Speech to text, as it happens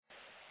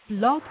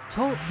Blog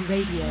Talk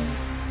Radio.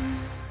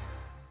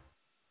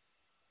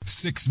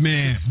 Six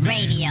Man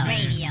Radio.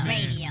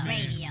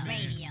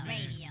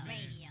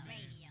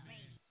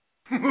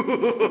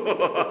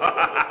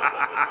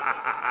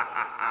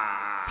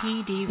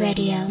 PD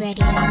Radio.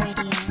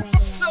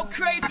 So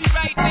crazy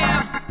right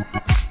now.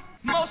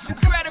 Most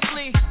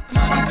incredibly,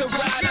 Mommy's a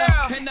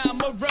rider, and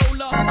I'm a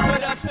roller. Put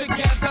us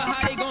together, how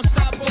they gonna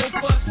stop both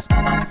of us?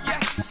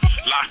 Yes.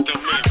 Lock them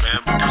in,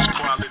 man, because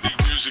quality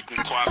music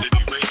and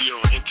quality radio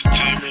and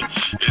entertainment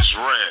is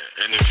rare.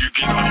 And if you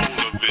get a hold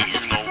of it,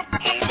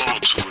 hold on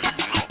to it,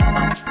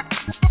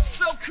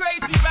 So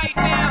crazy right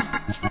now.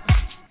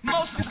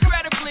 Most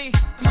incredibly,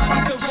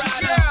 Mommy's a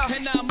rider,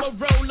 and I'm a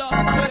roller.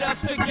 Put us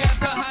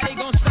together, how they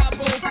gonna stop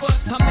both of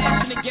us? I'm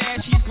mashing the gas,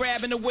 she's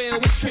grabbing the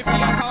wheel. It's trippy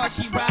how hard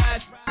she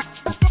rides.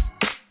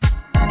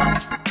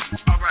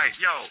 Alright,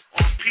 yo,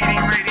 on PD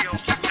Radio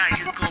tonight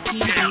it's going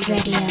down.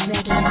 Radio.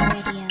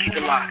 Keep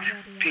it locked.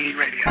 PD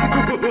Radio.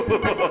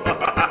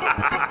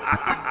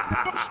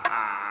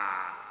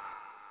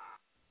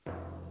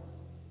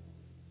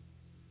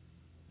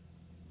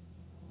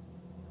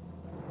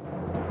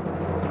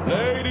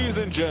 Ladies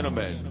and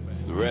gentlemen,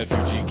 the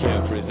Refugee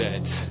Camp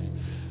presents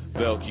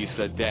Belky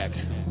Sadek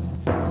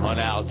on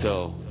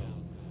alto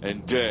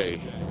and Day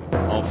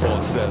on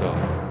falsetto,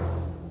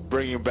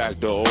 bringing back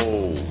the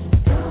old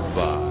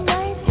vibe.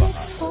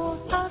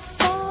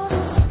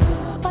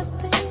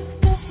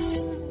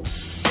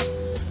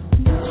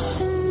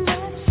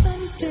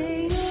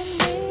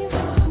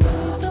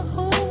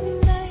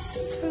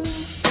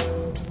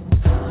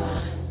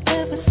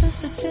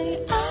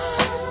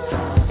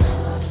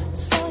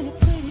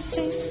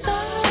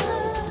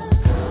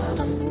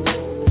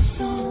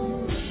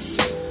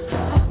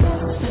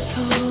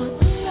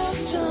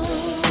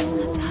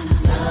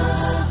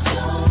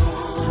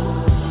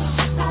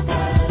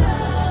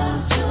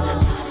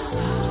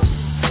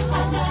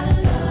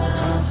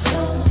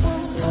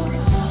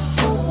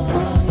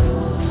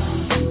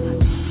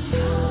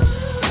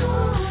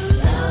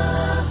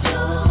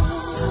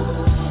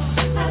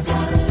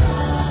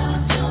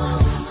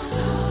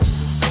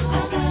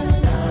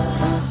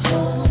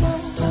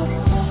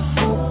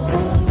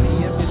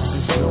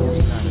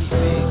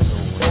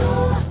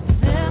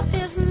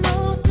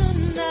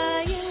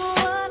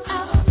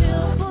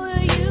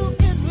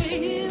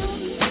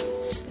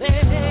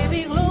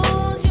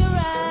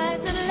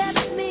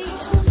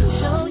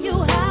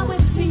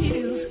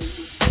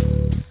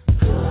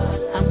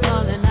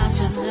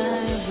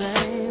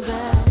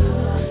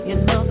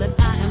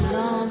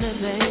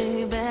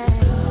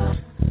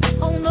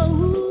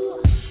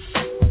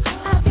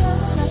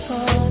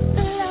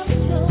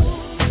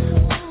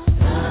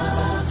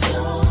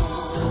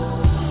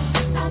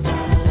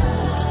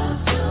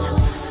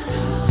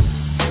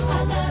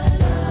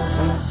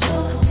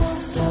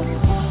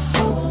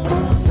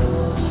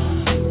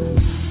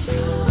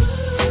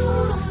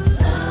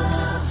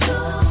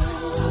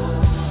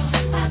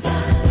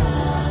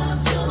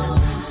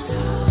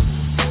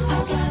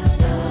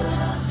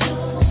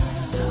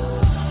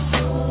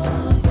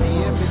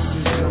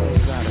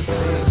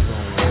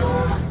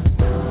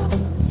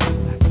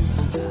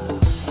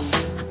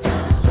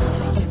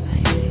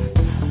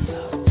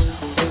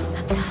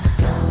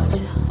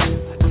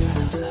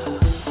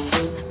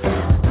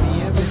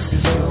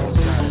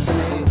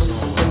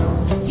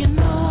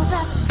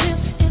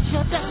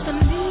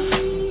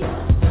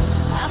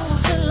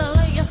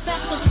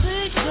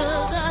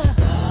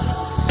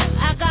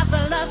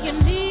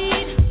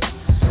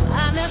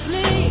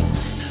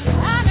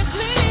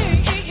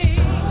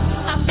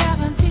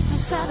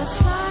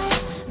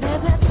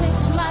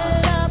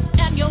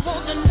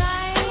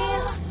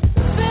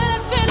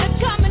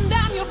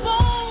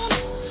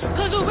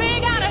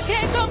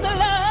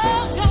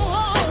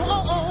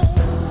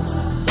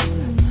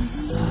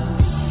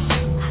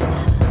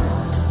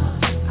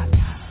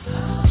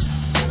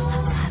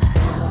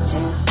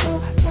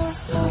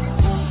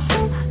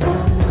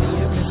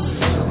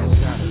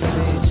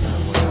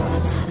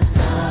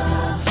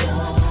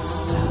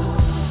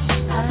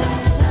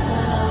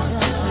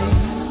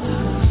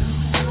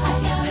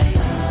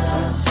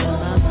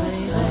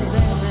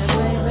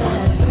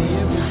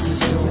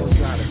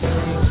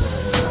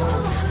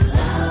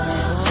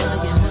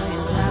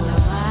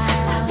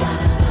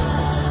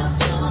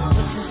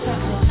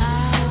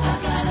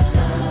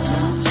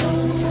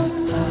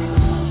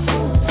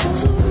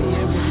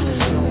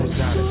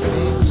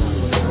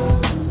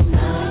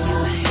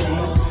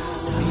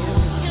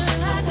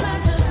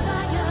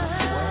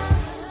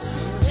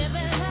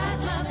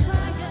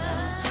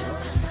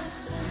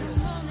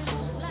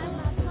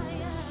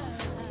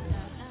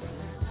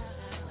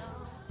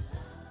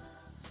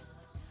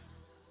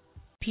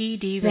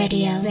 PD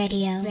Radio.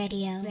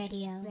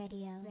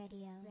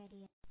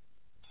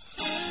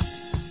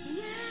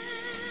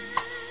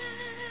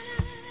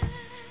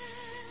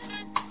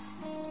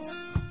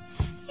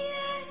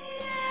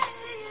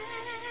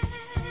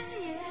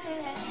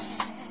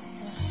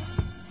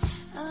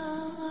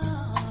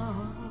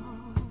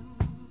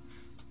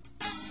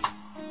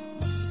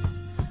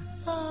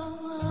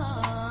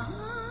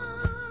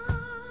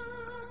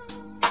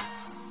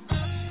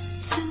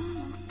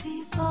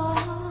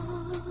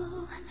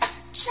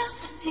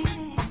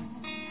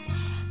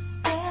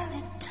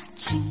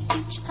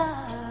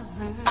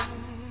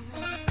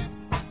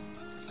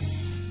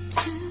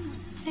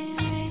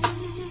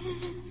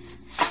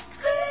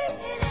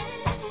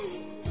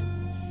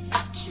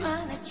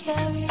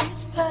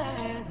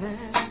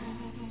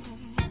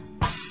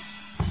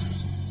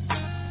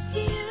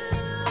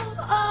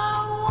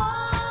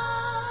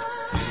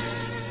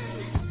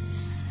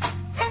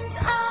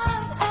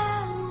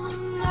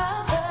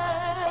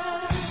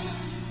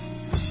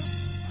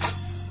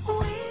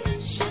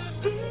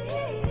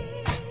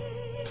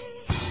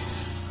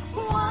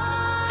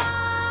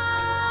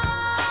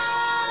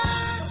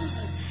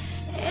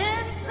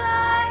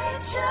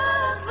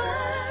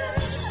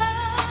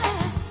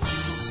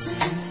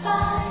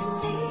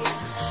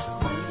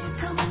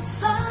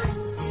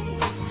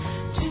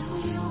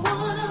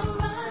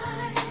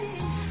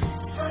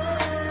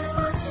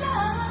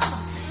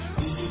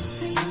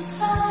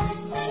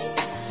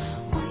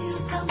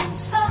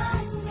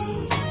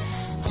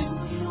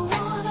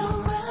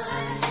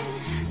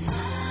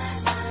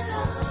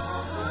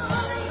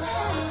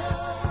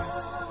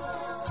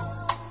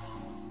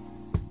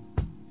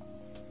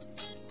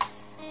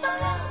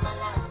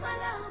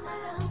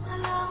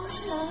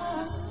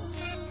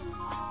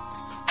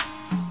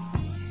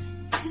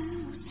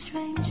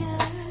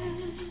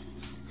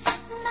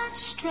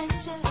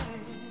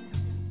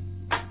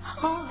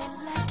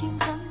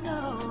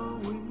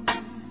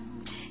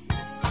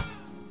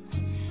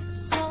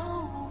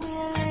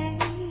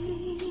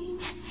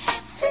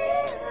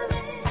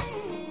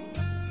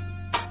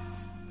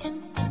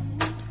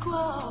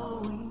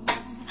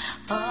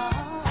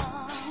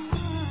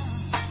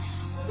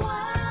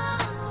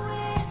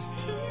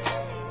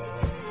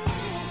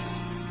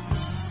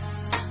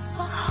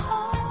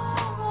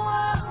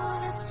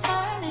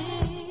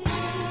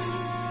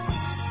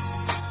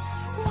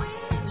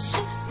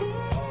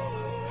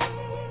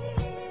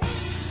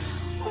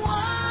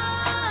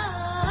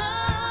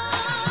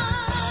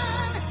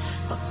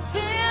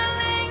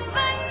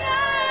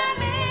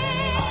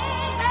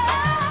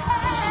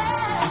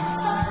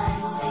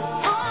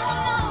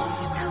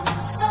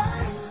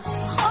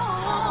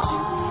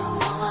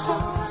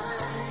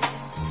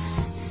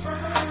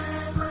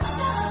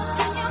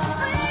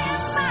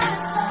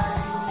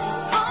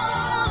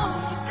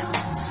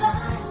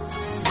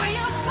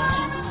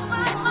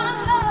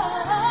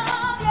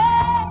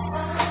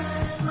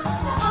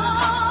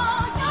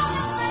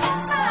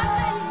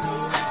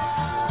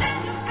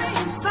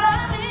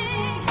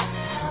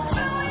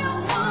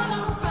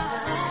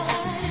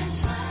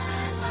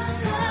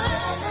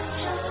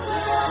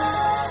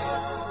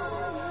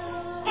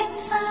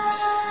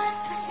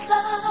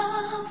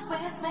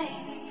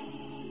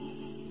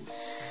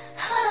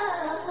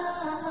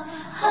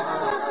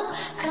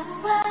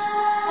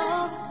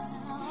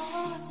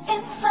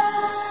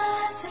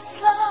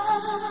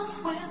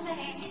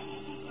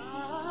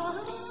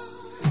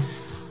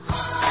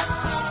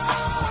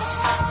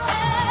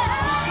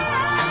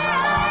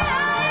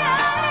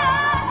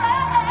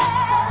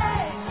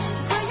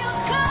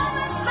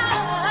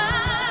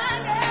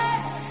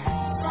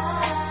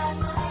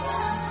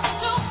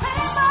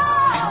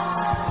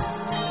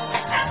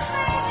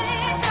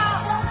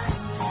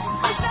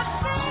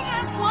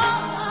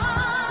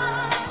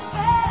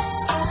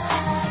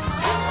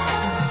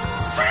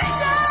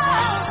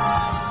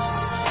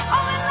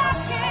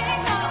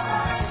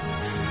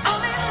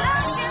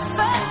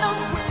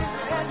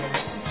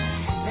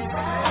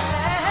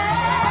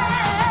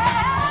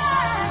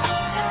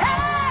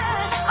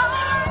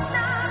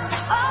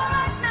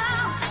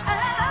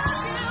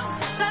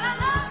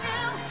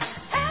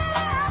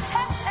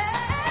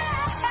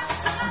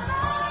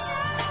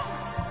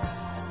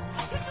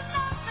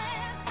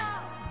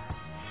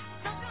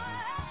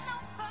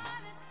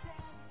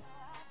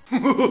 Yeah.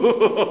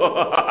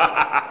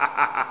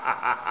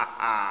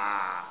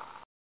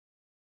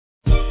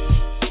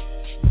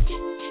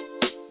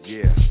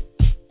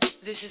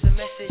 This is a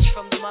message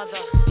from the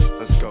mother.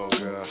 Let's go,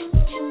 girl.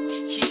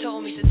 She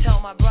told me to tell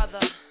my brother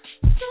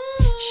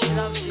she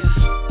loves you.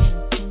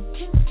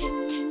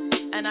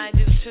 And I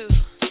do too.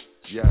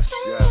 Yes,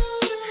 yes.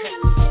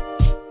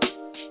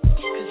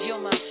 Cause you're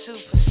my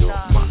superstar. You're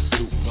my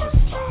superstar.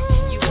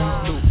 You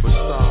are.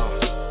 Superstar.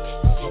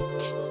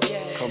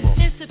 Yeah. Come on.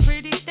 It's a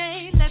pretty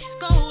day, let's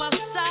go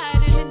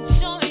outside and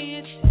enjoy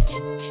it.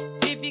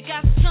 If you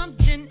got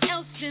something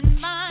else in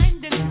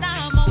mind, then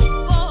I'm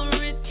all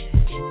for it.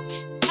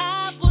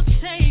 I will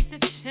take the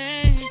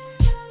chance,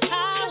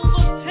 I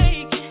will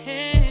take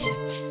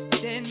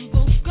it, then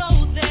we'll go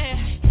there,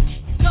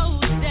 go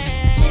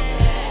there.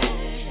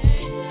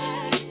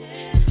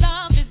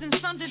 Love isn't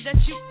something that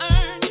you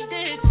earned,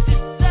 it's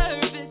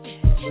deserve it.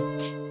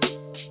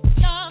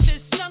 Love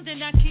is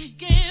something I can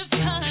give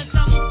 'cause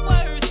I'm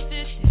worth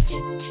it.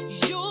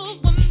 You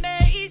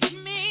amaze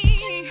me,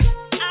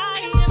 I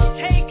am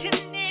taken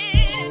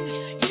in.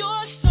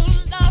 You're so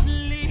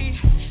lovely,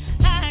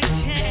 I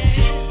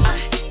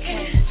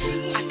can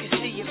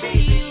see you,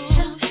 baby.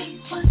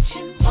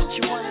 What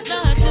you wanna do?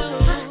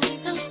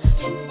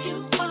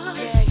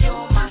 Yeah,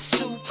 you're my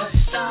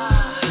superstar.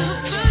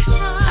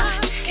 I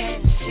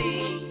can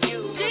see you.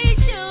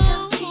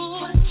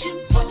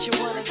 What you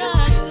wanna do?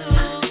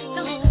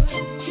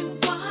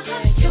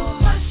 Yeah, you're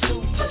my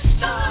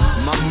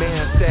superstar. My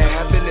man said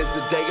heaven is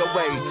a day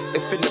away.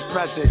 If in the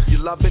present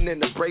you're loving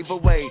in a braver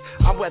way,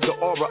 I wear the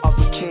aura of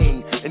a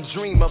king and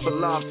dream of a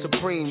love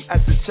supreme.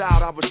 As a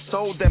child I was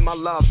told that my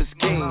love is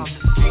king.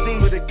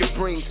 Seen what it could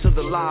bring to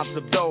the lives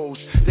of those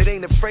that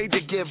ain't afraid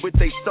to give with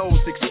their souls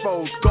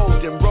exposed.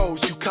 Golden rose,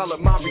 you color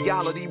my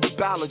reality with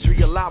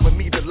balladry, allowing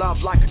me to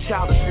love like a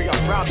child is free.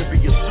 I'm proud to be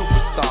a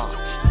superstar.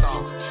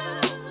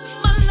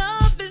 My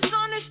love is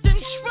honest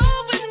and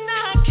true, and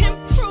I can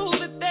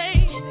prove it,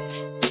 babe.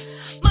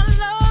 My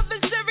love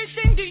is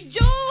everything to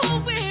you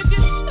if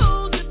you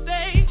choose it,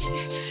 babe.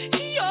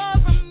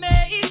 You're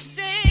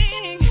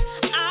amazing,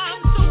 I'm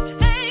so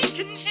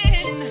taken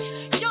in.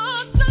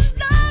 You're so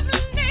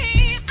lovely,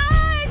 I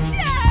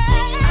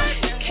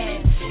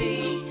Can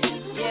see,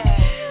 yeah.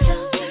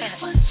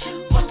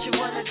 What you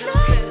wanna do?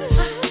 'Cause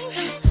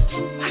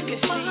I can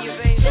see you,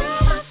 baby. And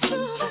you're my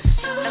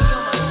superstar.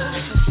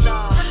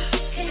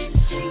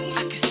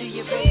 I can see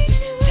you, baby.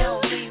 Tell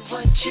me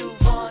what you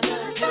wanna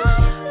do.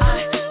 I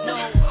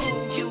know who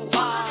you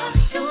are.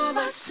 You're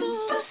my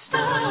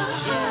superstar.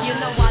 You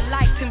know I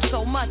liked him so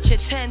much it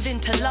turned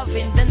into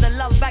loving. Then the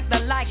love back the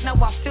like. Now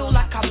I feel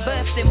like I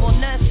birthed him or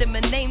nursed him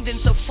and named him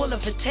so full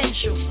of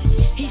potential.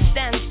 He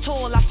stands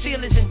tall, I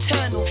feel is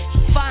internal.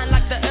 Fine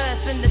like the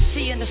earth and the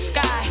sea and the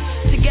sky.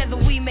 Together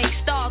we make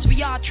stars,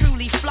 we are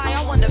truly fly. I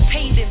wanna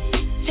paint him,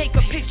 take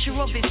a picture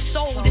of his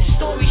soul. This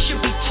story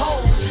should be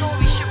told.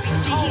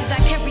 See, he's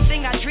like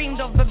everything I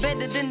dreamed of, but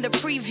better than the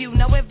preview.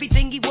 Now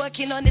everything he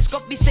working on, it's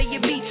got me saying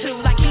me too.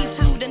 Like he's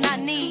food and I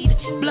need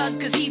blood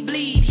 'cause he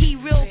bleed. He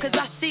real 'cause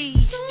I see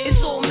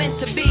it's all meant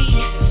to be.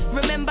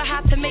 Remember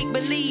how to make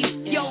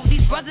believe. Yo,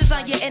 these brothers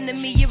aren't your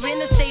enemy. You're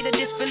in a state of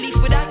disbelief.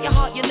 Without your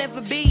heart, you'll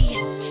never be.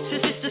 So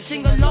sister,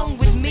 sing along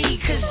with me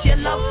 'cause your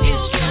love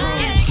is true.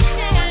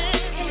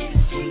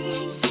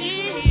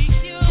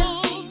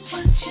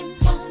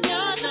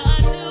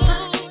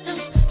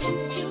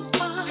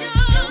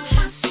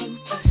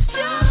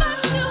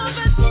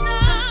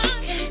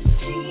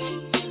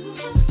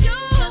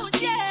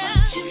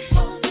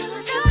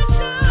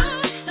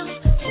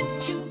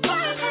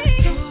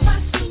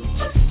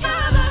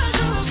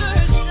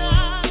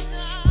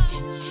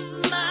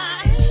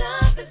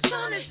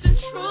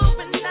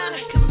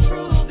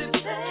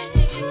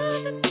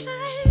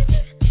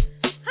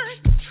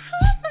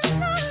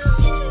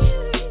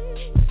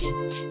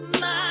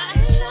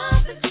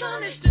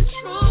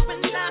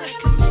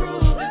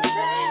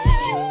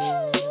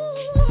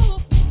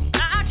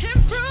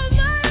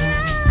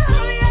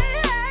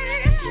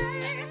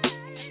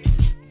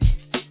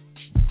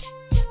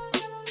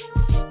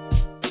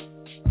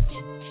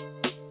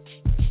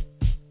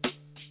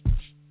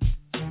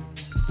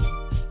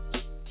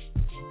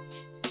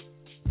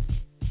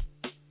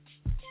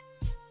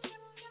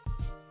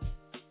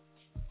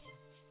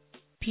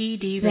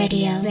 PD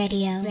Radio.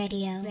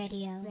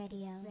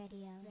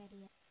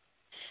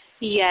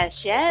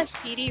 Yes,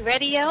 PD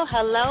Radio.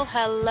 Hello,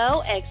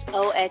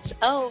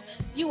 XOXO.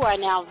 You are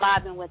now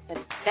vibing with the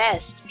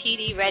best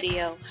PD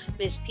Radio.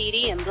 Miss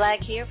PD and Black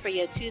here for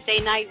your Tuesday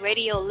night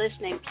radio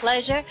listening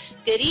pleasure.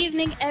 Good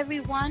evening,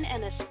 everyone,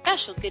 and a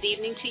special good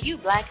evening to you,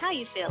 Black. How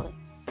you feeling?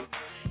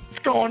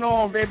 What's going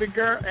on, baby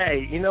girl?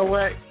 Hey, you know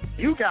what?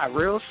 You got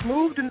real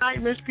smooth tonight,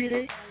 Miss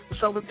PD.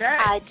 What's up with that?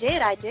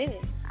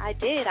 I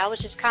did. I was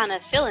just kind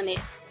of feeling it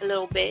a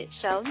little bit.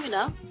 So,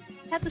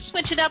 had to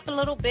switch it up a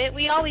little bit.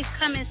 We always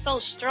come in so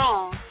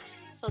strong.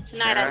 So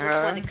tonight I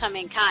just want to come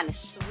in kind of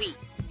sweet,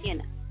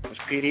 Miss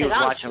PD was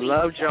watching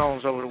Love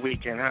Jones over the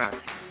weekend, huh?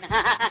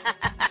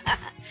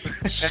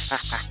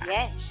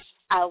 Yes,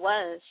 I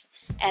was.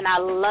 and I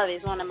love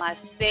it. It's one of my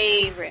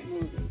favorite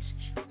movies,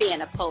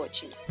 being a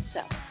poetry. So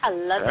I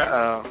love it.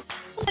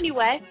 Well,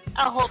 anyway,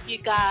 I hope you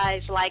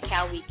guys like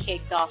how we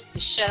kicked off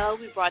the show.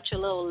 We brought you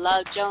a little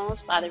Love Jones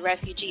by the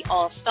Refugee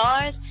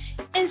All-Stars,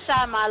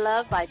 Inside My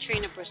Love by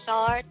Trina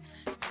Broussard.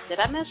 Did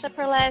I mess up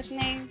her last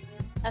name?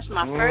 That's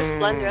my first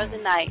blunder of the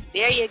night.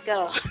 There you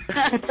go.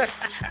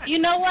 You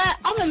know what?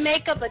 I'm going to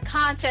make up a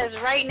contest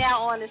right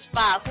now on the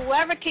spot.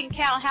 Whoever can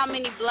count how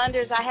many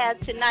blunders I had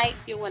tonight,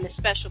 you'll win a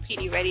special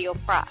PD Radio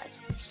prize.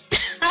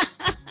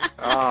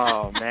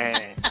 Oh,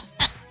 man.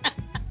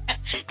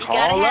 You Call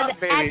got to have up,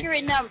 the baby.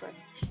 accurate number.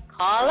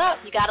 Call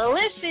up. You got to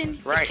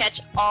listen right. to catch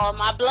all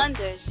my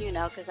blunders, you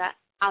know, because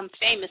I'm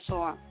famous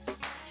for them.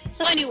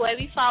 So anyway,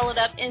 we followed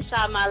up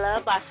Inside My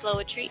Love by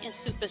Floetry and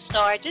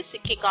Superstar just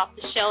to kick off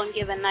the show and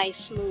give a nice,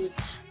 smooth,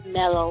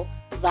 mellow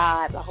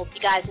vibe. I hope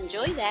you guys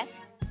enjoy that.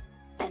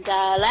 And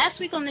last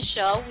week on the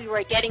show, we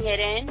were getting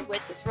it in with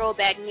the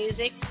throwback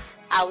music.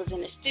 I was in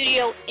the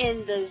studio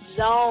in the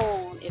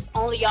zone. If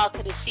only y'all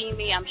could have seen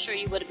me, I'm sure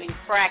you would have been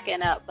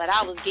cracking up. But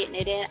I was getting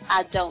it in.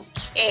 I don't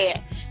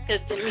care because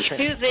the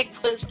music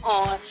was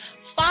on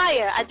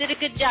fire. I did a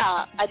good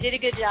job. I did a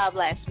good job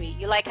last week.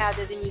 You like how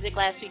I did the music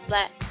last week,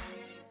 Black?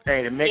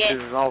 Hey, the mixes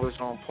is always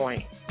on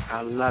point.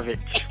 I love it.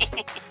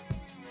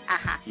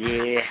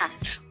 Yeah.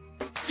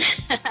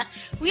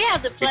 We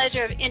had the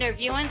pleasure of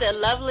interviewing the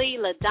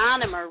lovely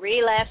LaDonna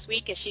Marie last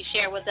week as she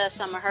shared with us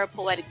some of her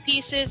poetic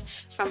pieces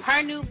from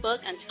her new book,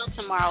 Until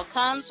Tomorrow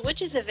Comes,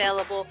 which is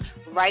available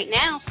right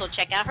now. So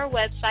check out her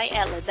website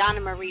at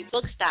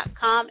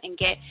LaDonnaMarieBooks.com and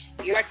get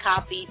your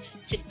copy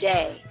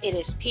today. It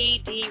is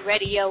PD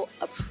Radio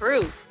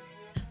approved.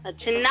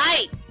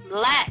 Tonight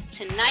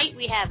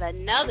we have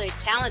another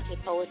talented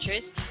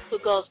poetress who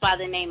goes by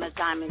the name of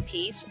Diamond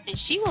Peace, and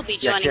she will be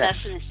joining us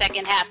in the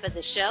second half of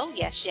the show,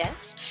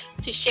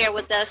 to share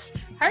with us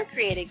her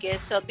creative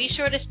gifts. So be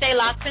sure to stay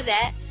locked for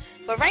that.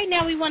 But right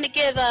now we want to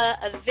give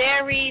a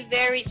very,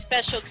 very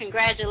special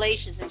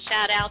congratulations and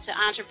shout out to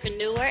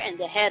entrepreneur and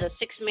the head of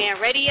 6-Man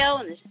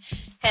Radio and the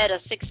head of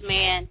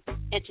 6-Man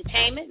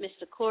Entertainment,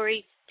 Mr.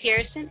 Corey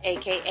Pearson,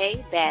 a.k.a.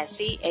 Bad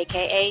C,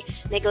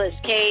 a.k.a. Nicolas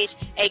Cage,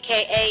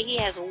 a.k.a. he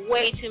has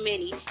way too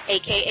many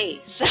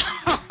a.k.a.s. So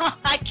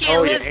I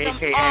can't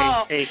list them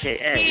all.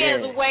 A.k.a.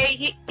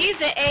 He's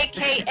an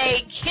a.k.a.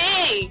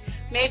 king.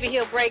 Maybe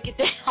he'll break it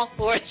down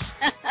for us.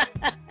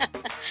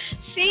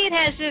 Seed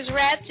has just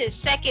wrapped his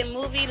second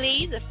movie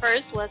lead. The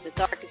first was The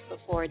Darkest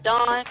Before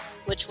Dawn,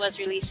 which was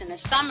released in the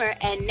summer,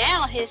 and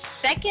now his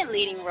second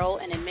leading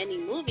role in a mini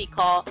movie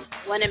called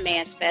When a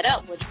Man's Fed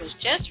Up, which was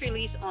just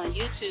released on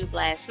YouTube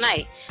last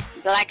night.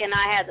 Black and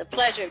I had the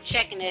pleasure of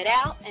checking it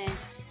out, and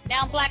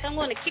now, Black, I'm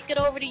going to kick it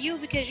over to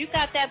you because you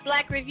got that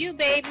Black review,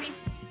 baby.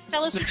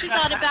 Tell us what you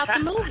thought about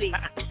the movie.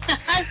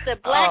 That's the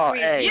Black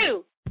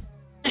review.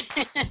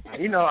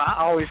 You know, I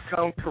always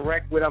come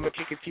correct with I'm a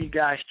kick it to you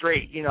guys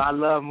straight. You know, I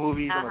love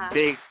movies. I'm a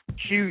big,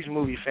 huge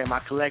movie fan. My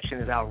collection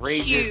is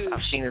outrageous. Huge. I've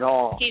seen it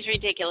all. He's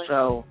ridiculous.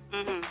 So,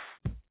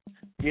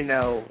 you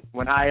know,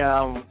 when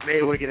I maybe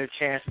able to get a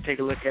chance to take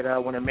a look at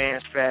When a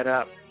Man's Fed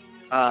Up,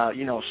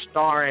 you know,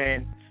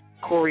 starring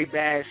Corey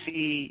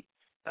Bassey,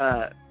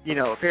 you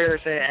know,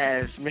 Pearson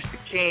as Mr.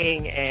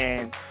 King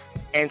and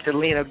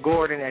Angelina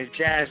Gordon as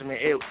Jasmine,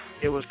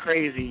 it was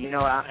crazy, you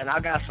know. And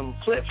I got some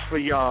clips for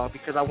y'all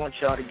because I want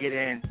y'all to get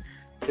in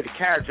to the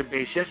character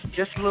base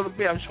just a little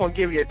bit. I'm just going to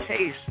give you a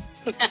taste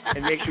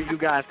and make sure you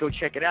guys go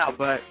check it out.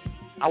 But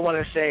I want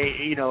to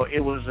say, you know, it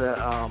was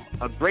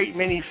a great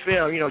mini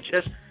film. You know,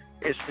 just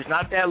it's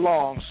not that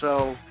long,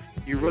 so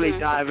you really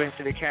dive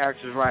into the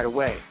characters right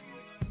away.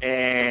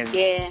 And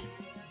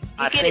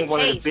I think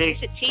one of the big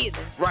it's a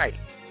teaser. Right.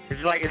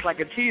 It's like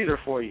a teaser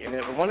for you.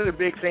 And one of the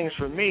big things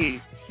for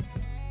me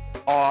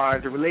are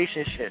the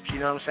relationships. You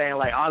know what I'm saying?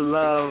 Like, I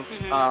love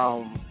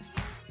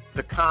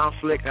the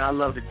conflict and I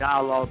love the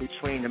dialogue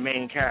between the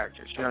main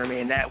characters. You know what I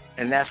mean?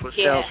 And that's what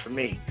sells for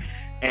me.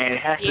 And it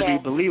has to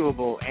be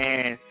believable,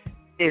 and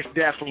it's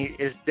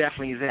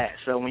definitely that.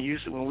 So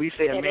when we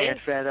say a man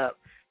fed up,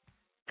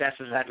 that's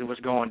exactly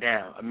what's going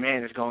down. A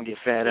man is going to get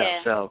fed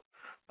up. So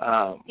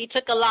he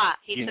took a lot.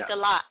 He took a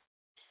lot.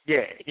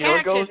 Yeah, the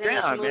characters it goes in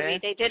down, this movie, man.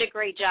 they did a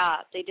great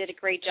job.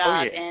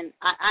 And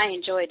I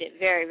enjoyed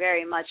it very,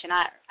 very much. And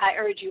I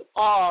urge you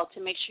all to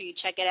make sure you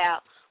check it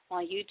out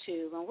on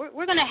YouTube. And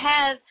we're going to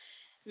have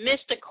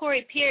Mr.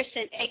 Corey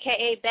Pearson,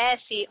 a.k.a.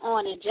 Bassey,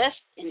 on in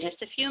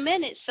just a few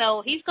minutes.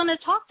 So he's going to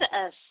talk to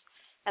us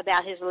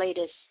about his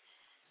latest,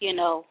 you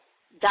know,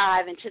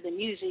 dive into the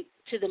music,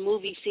 to the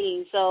movie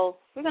scene.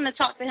 So we're going to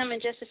talk to him in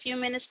just a few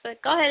minutes.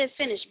 But go ahead and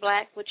finish,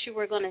 Black, what you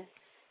were going to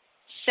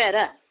set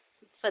up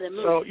for the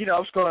movie. So, you know,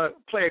 I'm just going to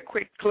play a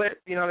quick clip,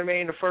 you know what I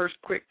mean, the first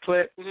quick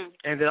clip,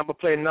 and then I'm going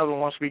to play another one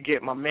once we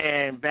get my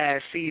man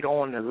Bad Seed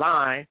on the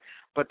line.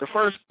 But the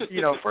first,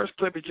 first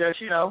clip is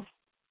just, you know,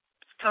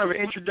 it's kind of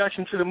an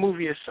introduction to the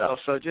movie itself,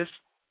 so just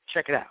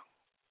check it out.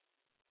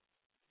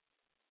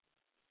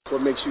 What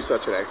makes you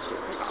such an expert?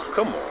 Oh,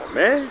 come on,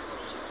 man.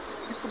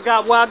 You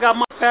forgot why I got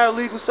my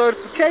paralegal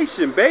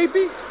certification,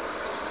 baby.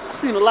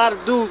 I've seen a lot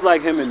of dudes like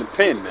him in the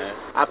pen, man.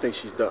 I think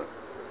she's done.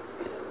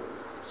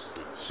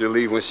 she'll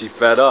leave when she's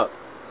fed up.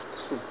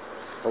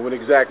 And when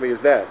exactly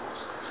is that?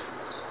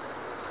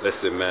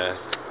 Listen, man.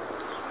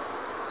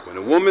 When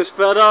a woman's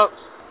fed up,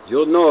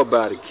 you'll know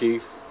about it, Keith.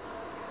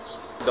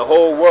 The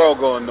whole world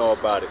gonna know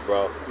about it,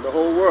 bro. The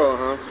whole world,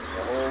 huh?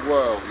 The whole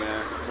world,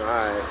 man. All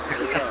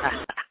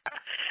right.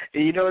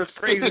 And you know it's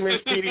crazy,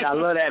 Miss Petey. I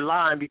love that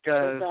line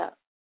because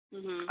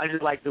Mm-hmm. I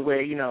just like the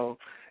way,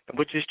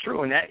 which is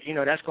true, and that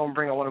that's gonna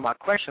bring up one of my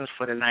questions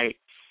for tonight.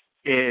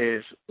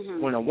 Is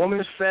when a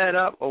woman's fed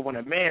up or when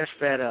a man's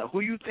fed up,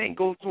 who you think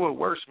goes through it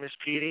worse, Miss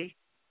Petey?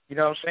 You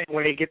know what I'm saying?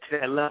 When they get to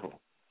that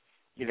level.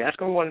 That's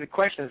gonna be one of the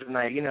questions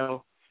tonight.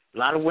 A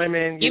lot of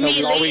women, You mean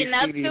we always leading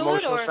up see the to it,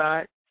 emotional or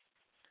side.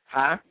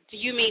 Huh? do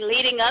you mean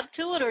leading up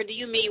to it, or do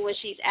you mean when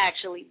she's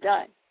actually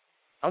done?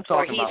 I'm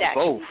talking or he's about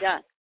both. actually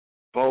done?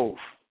 Both.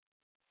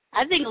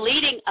 I think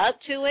leading up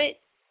to it,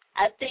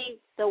 I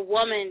think the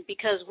woman,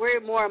 because we're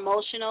more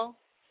emotional,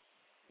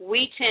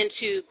 we tend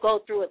to go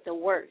through it the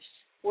worst.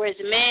 Whereas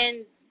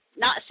men,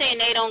 not saying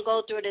they don't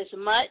go through it as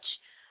much,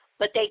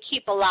 but they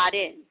keep a lot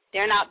in.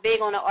 They're not big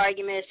on the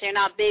arguments. They're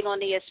not big on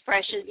the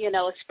expression,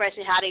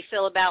 expressing how they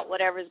feel about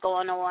whatever's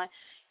going on.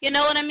 You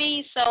know what I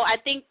mean? So I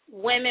think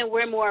women,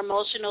 we're more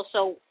emotional,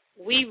 so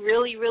we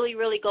really, really,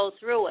 really go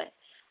through it.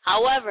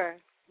 However,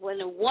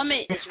 when a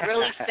woman is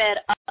really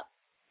fed up,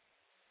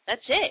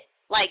 that's it.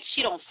 Like,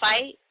 she don't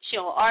fight. She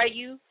don't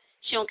argue.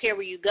 She don't care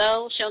where you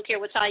go. She don't care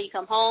what time you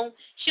come home.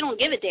 She don't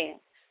give a damn.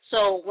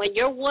 So when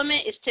your woman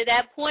is to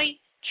that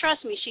point,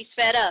 trust me, she's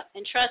fed up,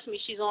 and trust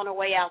me, she's on her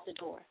way out the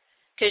door,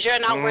 because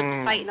you're not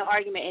worth fighting the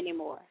argument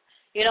anymore.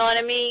 You know what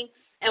I mean?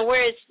 And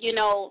whereas,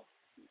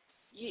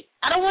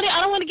 I don't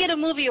want to get a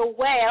movie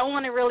away. I don't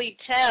want to really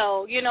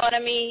tell. You know what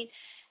I mean?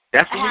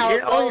 That's what we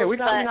did. Oh yeah, we're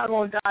not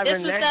going to dive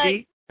in that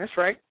deep. That's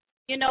right.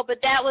 But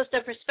that was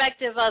the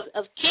perspective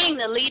of King.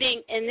 The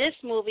leading in this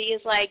movie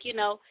is like, he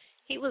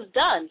was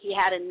done. He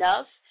had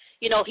enough.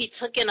 He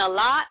took in a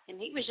lot,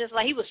 and he was just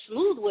like, he was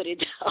smooth with it,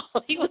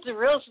 though. He was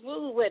real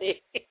smooth with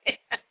it.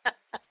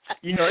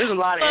 There's a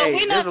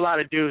lot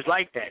of dudes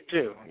like that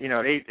too.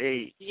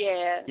 They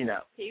yeah.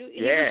 He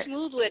was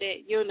smooth with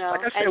it.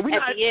 Like I said, we're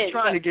not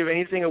trying to give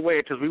anything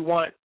away because we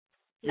want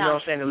what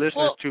I'm saying, the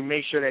listeners to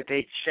make sure that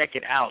they check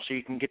it out so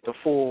you can get the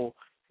full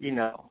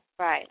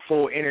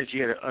full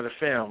energy of the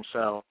film.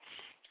 So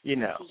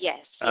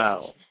Yes.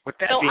 With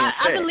that so being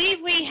said, I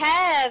believe we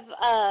have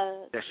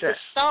the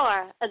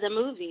star of the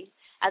movie.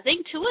 I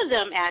think two of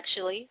them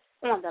actually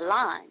on the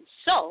line.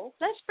 So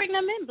let's bring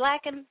them in,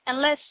 Black, and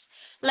let's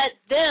let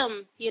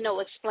them,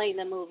 explain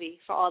the movie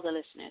for all the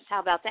listeners. How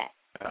about that?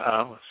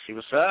 Let's see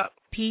what's up.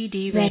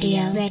 PD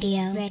Radio.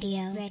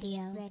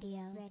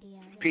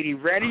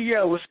 PD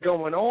Radio, what's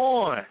going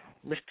on?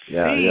 Mr. C.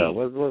 Yeah.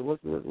 What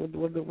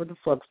the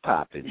fuck's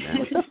popping,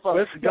 man?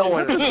 What's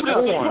going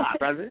on,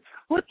 brother?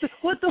 What the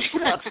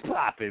fuck's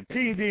popping?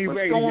 PD What's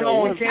Radio. going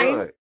on, What's King?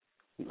 good?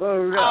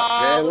 What's up,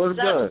 man? What's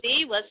good? D?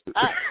 What's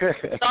up?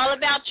 It's all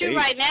about you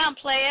right now,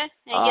 player,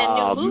 and your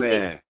new movie.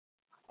 Man.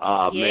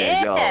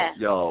 Man,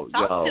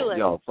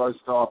 yo. First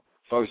off,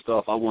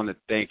 I want to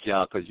thank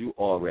y'all because you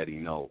already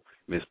know,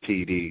 Miss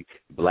PD,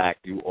 Black,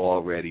 you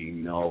already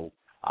know.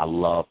 I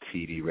love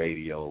PD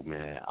Radio,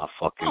 man. I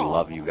fucking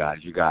love you guys.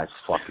 You guys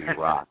fucking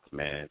rock,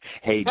 man.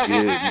 Hey, dude,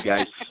 you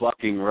guys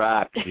fucking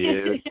rock,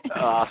 dude.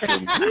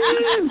 Awesome.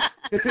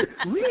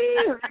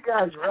 You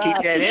guys rock.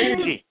 Keep that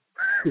energy.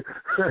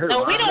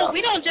 No,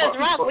 we don't just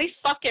rock. We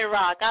fucking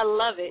rock. I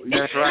love it.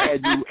 That's right.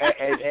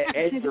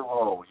 And you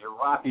roll. You're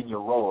rocking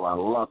your roll. I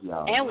love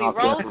y'all. And we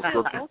roll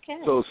too.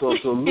 Okay. So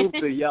salute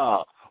to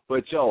y'all.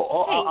 But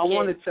I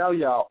want to tell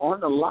y'all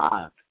on the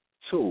line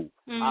too.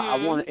 I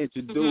want to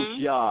introduce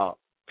y'all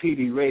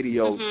PD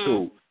Radio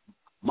to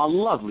my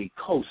lovely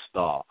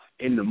co-star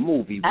in the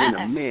movie When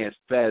a Man's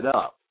Fed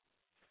Up.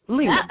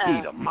 Lena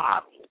B, the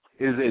model,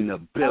 is in the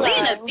building.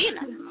 Lena B,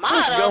 the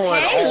model.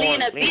 Hey,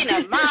 Lena B,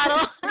 the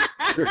model.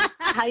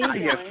 How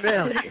you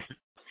feeling?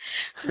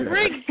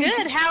 We're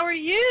good. How are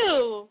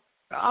you?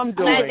 I'm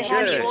doing glad to good.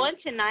 have you on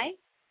tonight.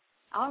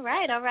 All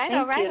right.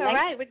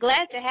 We're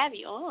glad to have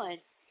you on.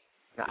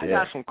 I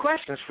got some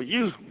questions for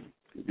you.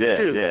 Yeah.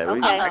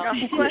 I got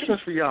some questions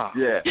for y'all.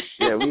 Yeah.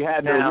 We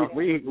had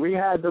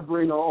to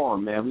bring her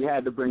on, man. We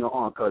had to bring her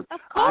on because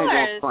I ain't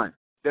gonna front.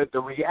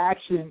 The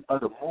reaction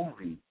of the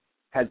movie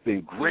has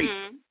been great.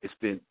 It's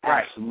been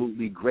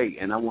absolutely great,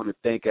 and I want to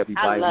thank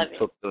everybody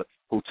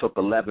who took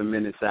 11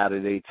 minutes out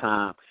of their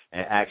time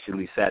and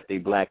actually sat their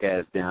black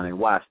ass down and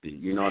watched it.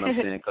 You know what I'm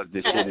saying? Because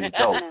this shit is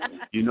dope.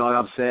 You know what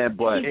I'm saying?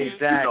 But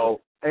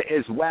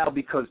it's wild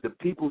because the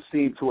people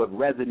seem to have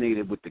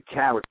resonated with the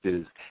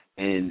characters,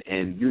 and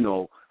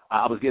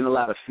I was getting a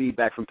lot of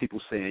feedback from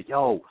people saying,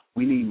 yo,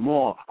 we need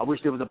more. I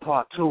wish there was a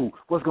part 2.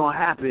 What's going to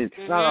happen?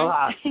 Blah, blah,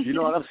 blah. You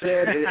know what I'm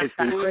saying? It's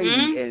been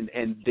crazy.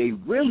 And they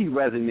really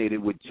resonated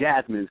with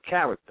Jasmine's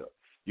character.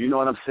 You know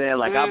what I'm saying?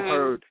 Like I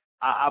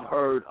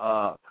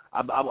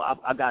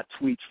got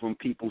tweets from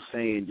people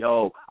saying,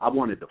 yo, I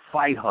wanted to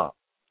fight her.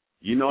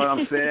 You know what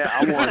I'm saying?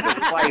 I wanted to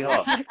fight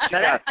her.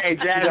 Hey,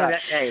 Jasmine,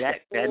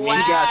 that means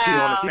you got you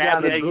on a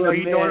fabulous. You're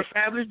doing a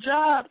fabulous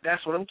job.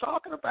 That's what I'm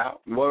talking about.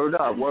 Word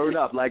up.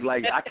 Like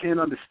I can't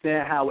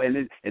understand how. And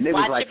they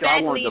was like, I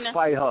wanted to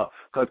fight her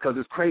because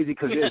it's crazy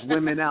because there's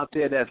women out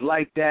there that's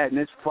like that and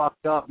it's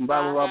fucked up and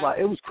blah blah blah blah.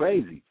 It was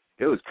crazy.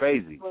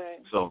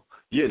 Right. So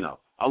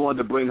I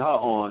wanted to bring her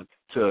on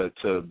to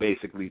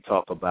basically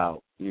talk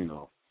about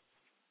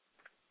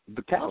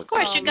the character. Of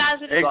course, you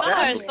guys are the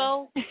stars,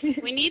 so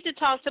we need to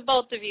talk to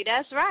both of you.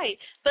 That's right.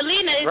 But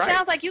Lena, it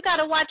sounds like you got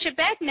to watch it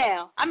back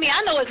now. I mean,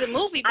 I know it's a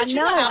movie, but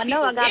I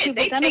know I got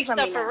people they coming take from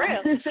stuff me for now.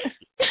 real.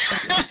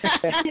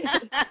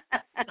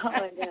 Oh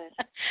my God.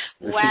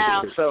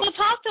 Wow. So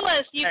talk to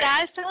us, you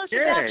guys. Tell us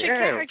about your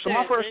character. So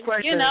my first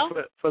question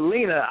for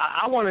Lena,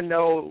 I want to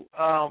know,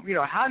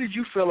 how did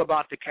you feel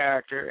about the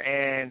character,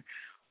 and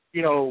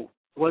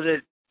was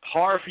it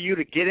hard for you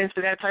to get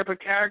into that type of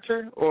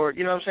character, or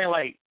you know what I'm saying,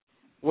 like?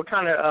 What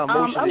kind of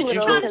emotions did you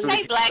go through?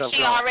 Say, Black,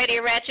 she already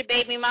a ratchet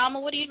baby mama.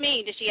 What do you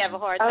mean? Did she have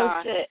a hard time? Oh,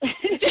 shit.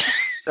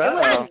 It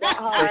wasn't that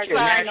hard.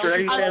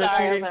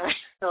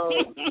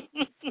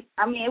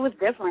 I mean, it was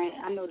different.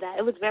 I know that.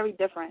 It was very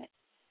different.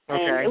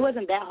 And it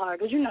wasn't that hard.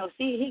 Because,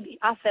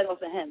 I fed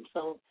off of him.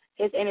 So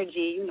his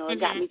energy, it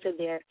got me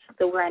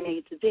to where I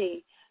needed to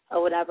be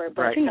or whatever.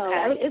 But,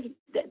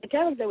 the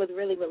character was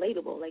really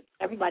relatable. Like,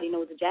 everybody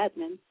knows a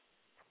Jasmine,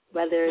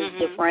 whether it's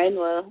your friend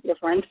or your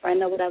friend's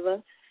friend or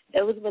whatever.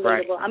 It was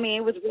relatable. Right. I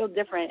mean, it was real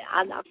different.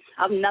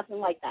 I'm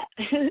nothing like that.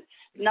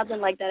 Nothing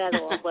like that at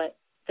all. But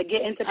to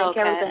get into the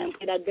character and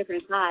play that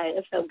different side,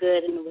 it felt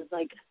good. And it was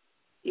like,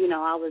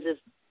 I was just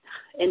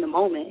in the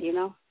moment,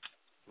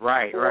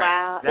 Right.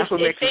 Wow. That's what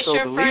makes it so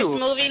believable. Is this your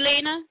first movie,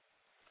 Lena?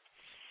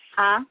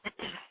 Huh?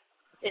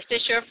 Is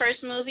this your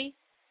first movie?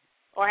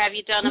 Or have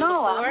you done them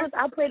before? No,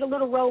 I played a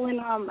little role in,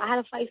 I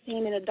had a fight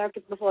scene in the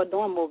Darkest Before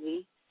Dawn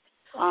movie.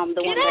 Get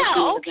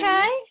out,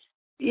 okay.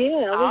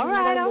 Yeah, all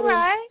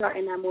right. Start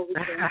in that movie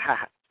too. And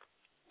I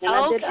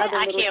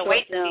can't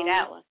wait to see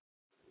that one.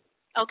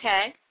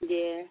 Okay.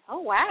 Yeah.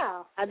 Oh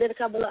wow. I did a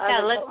couple of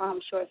other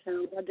short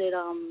films. I did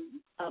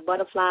a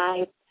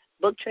Butterfly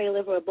book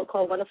trailer for a book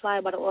called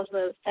Butterfly by the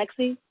author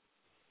Sexy.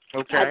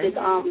 Okay. I did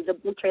the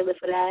book trailer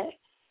for that,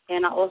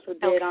 and I also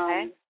did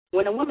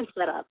When a Woman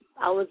Set Up.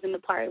 I was in the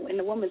part When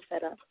the Woman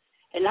Set Up,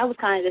 and that was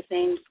kind of the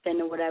same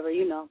spin or whatever.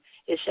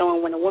 It's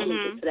showing when a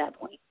woman gets to that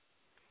point.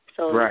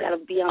 So you got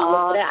to be on the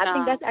look for that. I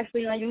think that's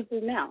actually on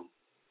YouTube now.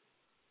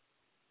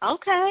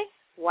 Okay.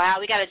 Wow,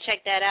 we got to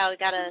check that out. We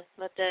got to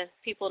let the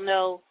people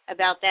know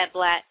about that,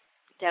 Black.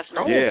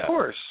 Definitely. Oh, of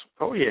course.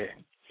 Oh, yeah.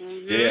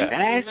 Yeah.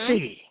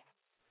 Nasty.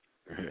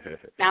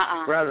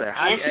 Brother,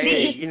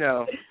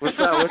 what's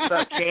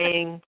up,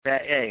 King?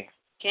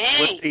 King.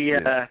 What's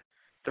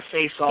the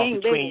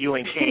face-off between you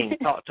and King?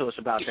 Talk to us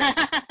about that.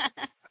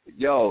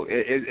 Yo,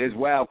 it's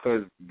wild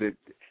because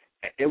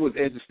it was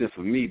interesting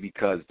for me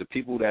because the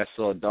people that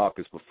saw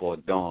Darkest Before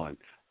Dawn,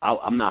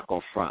 I'm not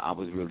going to front, I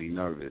was really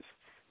nervous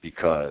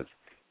because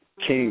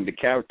King, the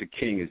character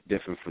King is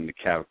different from the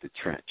character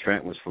Trent.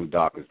 Trent was from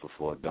Darkest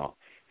Before Dawn.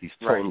 He's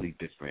totally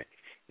different.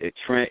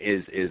 Trent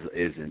is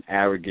an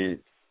arrogant,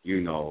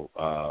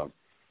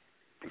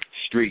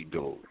 street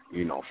dude,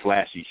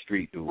 flashy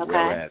street dude,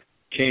 whereas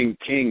King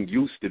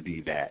used to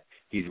be that.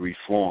 He's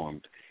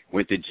reformed,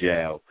 went to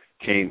jail,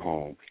 came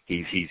home.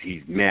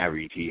 He's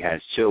married. He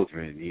has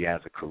children. He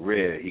has a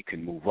career. He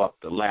can move up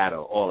the ladder.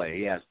 All that.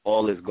 He has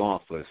all this going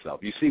for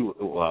himself. You see,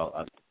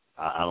 well,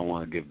 I don't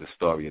want to give the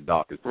story of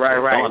Darkest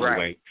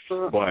away,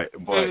 but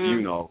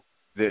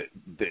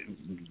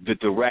the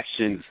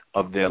directions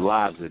of their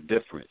lives are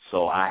different.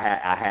 So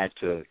I had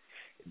to.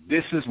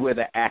 This is where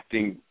the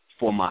acting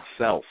for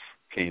myself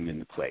came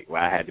into play,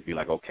 where I had to be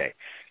like, okay,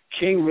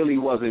 King really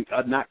wasn't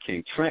not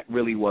King. Trent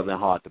really wasn't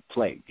hard to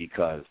play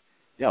because.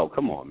 Yo,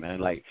 come on, man.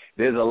 Like,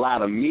 there's a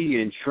lot of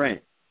me in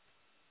Trent,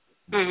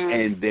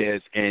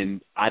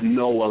 and I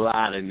know a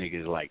lot of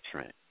niggas like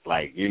Trent.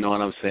 Like, you know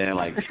what I'm saying?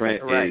 Like,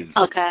 Trent is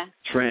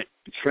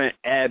Trent.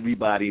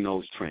 Everybody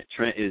knows Trent.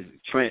 Trent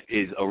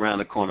is around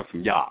the corner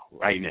from y'all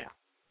right now.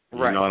 You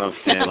know what I'm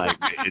saying? Like,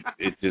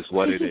 it's just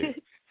what it is.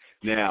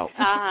 Now,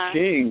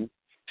 King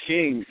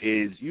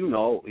is,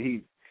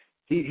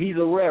 he's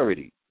a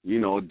rarity.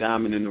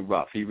 Diamond in the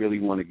rough. He really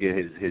want to get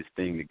his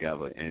thing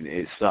together, and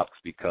it sucks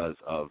because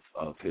of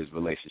his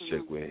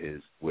relationship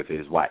with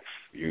his wife.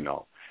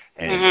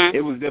 And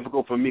it was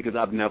difficult for me because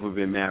I've never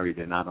been married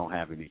and I don't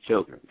have any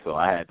children, so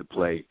I had to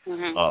play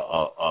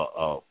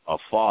a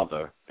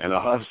father and a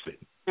husband.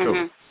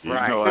 Too. You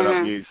know what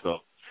I mean? So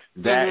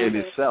that in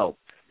itself,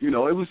 it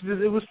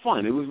was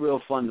fun. It was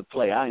real fun to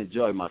play. I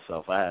enjoyed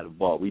myself. I had a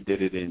ball. We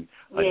did it in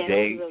a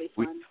day. Really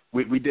fun.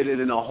 We did it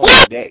in a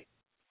whole day.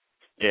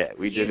 Yeah,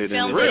 we did it in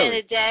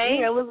a day.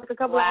 Yeah, it was like a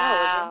couple of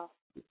hours.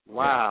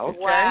 Wow. Okay.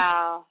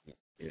 Wow.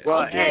 Yeah.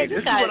 Well, hey, this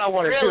is what I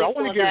want to do. I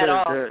want to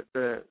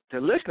give the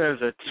listeners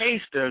a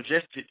taste of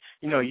just,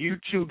 you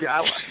two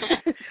guys.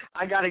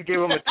 I got to give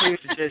them a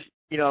taste of just,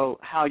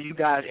 how you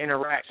guys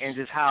interact and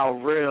just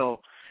how real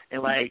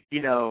and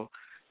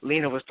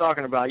Lena was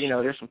talking about,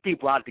 there's some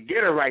people out to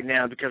get her right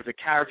now because the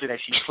character that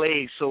she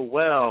played so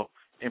well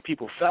and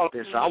people felt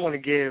it. So I want to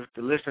give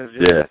the listeners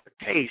a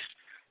taste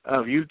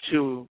of you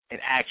two in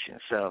action.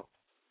 So,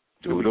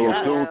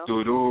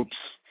 Doo-doops.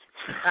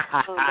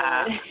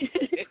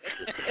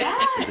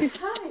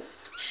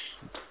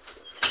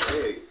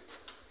 Hey,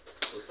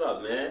 what's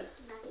up, man?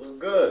 What's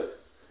good?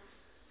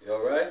 You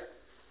all right?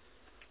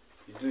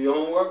 You do your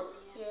homework?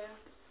 Yeah.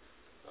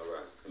 All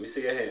right. Let me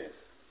see your hands.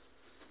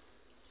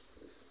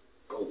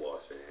 Go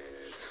wash your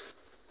hands.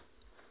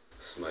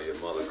 Smell your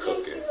mother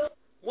cooking.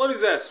 What is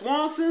that,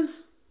 Swanson's?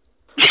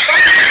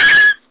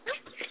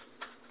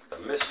 I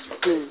missed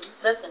you.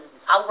 Listen,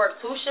 I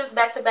work 2 shifts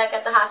back to back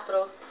at the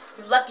hospital.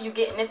 You lucky you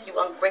getting this, you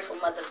ungrateful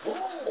mother. Whoa.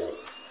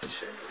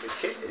 Shit, the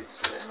kids,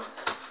 man.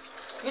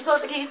 You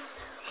told the kids?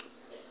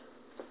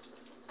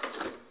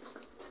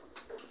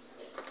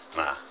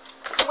 Nah.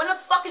 When the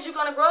fuck is you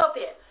gonna grow up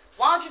here?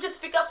 Why don't you just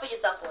speak up for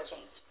yourself for a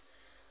change?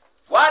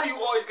 Why do you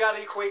always gotta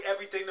equate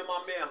everything to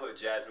my manhood,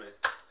 Jasmine?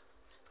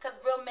 Because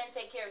real men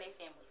take care of their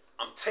families.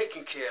 I'm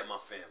taking care of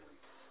my family.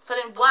 So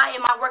then why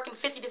am I working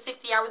 50 to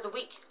 60 hours a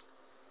week?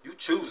 You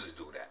choose to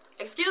do that.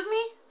 Excuse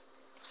me?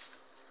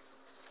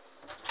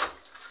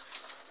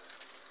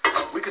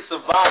 We can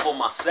survive on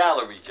my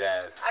salary,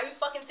 Jazz. Are you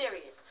fucking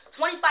serious?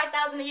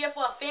 $25,000 a year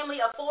for a family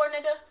of 4,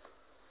 nigga?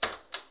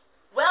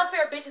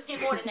 Welfare bitches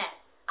get more than that.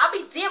 I'll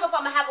be damned if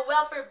I'm gonna have a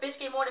welfare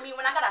bitch get more than me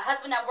when I got a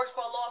husband that works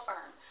for a law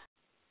firm.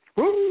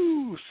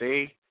 Woo!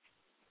 See?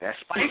 That's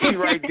spicy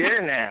right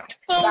there now.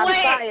 But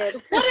wait,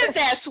 what is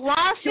that,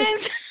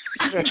 Swanson's?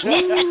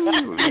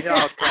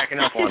 Y'all was cracking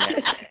up on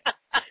that.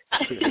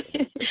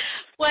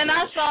 When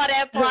I saw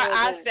that part,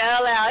 I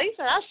fell out. He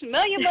said, I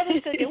smell your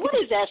mother's cooking. What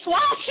is that,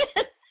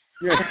 Swanson?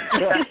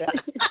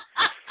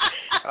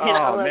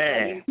 Oh,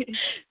 man.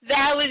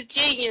 That was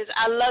genius.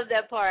 I love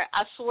that part.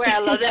 I swear I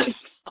love that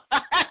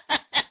part.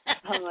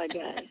 Oh, my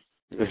God.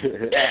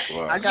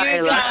 I got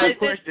a last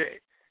question.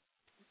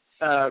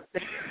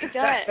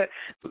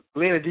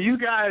 Lena, do you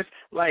guys,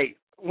 like,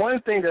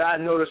 one thing that I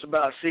noticed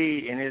about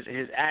C in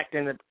his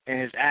acting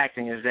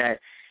is that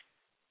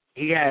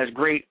he has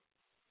great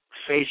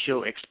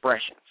facial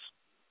expressions.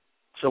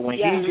 So when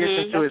he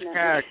gets into his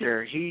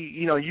character,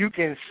 you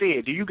can see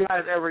it. Do you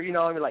guys ever,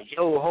 like,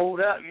 yo, hold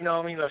up,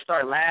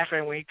 start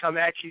laughing when he come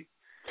at you?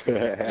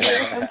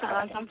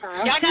 Sometimes.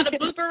 Y'all got a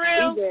blooper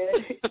reel?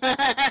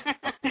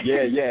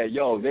 Yeah.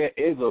 Yo, there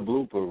is a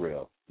blooper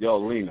reel. Yo,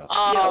 Lena.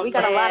 Oh, we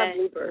got a lot of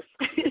bloopers.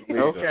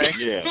 Okay.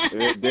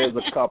 Yeah, there's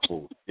a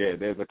couple. Yeah,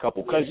 there's a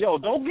couple. Because, yo,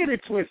 don't get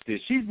it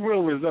twisted. She's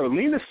real reserved.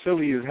 Lena's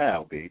silly as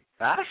hell, B.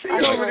 I see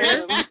it over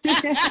there.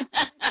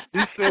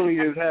 She's silly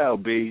as hell,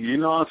 B. You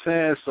know what I'm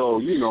saying? So,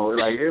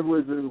 like, it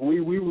was,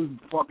 we was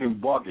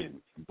fucking bugging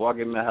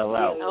the hell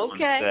out.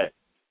 Okay. On set.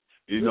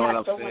 You know what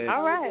I'm saying?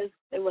 All right.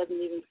 It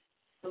wasn't even,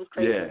 it was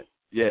crazy.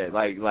 Yeah,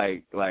 like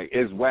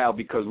it's wild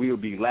because we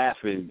would be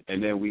laughing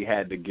and then we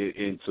had to get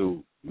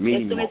into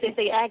meme mode. As soon as they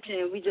say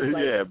action, we just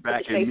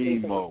back in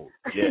meme mode.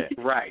 Yeah,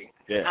 right.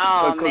 Yeah.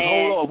 Oh, Cause,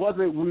 hold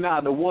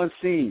on, the one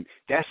scene,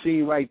 that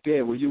scene right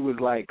there where you was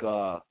like,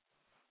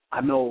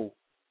 I know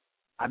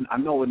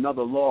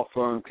another law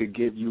firm could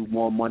give you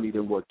more money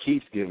than what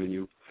Keith's giving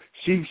you.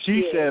 She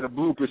said a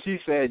blooper. She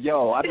said,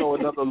 "Yo, I know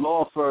another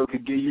law firm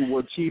could give you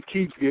what Chief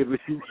keeps giving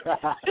you."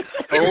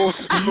 You know what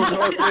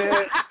I'm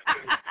saying?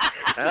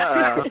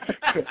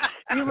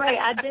 You're right.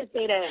 I did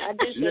say that. I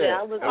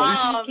was.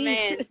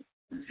 Man.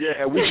 Yeah,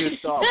 and we just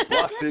start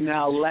busting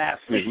out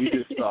laughing. We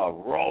just start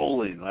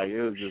rolling. Like,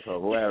 it was just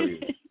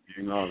hilarious.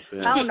 You know what I'm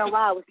saying? I don't know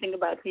why I was thinking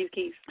about Chief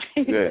Keith.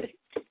 Yeah.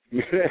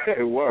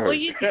 It worked.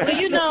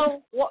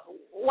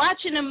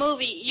 Watching the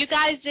movie, you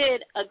guys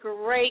did a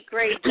great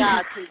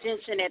job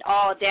condensing it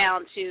all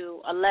down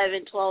to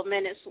 11, 12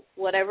 minutes,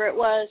 whatever it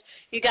was.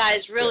 You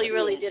guys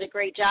really did a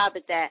great job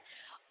at that.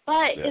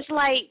 But it's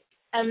like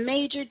a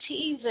major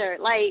teaser.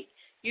 Like,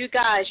 you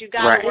guys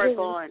got to work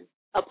on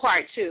a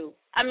part 2.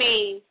 I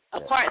mean,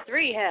 a part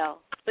 3,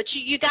 hell. But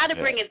you got to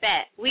bring it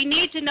back. We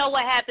need to know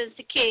what happens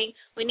to King.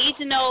 We need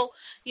to know,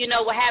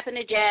 what happened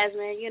to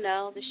Jasmine.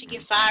 Did she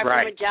get fired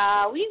from a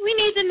job? We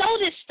need to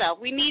know this stuff.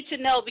 We need to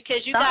know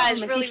because you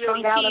guys really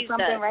teased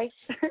us. Right?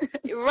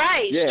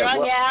 Right. Yeah,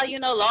 strung out,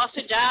 lost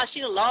her job. She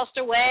lost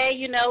her way.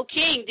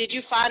 King, did you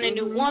find a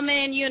new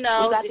woman?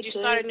 Did you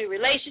start a new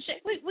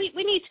relationship? We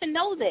need to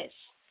know this.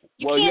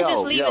 You can't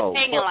just leave us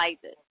hanging like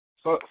this.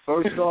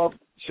 First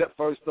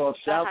off,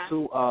 shout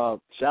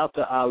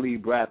to Ali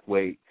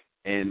Brathwaite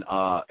and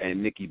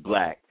Nikki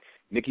Black.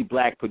 Nikki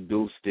Black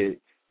produced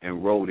it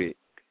and wrote it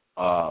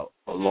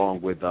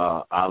along with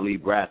Ali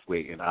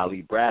Brathwaite, and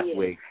Ali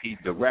Brathwaite he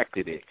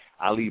directed it.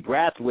 Ali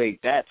Brathwaite,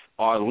 that's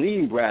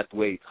Arlene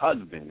Brathwaite's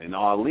husband, and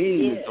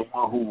Arlene is the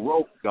one who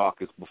wrote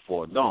Darkest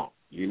Before Dawn.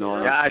 You know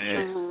what I'm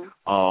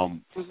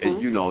saying?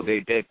 And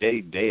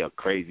they are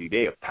crazy.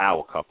 They a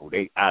power couple.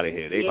 They out of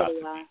here. They about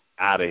to be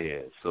out of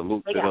here.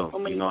 Salute to them.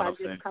 You know what I'm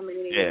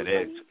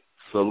saying?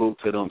 Salute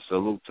to them.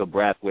 Salute to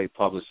Brathwaite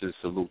Publishers.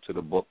 Salute to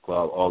the book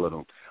club. All of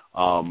them.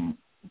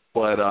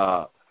 But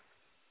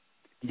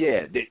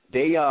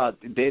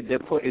they're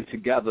putting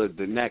together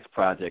the next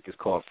project. It's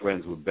called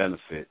Friends with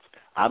Benefits.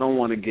 I don't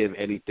want to give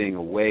anything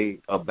away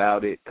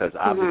about it because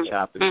I've been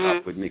chopping it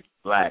up with Nikki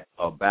Black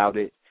about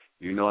it.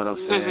 You know what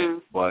I'm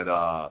saying? But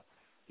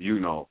you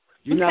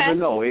never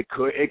know. It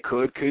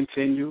could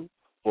continue,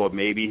 or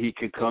maybe he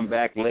could come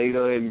back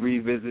later and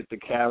revisit the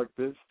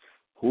characters.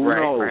 Who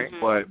knows?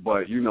 Right.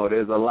 But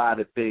there's a lot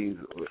of things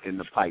in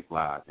the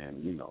pipeline,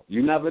 and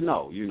you never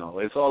know.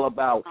 It's all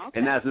about,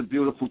 and that's a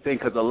beautiful thing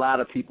because a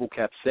lot of people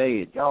kept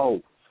saying,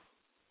 "Yo,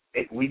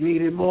 we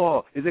needed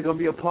more. Is it gonna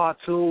be a part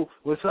 2?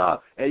 What's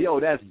up?" And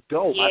that's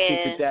dope. Yeah. I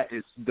think that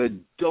is the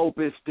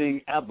dopest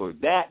thing ever.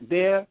 That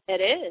there,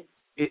 it is.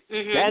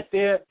 That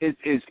there is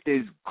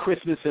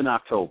Christmas in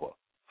October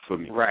for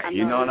me. Right.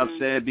 You know what I'm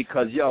saying?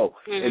 Because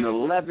an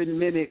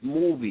 11-minute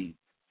movie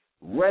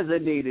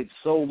resonated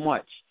so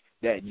much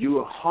that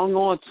you hung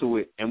on to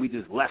it, and we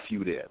just left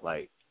you there.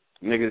 Like,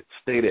 nigga,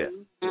 stay there.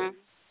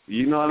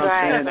 You know what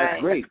I'm saying? That's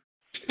great.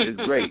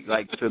 It's great.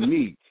 Like, to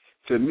me,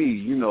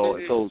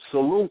 so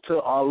salute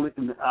to Ali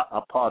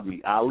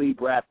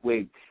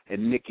Brathwaite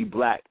and Nikki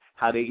Black,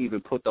 how they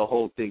even put the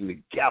whole thing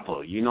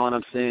together. You know what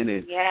I'm saying?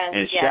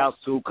 And shout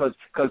to, because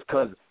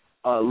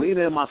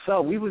Lena and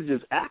myself, we was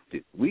just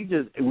actors. We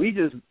just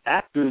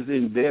actors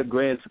in their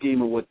grand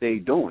scheme of what they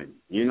doing.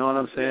 You know what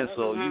I'm saying?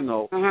 So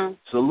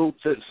salute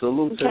to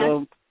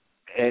them,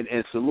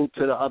 and salute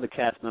to the other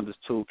cast members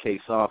too.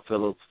 Kaysar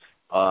Phillips,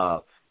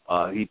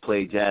 he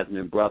played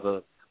Jasmine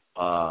brother,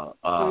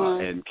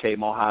 and K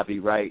Mojave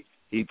Wright,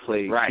 he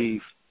played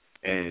Keith,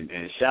 and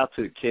shout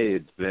to the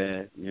kids,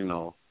 man.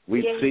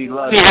 We see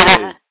love the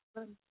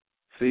kids.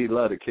 See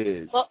love the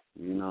kids. Well,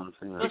 you know what I'm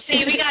saying? Well,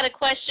 see, we got a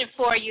question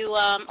for you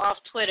off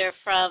Twitter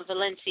from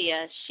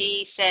Valencia.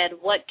 She said,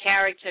 what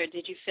character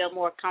did you feel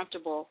more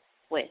comfortable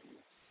with?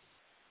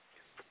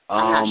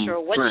 I'm not sure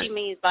what Trent. she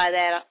means by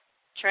that.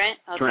 Trent?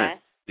 Okay.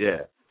 Trent.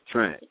 Yeah,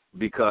 Trent.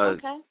 Because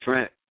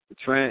Trent.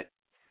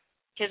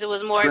 Because it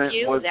was more of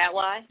you, is that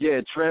why?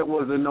 Yeah, Trent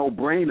was a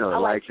no-brainer. I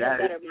like that.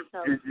 Trent better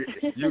myself.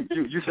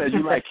 You said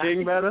you like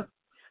King better?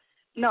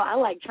 No, I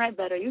like Trent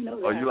better. You know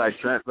that. Oh, you like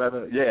Trent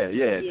better? Yeah.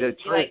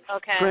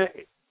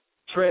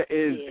 Trent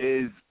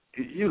is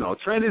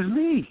Trent is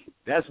me.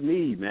 That's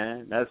me,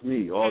 man. That's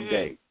me all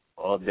day.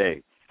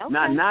 Okay.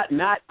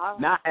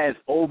 Not as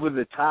over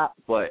the top,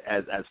 but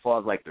as far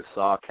as like the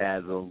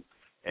sarcasm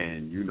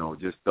and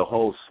just the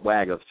whole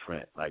swag of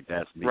Trent. Like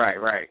that's me.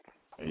 Right.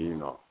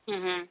 And,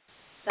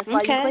 That's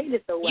why you played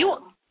it so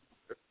well.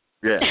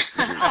 Yeah.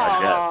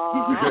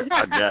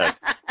 I guess.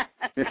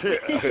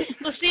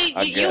 Well, see,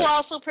 you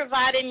also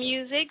provided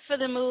music for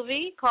the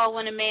movie called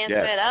When a Man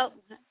Fed Up.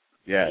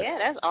 Yeah. Yeah,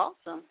 that's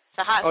awesome. It's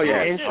a hot song.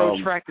 The intro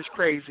track is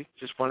crazy.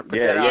 Just want to put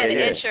that out.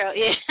 The intro,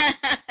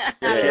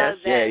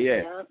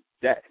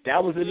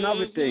 That was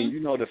another thing.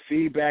 The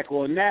feedback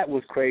on that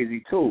was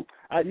crazy too.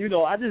 I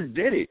just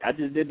did it. I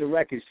just did the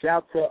record.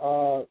 Shout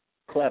to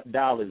Clef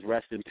Dollars,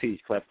 rest in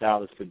peace. Clef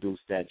Dollars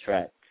produced that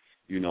track.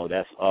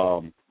 That's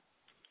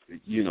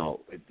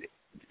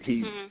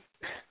he's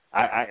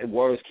I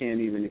words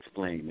can't even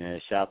explain, man.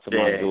 Shout to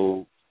my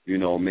dude,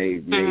 may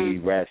he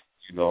rest,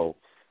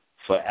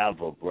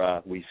 forever,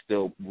 bruh. We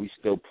still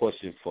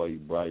pushing for you,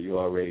 bruh. You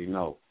already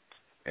know.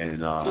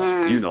 And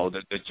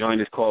the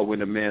joint is called When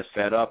the Man's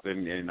Fed Up,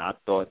 and I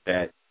thought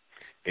that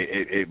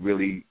it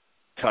really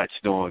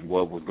touched on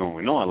what was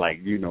going on,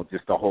 like,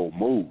 just the whole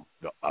mood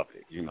of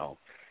it,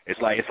 It's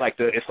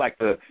like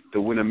the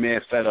When a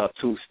Man Fed Up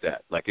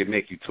 2-step. Like it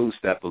make you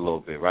 2-step a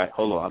little bit, right?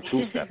 Hold on, I'm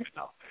 2-stepping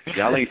now.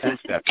 Y'all ain't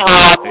 2-stepping.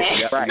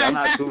 Y'all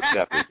not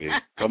 2-stepping,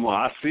 bitch. Come on,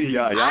 I see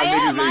y'all. Y'all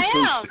niggas ain't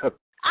 2-stepping.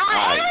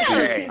 All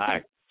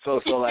right. So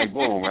like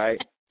boom, right?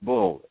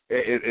 Boom.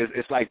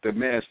 It's like the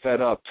man's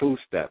fed up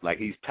 2-step. Like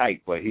he's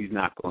tight, but he's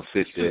not gonna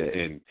sit there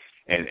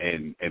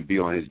and be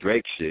on his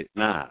Drake shit.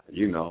 Nah,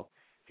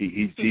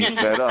 He's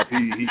fed up.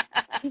 He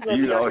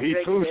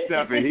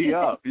 2-stepping. He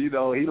up. He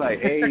like,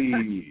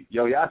 hey,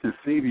 yo, y'all can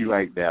see me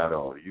right now,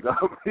 though. You know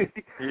what I mean?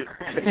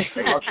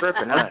 I'm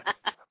tripping.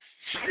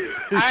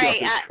 All right,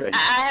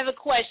 I have a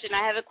question.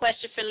 I have a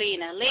question for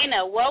Lena.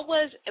 Lena,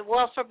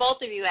 for both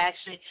of you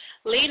actually.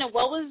 Lena,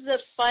 what was the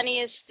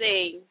funniest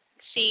thing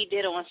C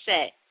did on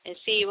set? And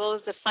C, what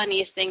was the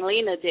funniest thing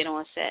Lena did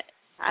on set?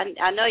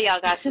 I know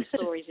y'all got some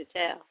stories to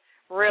tell.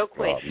 Real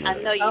quick. I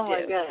know you do. Oh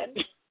my God.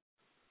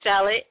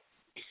 Tell it.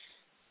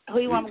 Who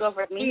you want to go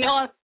first? Me?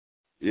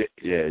 Yeah,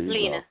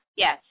 Lena. Go.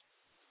 Yes.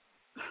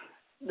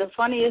 The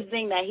funniest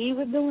thing that he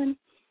was doing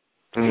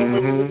when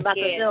we was about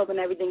to film and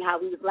everything, how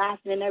we was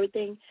laughing and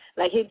everything,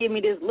 like he'd give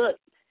me this look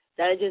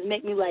that would just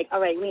make me like,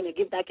 all right, Lena,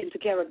 get back into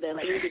character.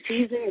 Like he was a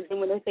teaser, and then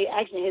when they say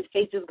action, his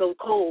face just goes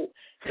cold.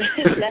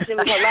 That shit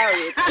was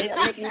hilarious. It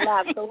made me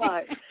laugh so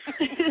hard.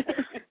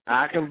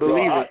 I can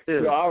believe it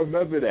too. I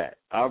remember that.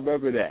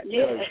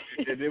 Yeah.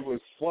 And it was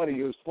funny.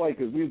 It was funny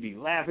because we'd be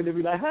laughing and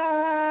be like,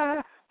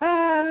 ha.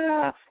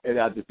 And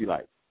I'd just be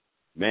like,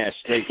 man,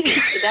 straight.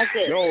 That's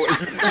it.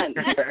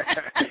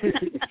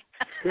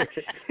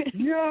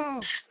 Yeah.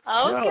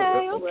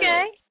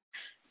 Okay.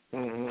 All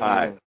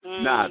right.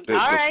 Nah,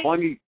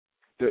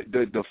 the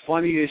the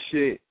funniest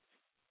shit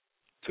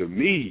to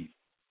me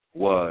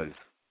was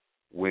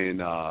when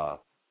the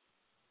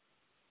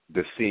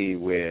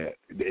scene where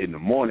in the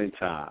morning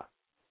time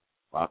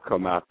I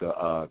come out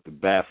the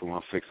bathroom,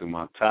 I'm fixing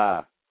my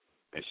tie,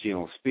 and she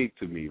don't speak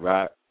to me,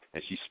 right?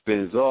 And she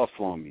spins off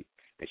on me,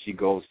 and she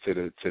goes to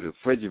the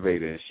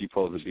refrigerator, and she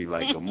supposed to be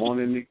like, "Good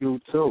morning to you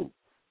too,"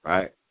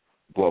 right?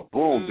 But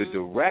boom, the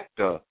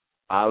director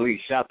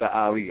Ali, shout to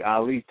Ali,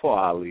 poor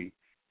Ali.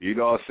 You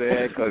know what I'm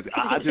saying? Because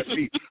I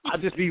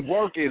just be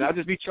working, I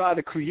just be trying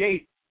to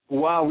create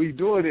while we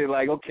doing it.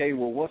 Like, okay,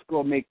 well, what's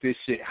gonna make this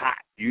shit hot?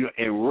 You know,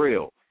 and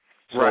real.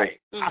 So right.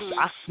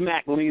 I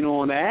smack Lena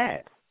on the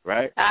ass,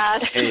 right?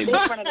 And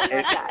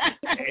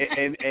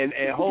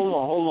hold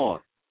on.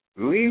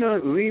 Lena,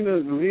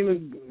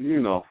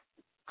 you know,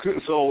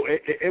 so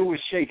it was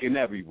shaking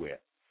everywhere.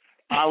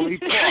 Ali,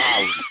 poor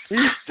Ali.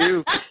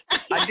 Dude,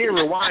 I did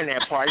rewind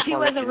that part. He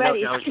wasn't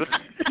ready.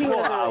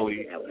 Poor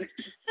Ali.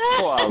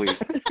 Poor Ali.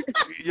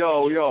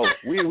 Yo,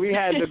 we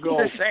had to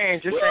go. Just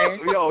saying.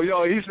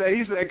 Yo, he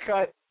said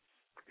cut.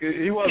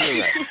 He wasn't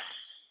ready.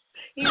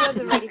 He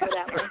wasn't ready for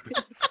that one.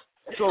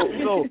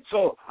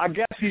 So I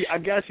guess he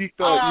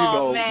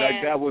thought,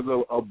 that was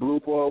a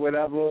blooper or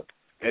whatever,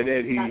 and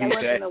then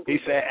he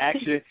said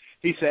action.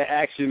 He said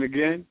action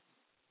again,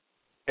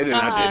 and then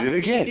I did it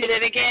again. You did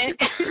it again.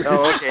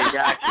 Oh, okay,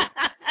 gotcha.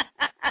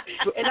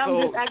 And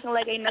I'm just acting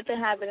like ain't nothing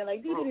happening,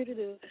 like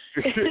do.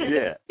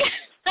 Yeah.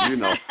 You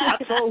know, I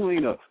told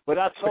Lena.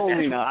 That's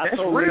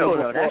real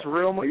though. That's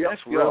real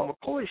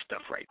McCoy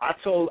stuff right there.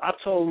 I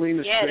told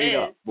Lena straight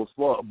up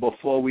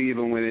before we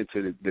even went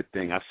into the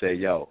thing. I said,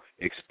 yo,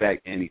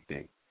 expect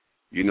anything.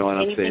 You know what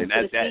I'm saying?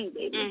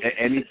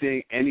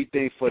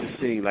 Anything for the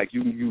scene. Like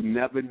you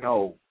never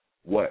know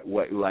what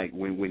like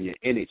when you're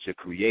in it, you're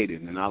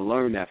creating. And I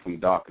learned that from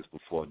Darkest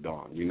Before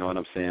Dawn. You know what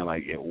I'm saying?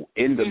 Like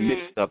in the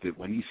midst of it,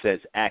 when he says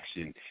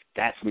action,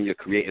 that's when you're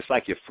creating. It's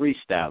like you're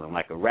freestyling,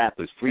 like a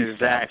rapper's freestyling.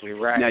 Exactly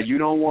right. Now you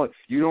don't want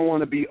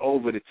to be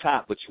over the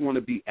top, but you want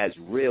to be as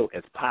real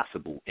as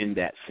possible in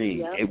that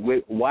scene, and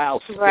while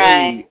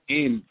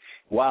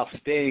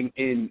staying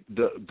in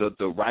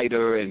the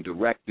writer and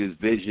director's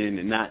vision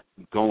and not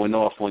going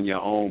off on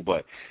your own.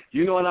 But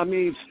you know what I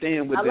mean?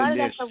 Staying within a lot of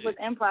this. that stuff was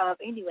improv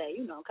anyway.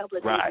 You know, a couple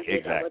of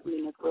things that wasn't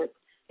in the script.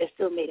 It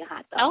still made it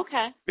hot though.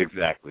 Okay.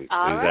 Exactly.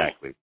 All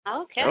exactly. Right.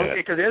 Okay. Okay,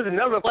 because there's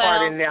another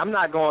part in there. I'm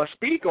not going to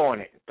speak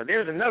on it, but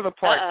there's another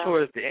part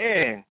towards the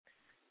end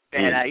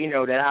that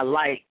that I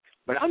like,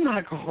 but I'm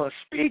not going to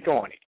speak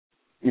on it.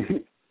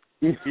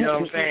 You know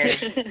what I'm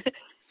saying?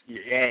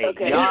 Yeah,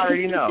 okay. You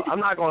already know. I'm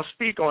not going to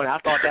speak on it. I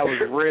thought that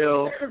was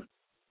real,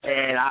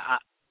 and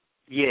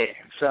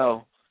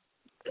so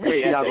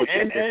y'all go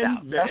check this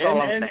out. That's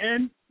all I'm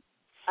saying.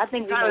 I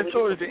think kind of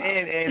towards the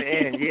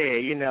end,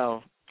 you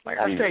know. Like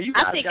I said,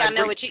 I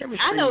know what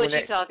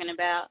you're talking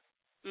about.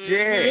 Mm-hmm.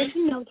 Yeah.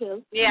 You know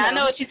too. Yeah, I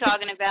know what you're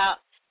talking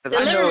about. The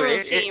living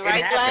routine, right,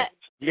 Black?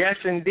 Yes,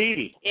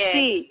 indeedy. Yeah.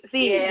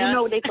 See, you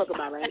know what they talk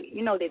about, right? You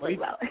know what they talk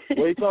about.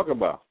 What are you talking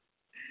about?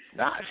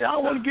 Nah, I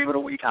don't want to give it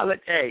away. I let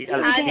say it. Well,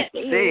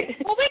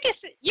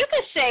 you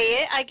can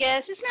say it, I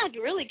guess. It's not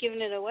really giving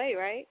it away,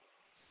 right?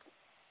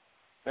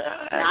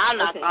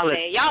 I'm not going to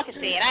say it. Y'all can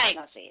say it. I ain't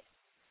going to say it.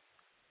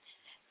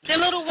 The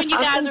little when you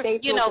guys are,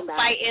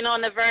 fighting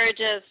on the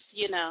verge of,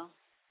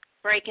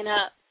 breaking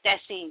up, that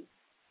scene.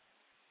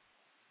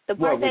 The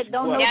part that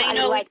don't nobody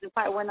like, the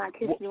part when I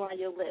kiss you on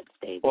your lips,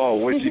 baby. Oh,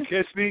 when she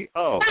kissed me?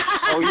 Oh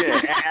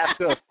yeah.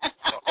 After,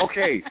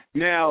 okay,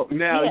 now,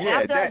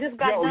 after I just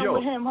got done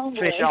with him, homeboy.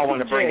 Since y'all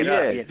want to bring it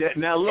up. Yeah.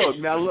 Now look.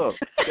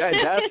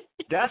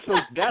 That's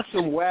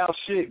some wild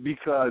shit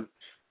because,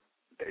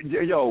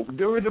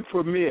 during the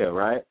premiere,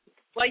 right?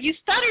 Well, you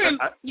stuttering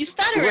right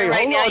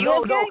hold now. On, you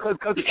no, okay? No, because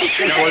that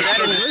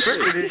in the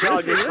script. Y'all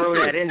just throw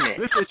that in there.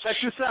 Listen,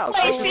 check this out.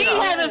 Wait, see, you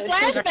having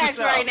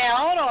flashbacks right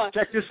now. Hold on.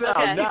 Check this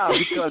out now,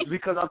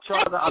 because I'm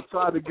trying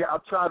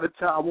to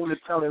tell. I want to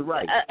tell it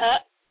right.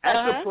 At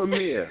the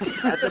premiere,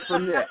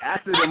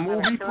 after the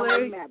movie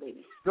played.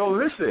 No,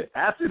 listen.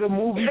 After the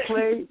movie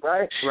played,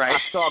 right? I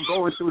start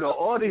going through the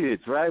audience,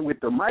 right, with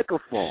the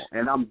microphone,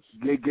 and I'm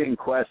getting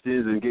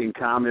questions and getting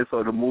comments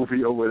on the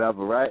movie or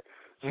whatever, right?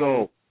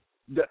 So.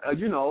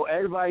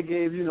 Everybody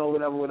gave,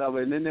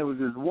 whatever, and then there was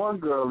this one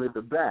girl in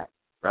the back,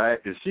 right?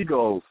 And she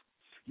goes,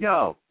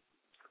 "Yo,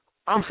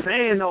 I'm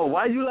saying though,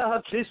 why you let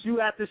her kiss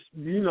you after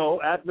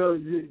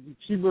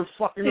she was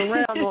fucking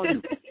around on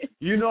you?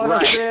 You know what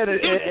I'm saying?"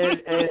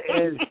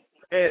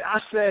 And I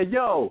said,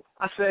 yo,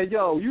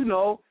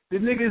 the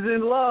nigga's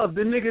in love.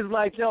 The nigga's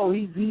like, yo,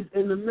 he's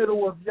in the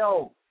middle of,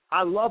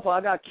 I love her.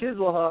 I got kids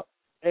with her,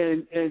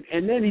 and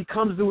then he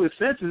comes to his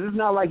senses. It's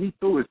not like he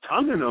threw his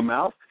tongue in her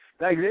mouth.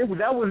 Like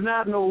that was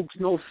not no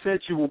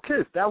sensual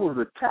kiss. That was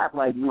a tap,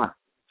 like mwah,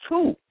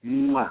 two,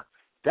 mwah.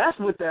 That's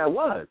what that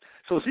was.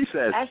 So she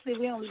says. Actually,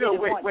 we only did it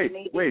once. Wait.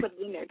 They put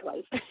it in there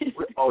twice.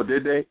 Oh,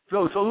 did they?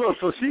 So look.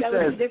 So she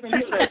says.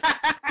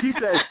 She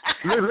says.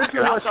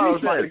 Listen what she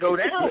says. To go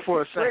down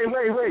for a second.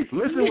 Wait.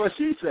 Listen what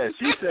she says.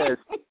 She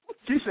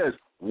says.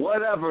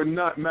 Whatever,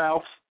 nut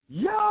mouth.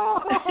 Yo. No,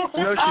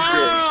 she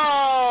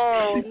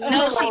didn't.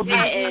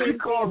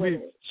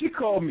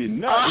 called me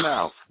nut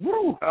mouth.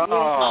 Woo.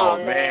 Oh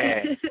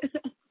man.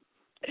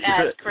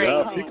 That's crazy.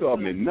 Yeah, she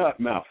called me nut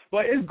mouth.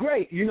 But it's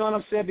great, you know what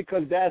I'm saying?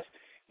 Because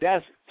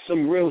that's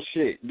some real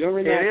shit.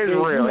 During that it is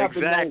thing, real,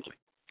 exactly.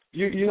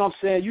 You know what I'm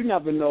saying? You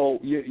never know.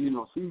 You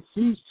know,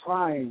 she's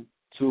trying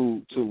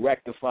to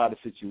rectify the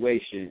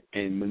situation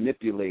and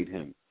manipulate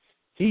him.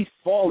 He's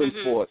falling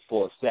for it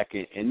for a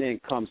second and then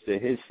comes to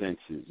his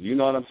senses. You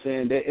know what I'm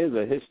saying? There is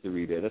a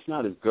history there. That's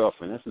not his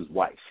girlfriend. That's his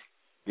wife.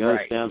 You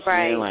understand what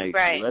I'm saying?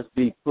 Like, let's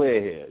be clear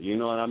here. You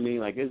know what I mean?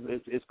 Like,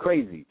 it's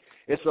crazy.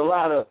 It's a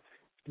lot of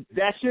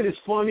that shit is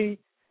funny,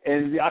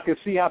 and I can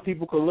see how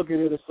people could look at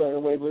it a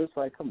certain way, but it's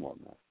like, come on,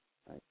 man.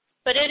 Like,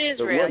 but it is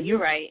real. You're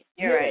right.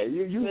 You're right.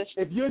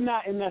 If you're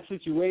not in that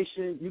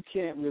situation, you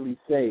can't really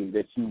say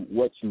that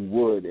what you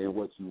would and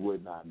what you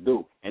would not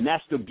do. And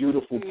that's the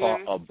beautiful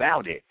part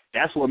about it.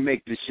 That's what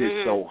makes this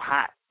shit so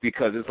hot,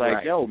 because it's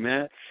like, yo,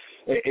 man,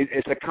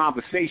 it's a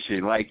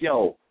conversation. Like,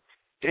 yo,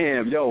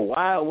 damn, yo,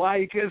 why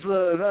you kiss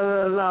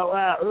her?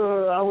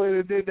 I would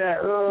have did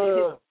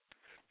that.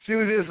 She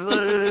was just,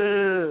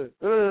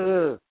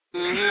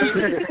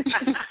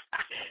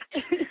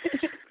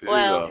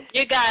 Well,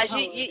 you guys,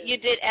 you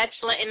did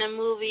excellent in the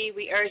movie.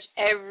 We urge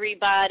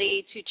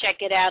everybody to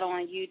check it out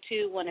on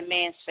YouTube, When a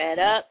Man's Fed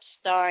Up,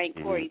 starring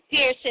Corey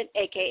Pearson,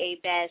 a.k.a.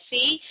 Bad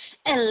C,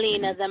 and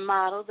Lena the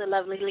model, the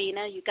lovely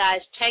Lena. You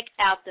guys check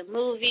out the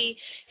movie.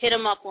 Hit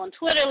them up on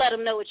Twitter. Let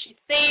them know what you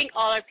think.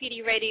 All our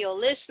PD Radio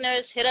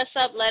listeners, hit us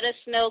up. Let us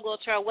know. Go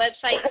to our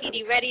website,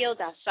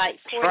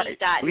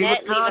 pdradio.site40.net. Leave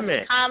us a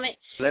comment.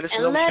 Let us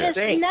know what you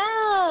think.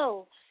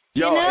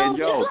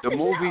 The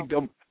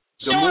movie...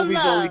 The movie's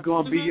only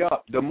gonna be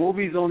up. The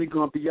movie's only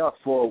gonna be up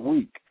for a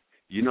week.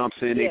 You know what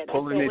I'm saying? They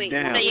pulling it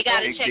down. So you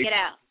gotta check it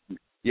out.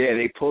 Yeah,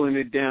 they pulling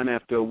it down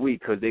after a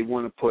week because they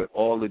want to put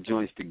all the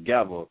joints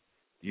together.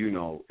 You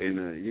know, in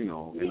a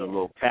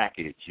little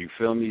package. You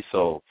feel me?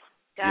 So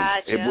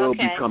gotcha. It will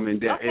be coming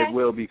down. Okay. It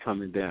will be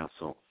coming down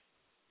soon.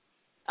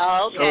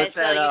 Oh, okay. So it's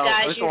you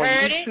guys, you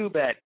heard it? YouTube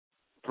at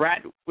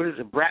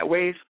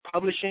Bratways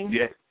Publishing.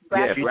 Yeah,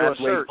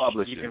 Bratways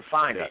Publishing. You can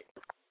find it.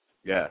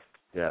 Yes.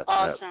 Yeah,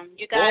 awesome.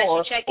 You guys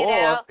should check it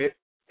out.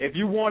 If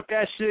you want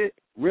that shit,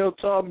 real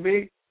talk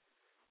me,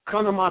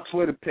 come to my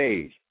Twitter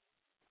page.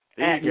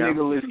 At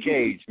Nicholas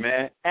Cage,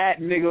 man.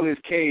 At Nicholas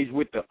Cage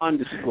with the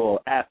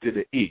underscore after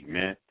the E,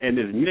 man. And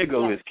it's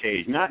Nicholas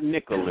Cage, not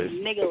Nicholas.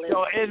 Nicholas.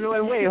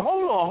 And wait,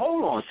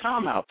 hold on.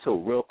 Time out, too,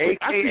 real quick.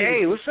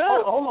 AKA, what's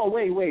up? Hold on,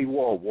 wait,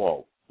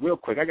 whoa. Real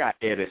quick, I got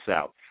to air this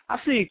out. I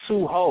see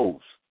two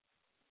hoes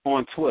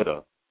on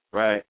Twitter,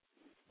 right,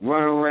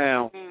 running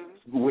around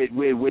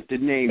with the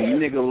name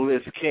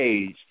Nicholas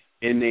Cage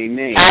in their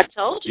name. I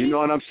told you. You know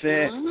what I'm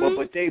saying?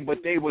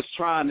 But they was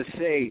trying to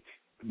say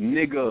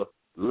nigga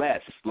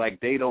less, like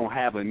they don't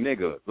have a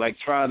nigga, like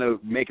trying to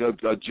make a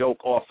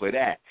joke off of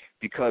that.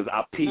 Because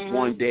I peeped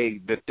one day,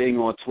 the thing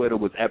on Twitter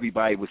was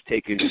everybody was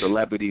taking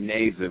celebrity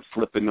names and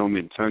flipping them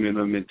and turning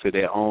them into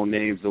their own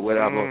names or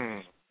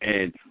whatever.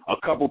 And a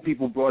couple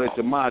people brought it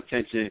to my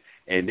attention,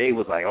 and they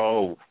was like,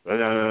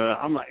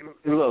 I'm like,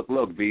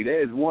 look, B,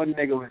 there's one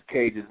Nicholas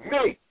Cage, is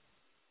me.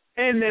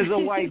 And there's a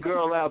white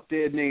girl out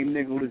there named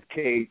Nicholas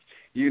Cage.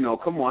 You know,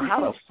 come on, how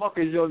the fuck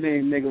is your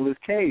name Nicholas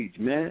Cage,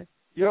 man?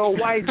 You're a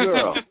white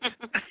girl.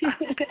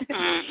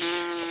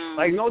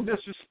 Like, no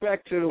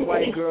disrespect to the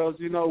white girls,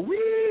 you know,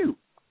 woo,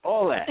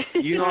 all that.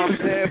 You know what I'm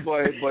saying?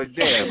 But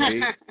damn,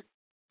 man.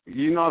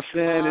 You know what I'm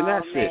saying? And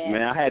that's it,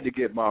 man. I had to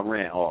get my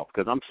rant off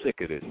because I'm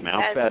sick of this, man.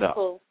 I'm fed up.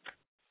 Cool.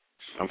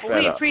 I'm fed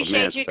up. We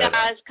appreciate you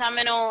guys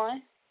coming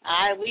on.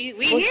 We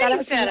hear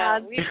you fed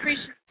up. We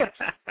appreciate.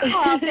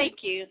 Oh,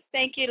 thank you,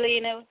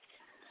 Lena.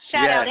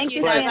 Shout out to you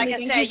guys. Like I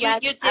said,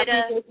 you did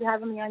appreciate you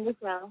having me on your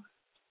show.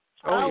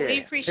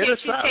 We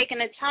appreciate you taking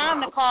the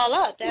time to call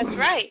up. That's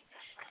right.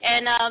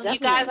 And you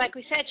guys, like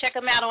we said, check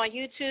them out on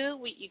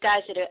YouTube. You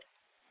guys did a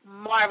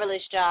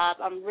marvelous job.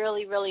 I'm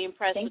really, really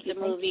impressed with the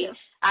movie.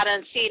 I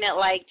done seen it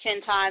like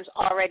 10 times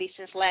already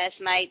since last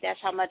night. That's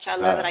how much I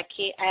love it. I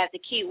have to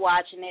keep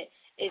watching it.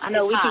 I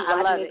know we keep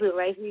watching it too,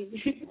 right?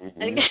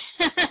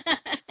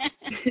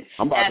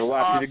 I'm about to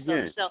watch it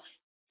again. So,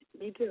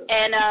 me too.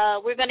 And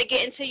we're going to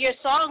get into your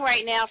song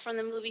right now from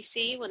the movie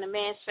See, When a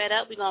Man's Fed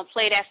Up. We're going to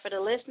play that for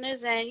the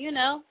listeners. And,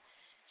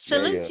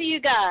 salute to you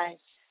guys.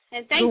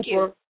 And thank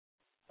you.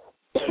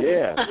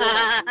 Yeah.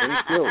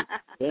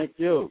 Thank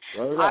you.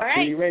 All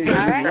right.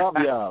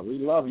 We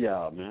love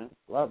y'all, man.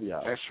 Love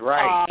y'all. That's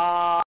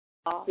right.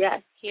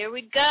 Yes. Here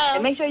we go.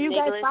 And make sure you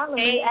guys follow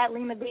me at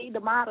Lena B,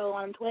 the model,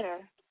 on Twitter.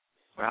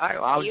 All right.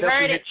 Well, I'll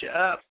definitely hit you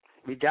up.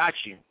 We got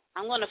you.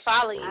 I'm going to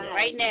follow you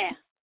right now.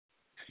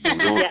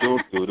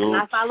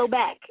 I follow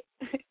back.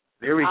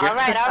 There we go. All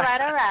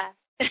right.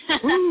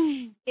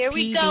 Here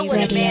we go with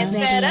A Man's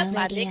Fed Up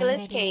by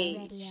Nicholas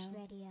Cage.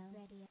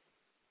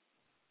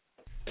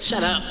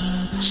 Shut up.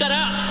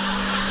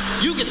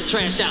 You get the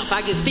trash out if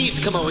I get Steve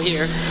to come over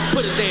here,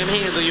 put his damn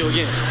hands on you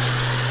again.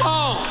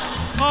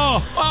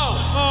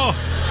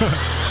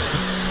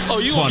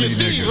 Oh, you want to get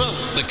Steve,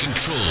 huh? The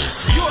control.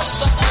 You're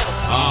the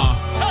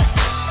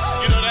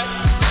You know that?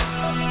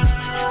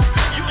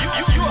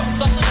 You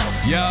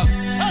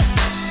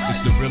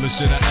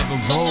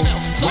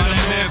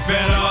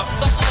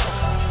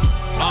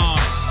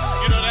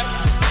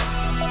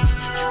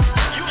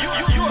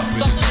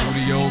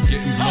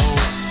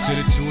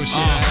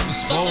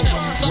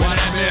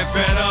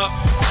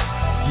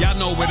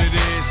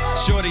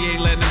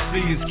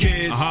niggas'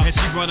 kids. And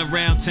she run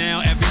around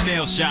town every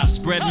nail shop,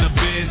 spreading the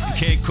biz. You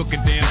can't cook a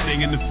damn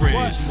thing in the fridge.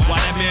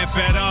 Why that man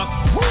fed up?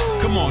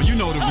 Come on, you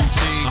know the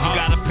routine. You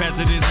got a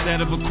peasant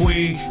instead of a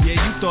queen. Yeah,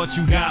 you thought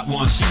you got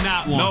one, she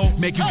not one. No.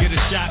 Make you get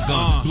a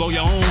shotgun, blow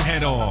your own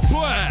head off.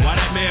 Why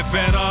that man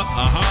fed up?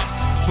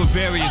 For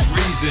various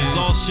reasons,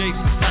 all shapes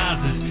and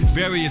sizes,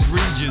 various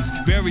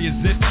regions, various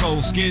zip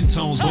codes, skin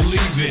tones,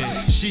 believe it.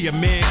 She a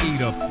man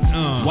eater.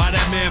 Why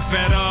that man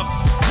fed up?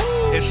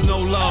 It's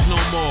no love no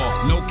more,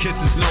 no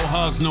kisses, no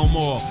hugs no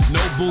more, no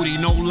booty,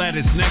 no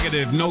letters,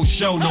 negative, no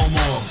show no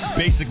more.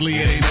 Basically,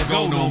 it ain't a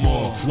go no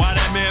more. Why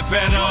that man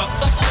fed up?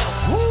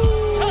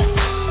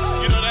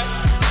 You know that?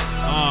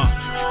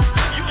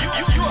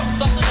 You are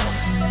something else.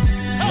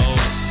 Low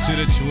to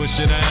the truest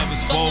shit I ever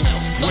spoke.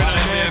 When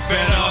that man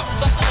fed up.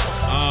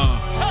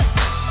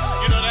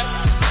 You know that?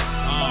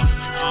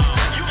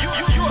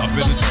 Up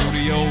in the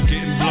studio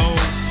getting blown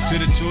to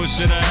the truest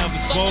shit I ever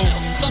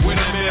spoke. When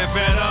that man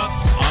fed up.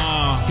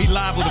 He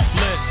liable to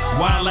flip,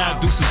 wild out,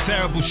 do some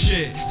terrible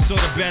shit. So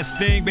the best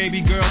thing,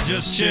 baby girl,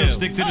 just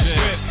chill. Stick to the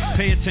script,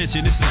 pay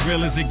attention, this as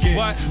real as it gets.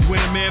 When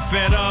a man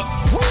fed up,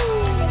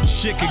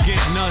 shit could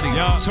get nutty.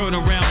 Turn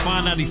around,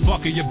 find out he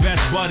fucking your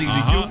best buddy.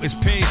 To you, it's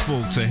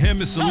painful. To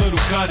him, it's a little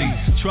cutty.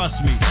 Trust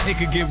me,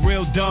 it could get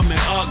real dumb and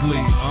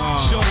ugly.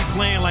 Shorty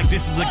playing like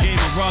this is a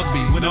game of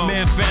rugby. When a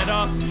man fed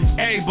up,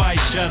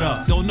 everybody shut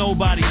up. Don't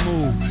nobody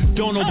move.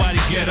 Don't nobody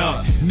get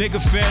up.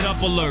 Nigga fed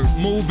up alert.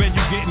 Move and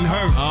you getting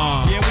hurt.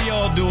 Yeah, we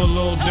all do a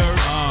little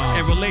dirt.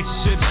 And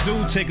relationships do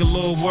take a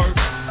little work.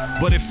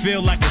 But it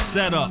feel like a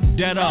setup.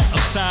 Dead up.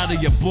 I'm tired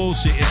of your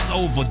bullshit. It's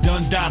over.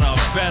 Done data.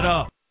 I'm fed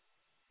up.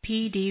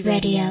 PD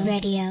Radio.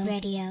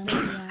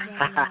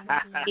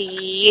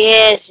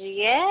 Yes.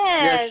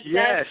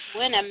 That's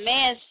When a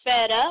Man's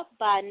Fed Up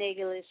by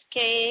Nicolas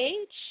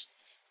Cage.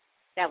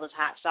 That was a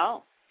hot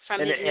song from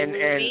his new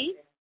movie.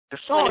 The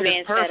song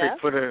is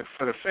perfect for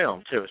the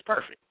film too. It's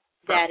perfect.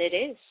 That it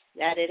is.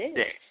 Yeah.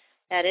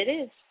 That it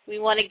is. We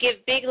want to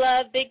give big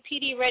love, big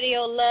PD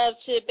Radio love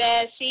to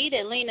Bad Seed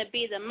and Lena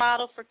B, the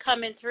model, for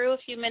coming through a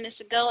few minutes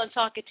ago and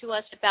talking to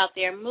us about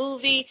their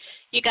movie.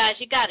 You guys,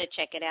 you got to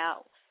check it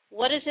out.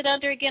 What is it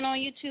under again on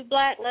YouTube,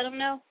 Black? Let them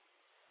know.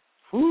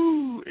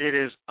 It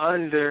is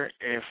under,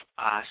 if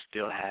I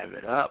still have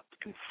it up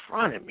in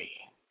front of me.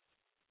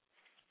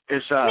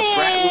 It's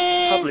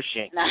Bradwood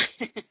Publishing.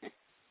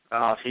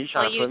 Oh, so you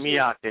trying to put me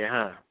out there,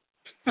 huh?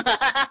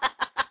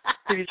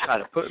 You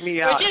trying to put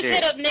me out there.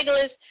 Hit up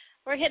Nicolas.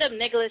 Or hit up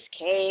Nicolas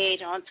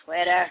Cage on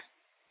Twitter.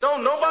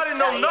 Don't nobody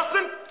know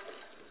nothing?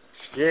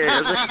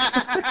 Yeah.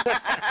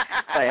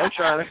 Hey, I'm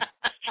trying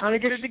to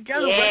get it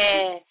together.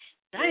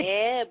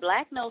 Yeah,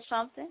 Black knows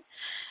something.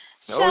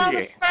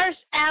 The first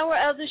hour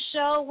of the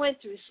show went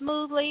through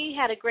smoothly.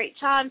 Had a great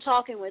time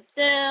talking with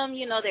them.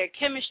 You know, their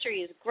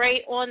chemistry is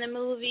great on the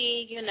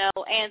movie, you know,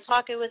 and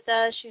talking with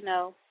us, you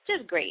know,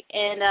 just great.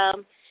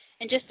 And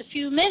in just a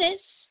few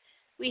minutes,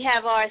 we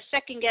have our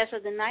second guest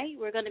of the night.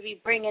 We're going to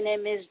be bringing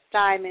in Ms.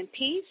 Diamond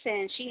Peace,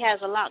 and she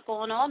has a lot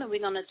going on, and we're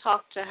going to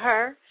talk to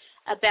her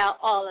about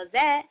all of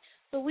that.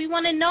 But we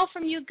want to know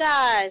from you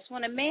guys,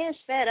 when a man's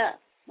fed up,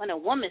 when a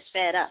woman's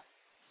fed up,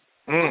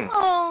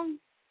 how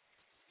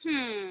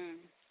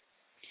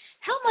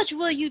much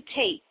will you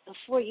take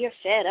before you're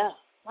fed up?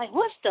 Like,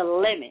 what's the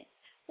limit?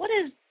 What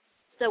is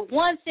the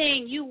one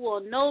thing you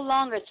will no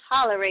longer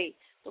tolerate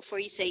before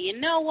you say, you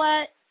know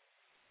what,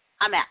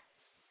 I'm out?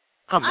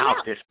 I'm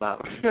out this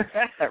about.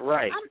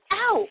 Right. I'm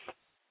out.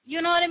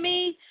 You know what I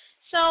mean?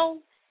 So,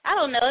 I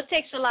don't know. It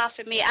takes a lot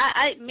for me.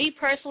 Me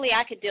personally,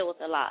 I could deal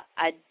with a lot.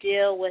 I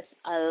deal with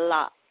a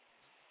lot.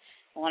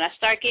 When I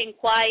start getting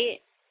quiet,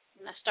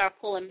 when I start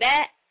pulling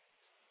back,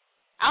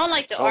 I don't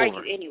like to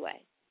argue anyway.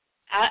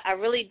 I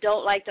really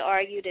don't like to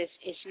argue.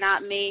 It's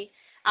not me.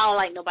 I don't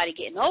like nobody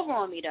getting over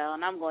on me, though,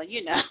 and I'm going,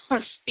 you know,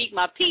 speak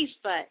my piece.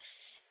 But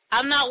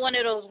I'm not one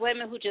of those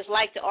women who just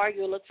like to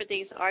argue or look for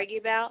things to argue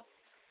about.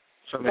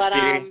 But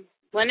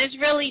when it's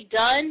really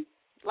done,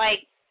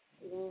 like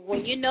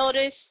when you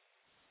notice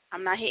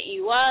I'm not hitting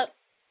you up,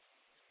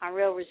 I'm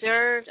real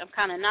reserved, I'm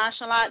kind of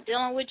nonchalant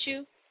dealing with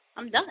you,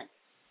 I'm done.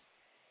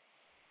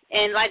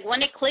 And like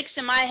when it clicks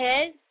in my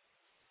head,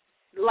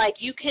 like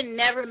you can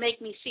never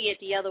make me see it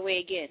the other way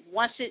again.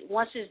 Once it's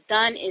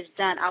done, it's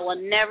done. I will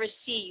never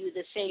see you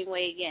the same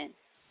way again.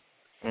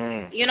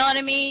 You know what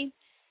I mean?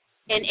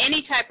 And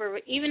any type of,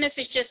 even if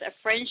it's just a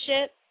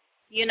friendship,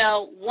 you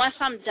know, once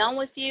I'm done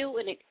with you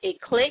and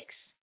it clicks,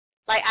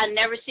 like I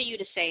never see you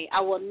the same. I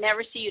will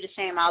never see you the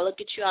same. I'll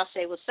look at you, I'll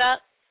say, what's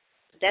up?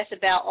 That's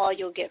about all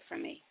you'll get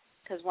from me.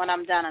 Because when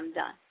I'm done, I'm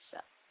done. So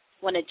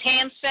when the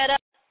tam's fed up,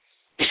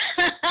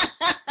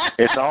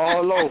 it's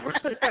all over.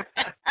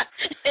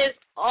 It's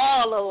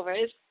all over.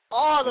 It's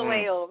all the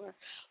way over.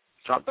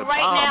 Drop the bomb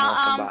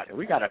on somebody.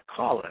 We got a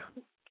caller.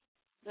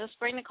 Let's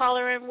bring the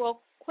caller in real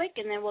quick,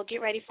 and then we'll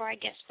get ready for our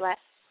guest, Black.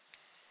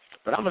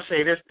 But I'm going to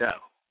say this, though.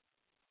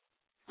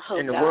 Oh,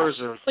 in the words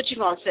of what you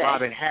gonna say?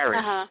 Robin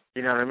Harris,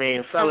 you know what I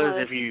mean? Fellas,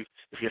 if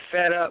you're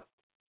fed up,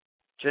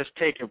 just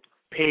take a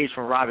page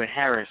from Robin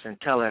Harris and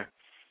tell her,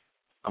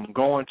 I'm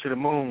going to the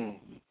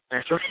moon.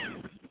 That's right.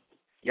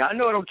 Y'all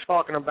know what I'm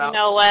talking about. You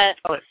know what?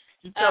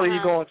 You tell her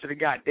you're going to the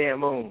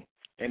goddamn moon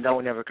and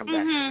don't ever come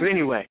back. But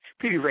anyway,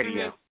 PD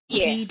Radio.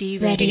 Yeah. PD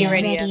Radio.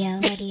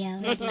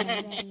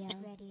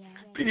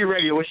 PD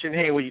Radio, what's your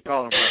name? What you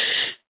calling from?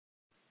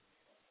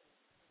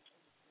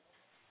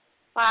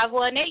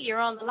 518, you're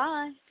on the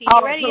line.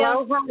 PD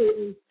Radio.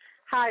 Hello.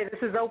 Hi,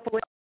 this is Opal.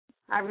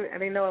 I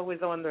didn't know it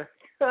was on the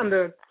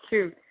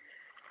shoot.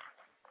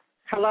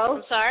 Hello?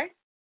 I'm sorry?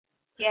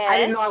 Yeah. I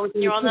didn't know I was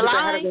You're on the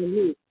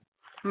line.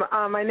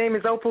 My name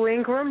is Opal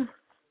Ingram.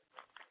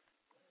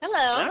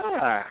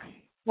 Hello.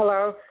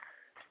 Hello.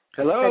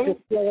 Hello. I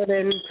just plugged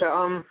in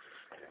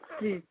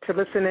to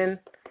listen in.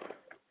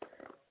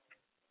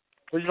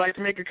 Would you like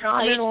to make a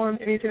comment on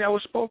anything that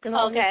was spoken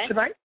on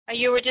tonight?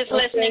 You were just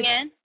listening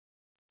in?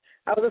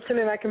 I was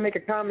listening. I can make a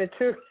comment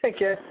too, I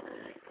guess.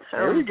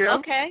 There we go.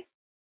 Okay.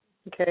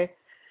 Okay.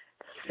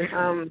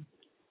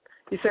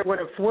 You said when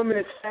a woman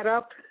is fed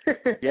up?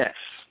 Yes.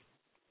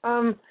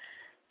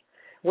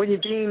 When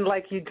you're being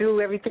like you do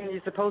everything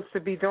you're supposed to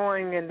be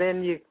doing, and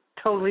then you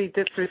totally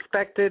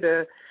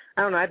disrespected.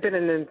 I don't know. I've been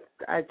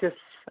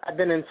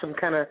in some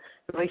kind of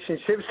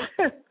relationships,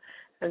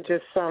 and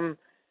just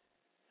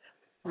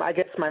I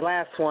guess my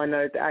last one,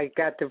 I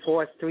got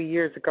divorced 3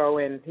 years ago,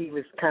 and it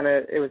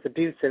was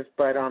abusive.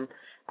 But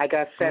I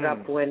got fed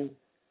up when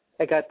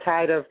I got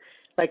tired of,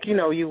 like,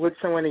 you with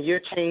someone and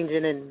you're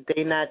changing and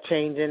they not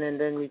changing, and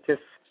then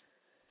it's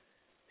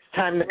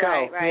time to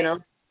go. Right.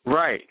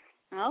 Right.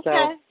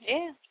 Okay.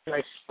 Yeah.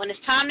 Like, when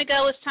it's time to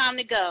go, it's time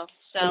to go.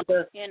 So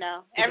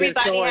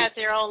everybody has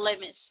their own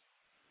limits.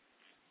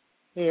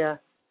 Yeah.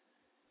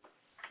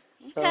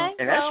 Okay.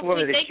 And that's one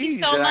of the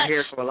keys that I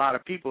hear from a lot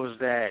of people is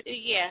that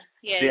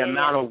the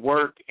amount of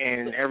work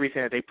and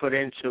everything that they put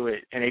into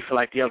it, and they feel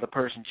like the other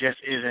person just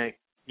isn't,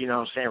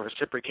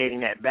 reciprocating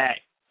that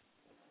back.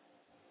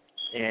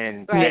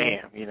 And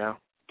damn,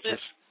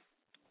 just.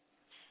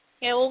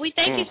 Yeah, well, we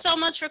thank you so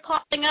much for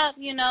calling up,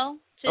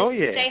 to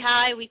say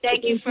hi. We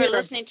thank you for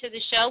listening to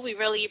the show. We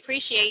really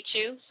appreciate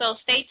you. So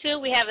stay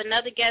tuned. We have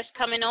another guest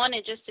coming on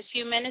in just a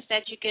few minutes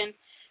that you can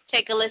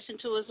take a listen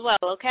to as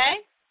well, okay?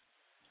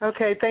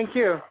 Okay, thank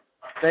you.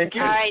 Thank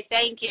you. All right,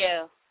 thank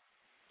you.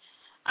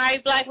 All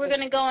right, Black, we're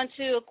going to go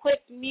into a quick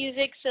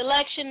music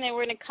selection, then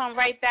we're going to come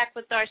right back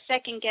with our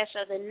second guest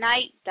of the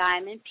night,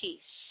 Diamond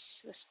Peace.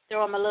 Let's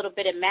throw him a little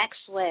bit of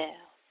Maxwell.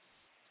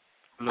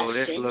 A little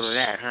this, a little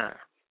that, huh?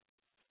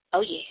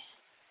 Oh, yeah.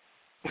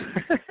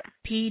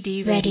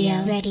 PD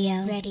Radio. Never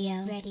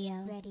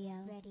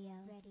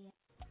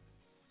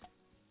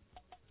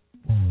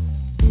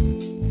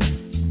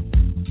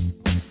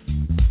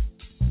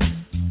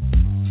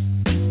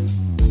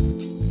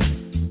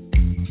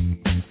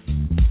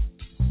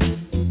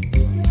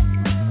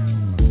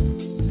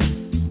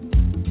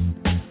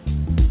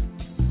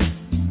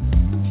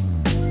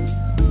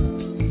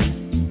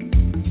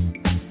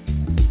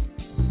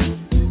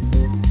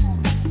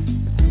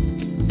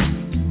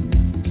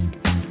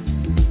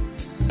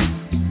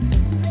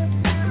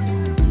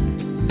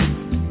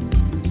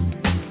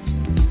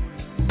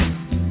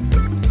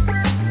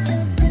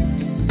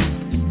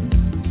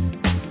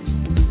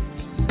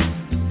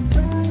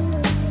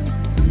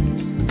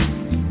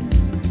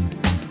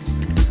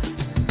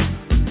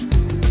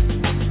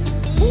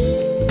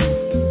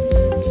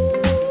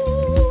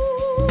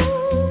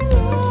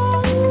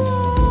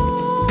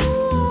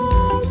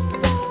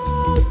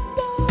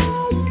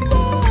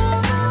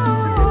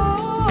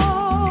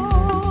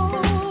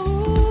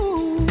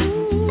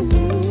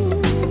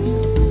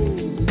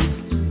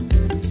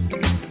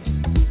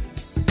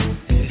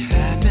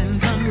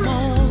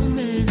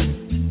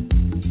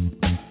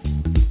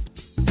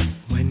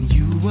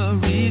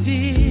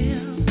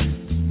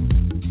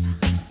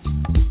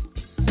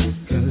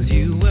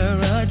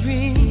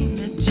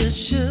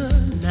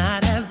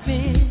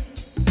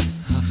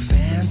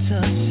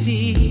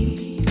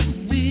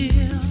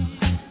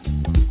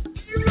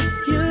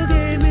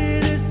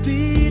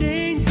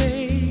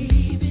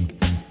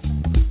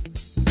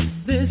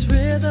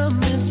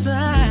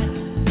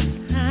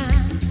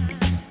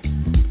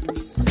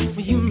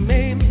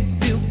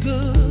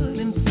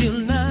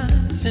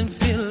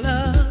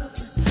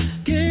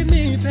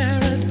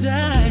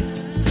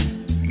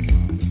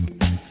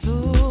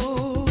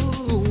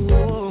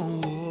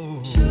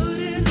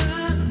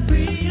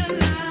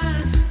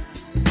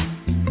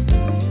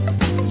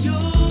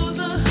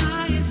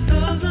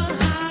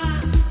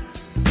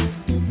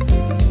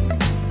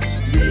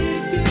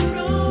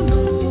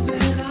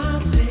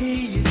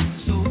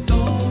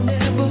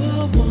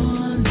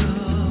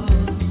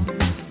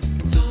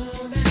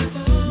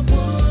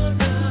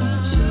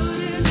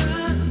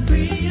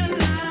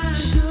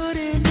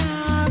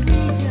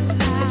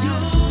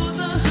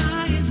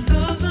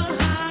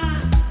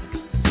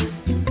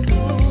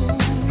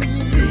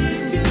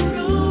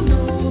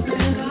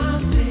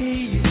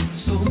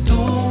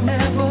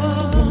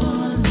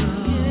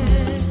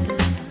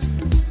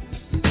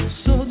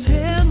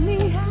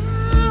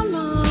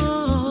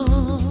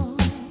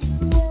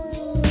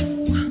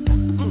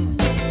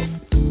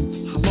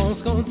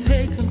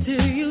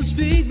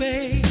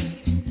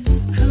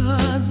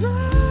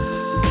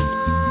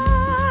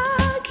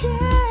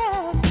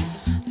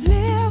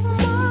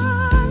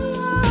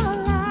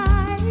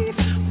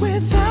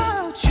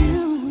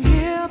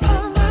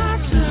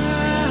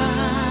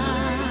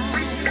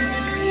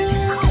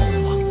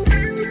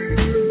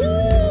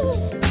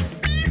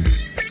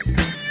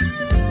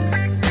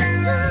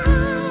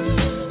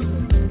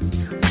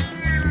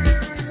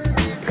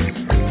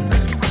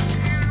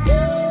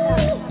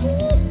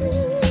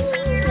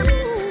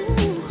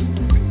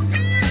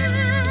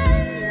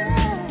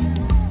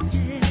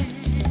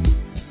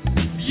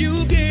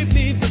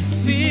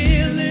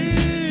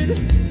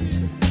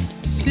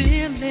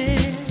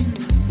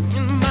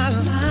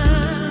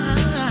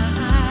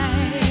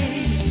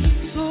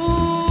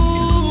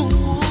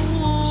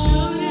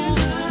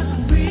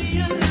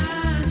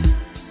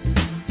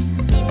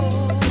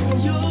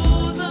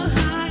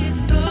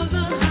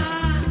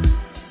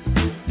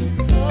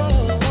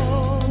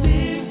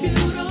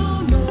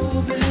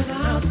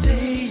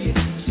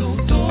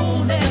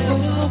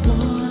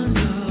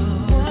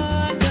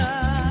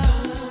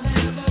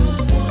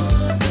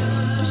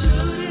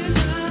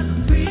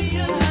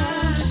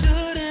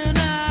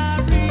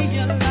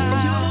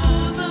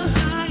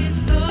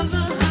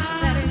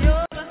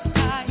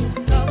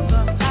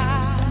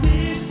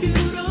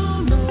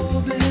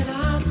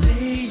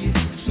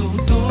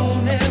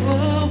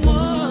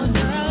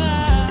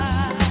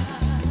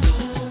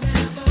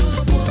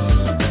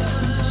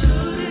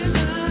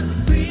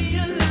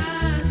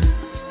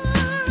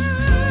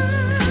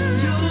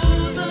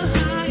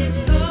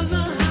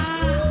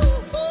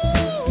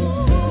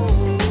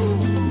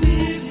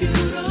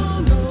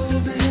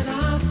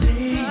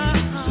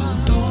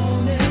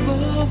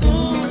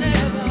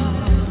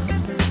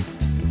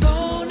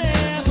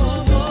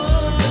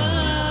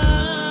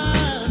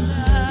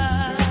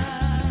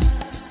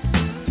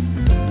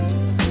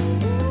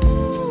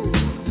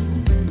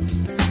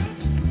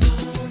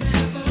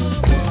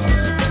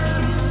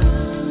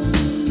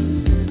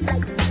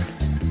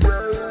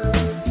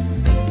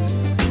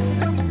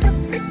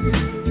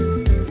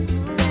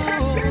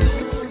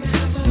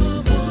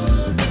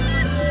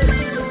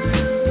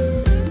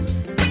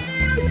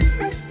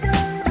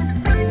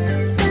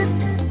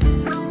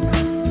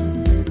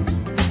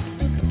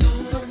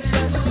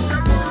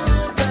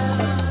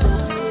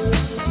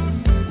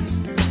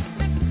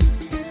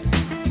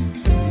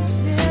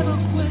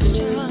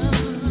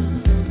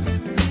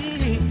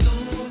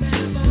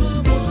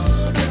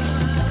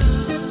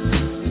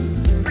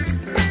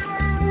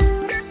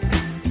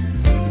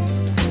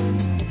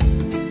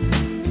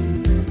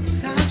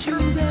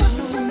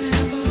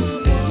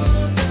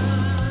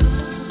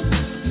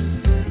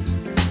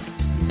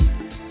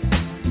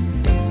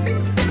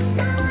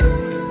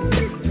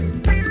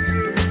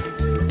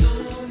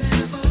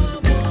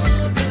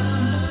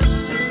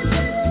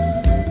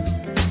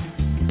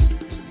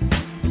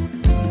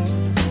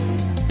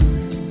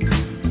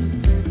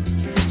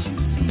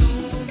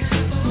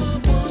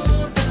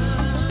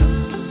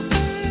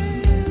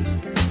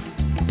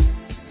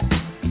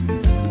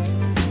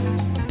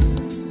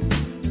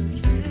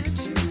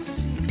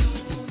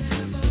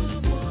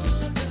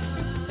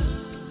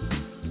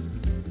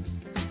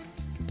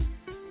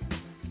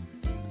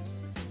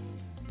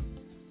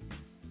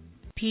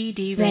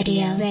PD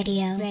Radio. All right,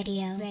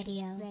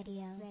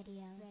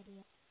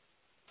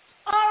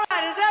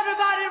 is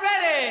everybody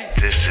ready?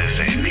 This is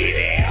a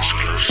PD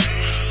exclusive.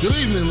 Good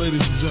evening,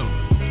 ladies and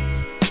gentlemen.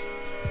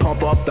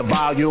 Pump up the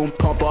volume,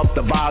 pump up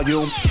the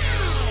volume.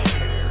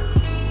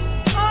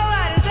 All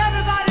right, is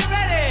everybody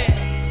ready?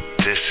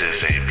 This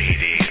is a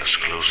PD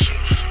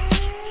exclusive.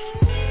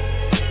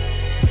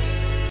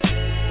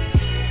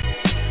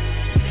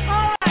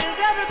 All right, is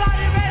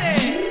everybody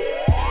ready?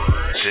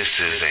 This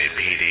is a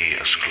PD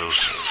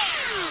exclusive.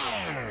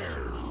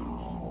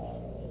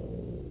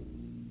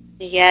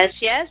 Yes,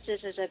 this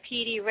is a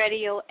PD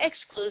Radio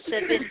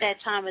exclusive. It's that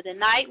time of the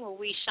night when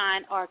we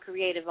shine our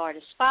creative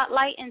artist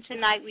spotlight, and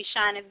tonight we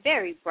shine it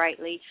very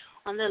brightly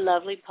on the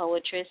lovely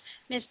poetress,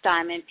 Miss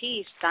Diamond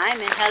Peace.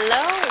 Diamond,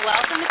 hello.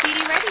 Welcome to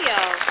PD Radio.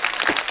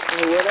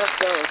 Hey, what up,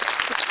 though?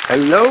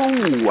 Hello.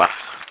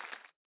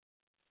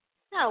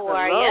 How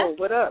are you?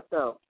 What up,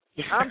 though?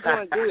 I'm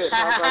doing good.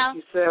 How about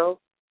yourself?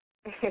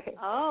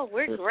 Oh,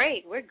 we're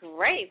great. Great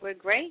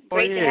Oh,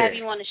 to have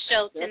you on the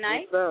show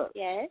tonight.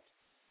 Yes.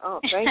 Oh,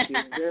 thank you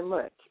very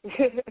much.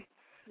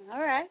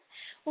 All right.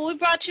 Well, we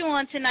brought you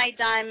on tonight,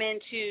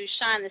 Diamond, to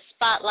shine the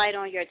spotlight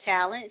on your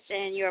talents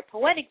and your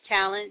poetic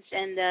talents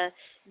and the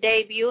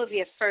debut of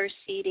your first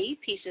CD,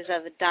 Pieces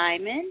of a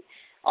Diamond.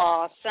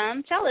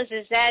 Awesome. Tell us,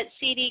 is that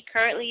CD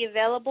currently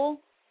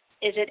available?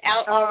 Is it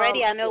out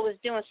already? I know it was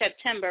due in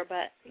September,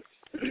 but...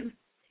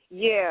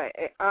 Yeah,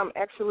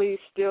 actually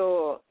it's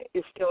still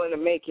in the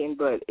making,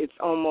 but it's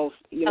almost,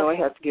 it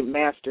has to get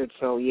mastered,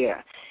 so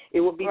yeah.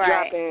 It will be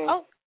dropping...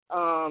 Oh.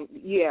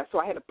 So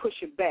I had to push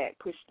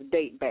the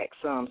date back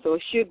some. So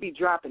it should be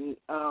dropping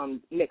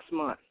next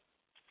month.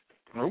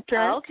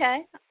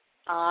 Okay.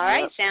 All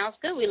right, sounds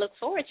good. We look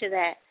forward to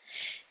that.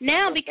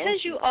 Now,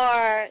 because you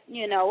are,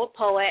 a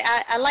poet,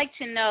 I like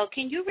to know,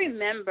 can you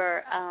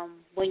remember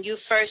when you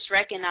first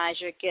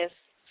recognized your gift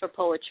for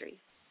poetry?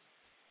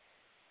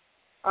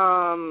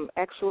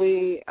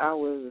 Actually, I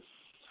was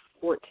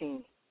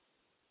 14.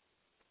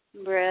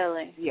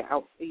 Really? Yeah,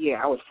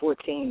 I was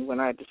 14 when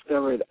I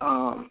discovered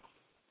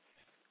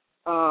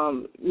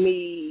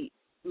me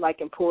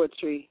liking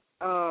poetry.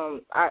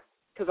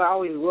 Because I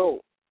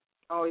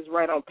always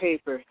write on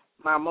paper.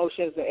 My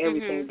emotions and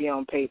everything be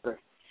on paper.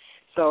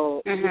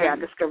 So I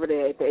discovered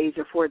it at the age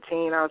of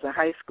 14. I was in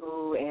high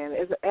school, and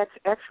it's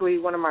actually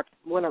one of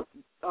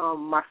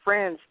my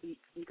friends,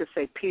 you could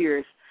say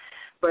peers,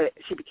 but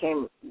she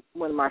became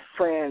one of my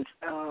friends,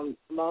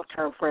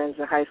 long-term friends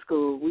in high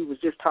school. We was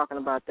just talking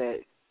about that,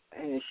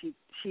 and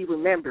she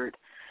remembered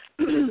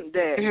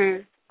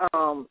that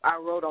I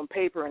wrote on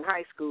paper in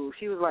high school.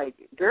 She was like,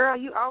 "Girl,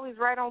 you always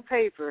write on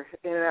paper."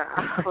 And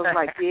I was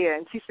like, "Yeah."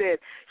 And she said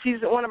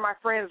she's one of my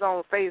friends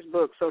on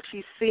Facebook, so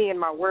she's seeing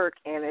my work,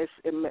 and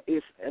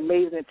it's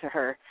amazing to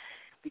her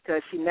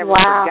because she never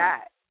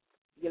forgot.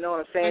 You know what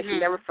I'm saying? She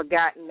never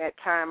forgot in that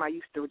time I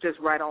used to just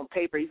write on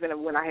paper,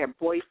 even when I had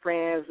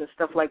boyfriends and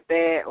stuff like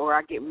that, or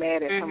I get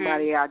mad at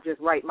somebody, I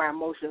just write my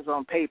emotions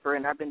on paper,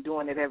 and I've been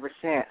doing it ever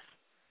since.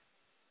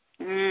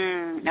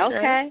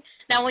 Okay.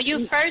 Now, when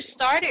you first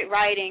started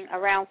writing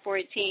around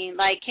 14,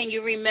 can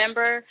you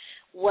remember,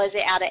 was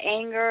it out of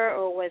anger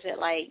or was it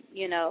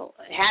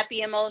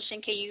happy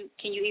emotion? Can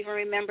you even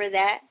remember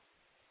that?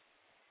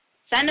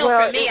 So I know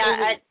for me,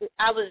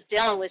 I was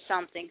dealing with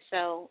something.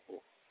 So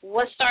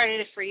what started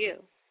it for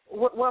you?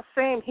 Well,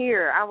 same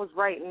here. I was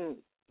writing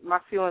my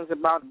feelings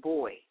about a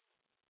boy.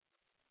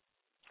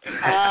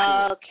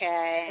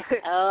 Okay.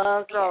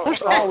 So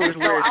it's always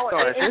where it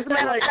starts. As a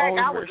matter of fact,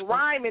 I was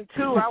rhyming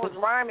too. I was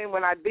rhyming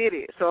when I did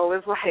it. So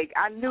it's like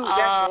I knew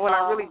that's when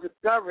I really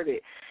discovered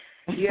it.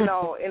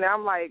 And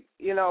I'm like,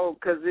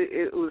 because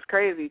it was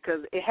crazy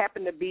because it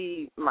happened to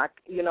be my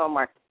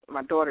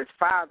daughter's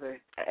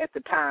father at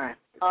the time.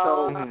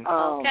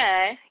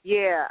 Okay.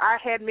 Yeah, I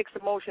had mixed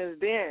emotions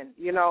then,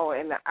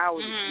 and I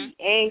would be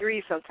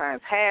angry,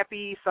 sometimes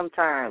happy,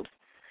 sometimes,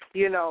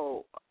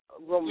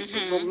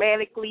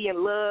 romantically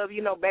in love,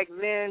 back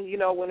then,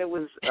 when it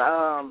was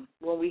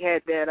when we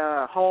had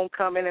that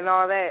homecoming and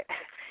all that.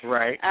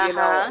 Right.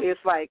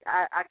 It's like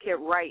I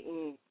kept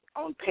writing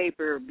on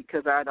paper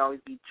because I'd always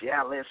be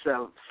jealous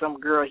of some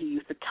girl he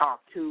used to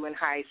talk to in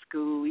high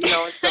school, and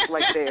stuff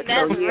like that.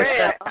 That's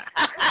real.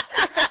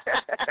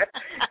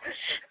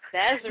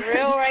 That's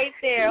real right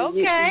there. Okay.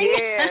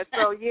 Yeah.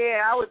 So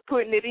I was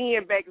putting it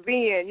in back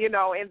then,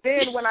 and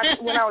then when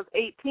I was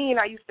 18,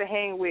 I used to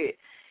hang with,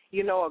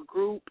 a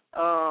group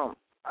of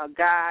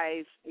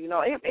guys,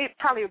 it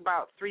probably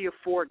about 3 or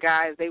 4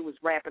 guys. They was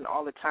rapping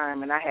all the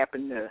time, and I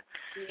happened to,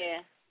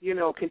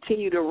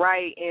 continue to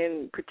write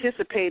and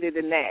participated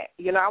in that.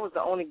 I was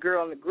the only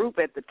girl in the group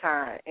at the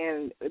time,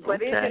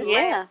 but it didn't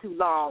last too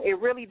long. It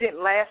really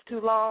didn't last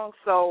too long,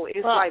 so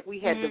it's like we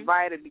had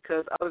divided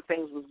because other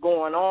things was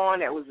going on.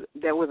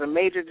 There was a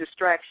major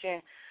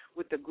distraction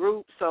with the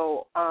group,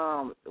 so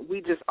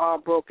we just all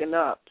broken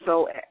up.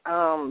 So,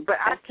 but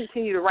I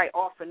continue to write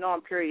off and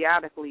on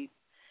periodically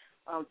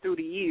through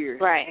the years.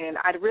 Right. And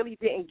I really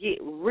didn't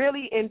get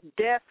really in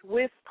depth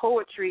with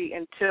poetry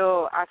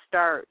until I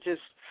start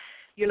just,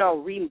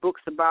 reading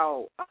books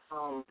about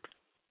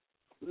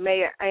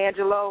Maya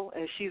Angelou,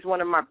 and she's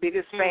one of my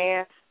biggest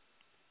fans.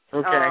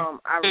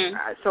 Okay.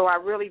 So I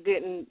really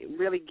didn't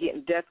really get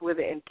in depth with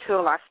it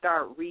until I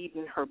started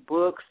reading her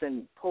books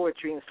and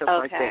poetry and stuff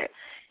like that.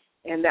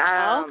 And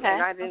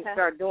I didn't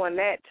start doing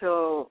that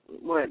till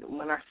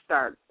when I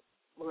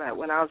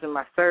was in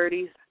my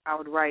 30s. I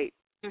would write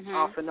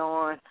off and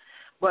on,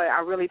 but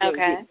I really didn't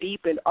get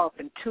deep and up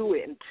into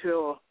it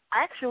until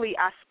I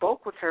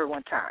spoke with her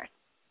one time,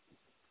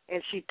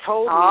 and she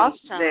told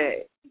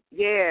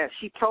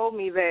she told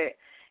me that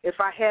if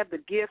I had the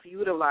gift,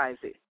 utilize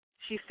it.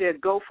 She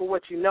said, "Go for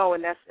what you know,"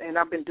 and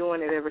I've been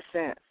doing it ever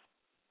since.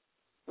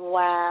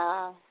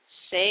 Wow.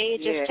 See,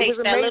 it just takes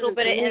that little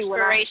bit of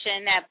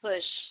inspiration, that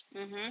push.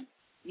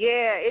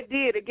 Yeah, it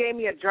did. It gave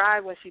me a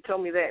drive when she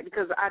told me that,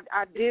 because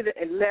I did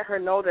let her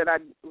know that I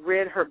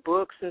read her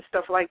books and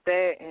stuff like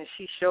that, and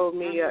she showed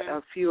me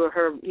a few of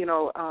her,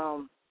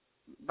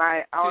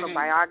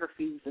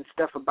 autobiographies and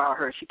stuff about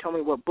her. She told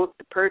me what book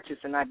to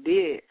purchase, and I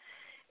did.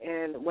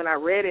 And when I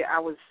read it, I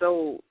was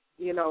so,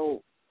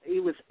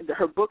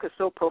 her book is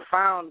so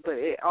profound, but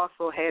it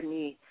also had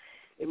me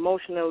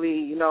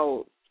emotionally,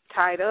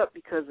 tied up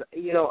because,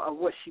 of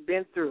what she'd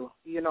been through,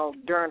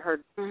 during her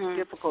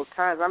difficult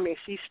times. I mean,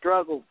 she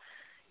struggled,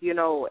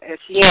 as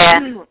she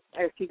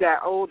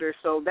got older.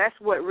 So that's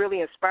what really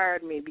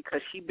inspired me,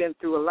 because she'd been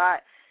through a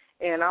lot.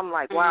 And I'm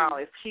like, wow,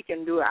 if she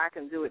can do it, I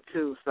can do it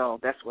too. So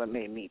that's what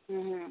made me,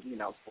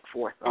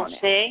 forth on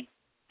it.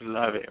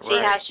 Love it.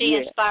 See how she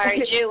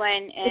inspired you,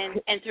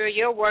 and through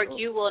your work,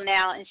 you will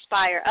now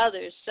inspire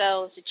others.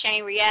 So it's a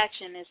chain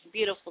reaction. It's a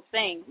beautiful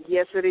thing.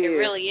 Yes, it is. It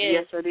really is.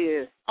 Yes, it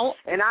is.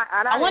 And I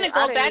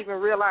didn't even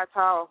realize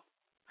how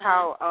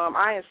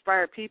I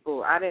inspire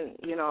people. I didn't,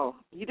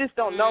 you just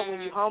don't know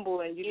when you're humble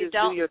and you just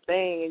do your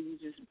thing and you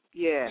just,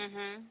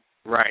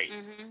 Right.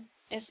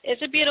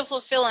 It's a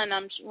beautiful feeling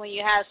when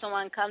you have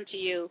someone come to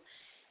you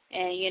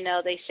and,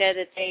 they said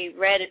that they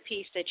read a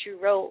piece that you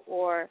wrote,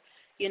 or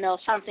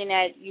something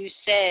that you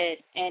said,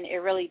 and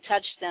it really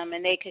touched them,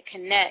 and they could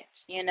connect.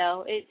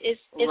 It's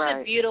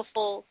a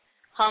beautiful,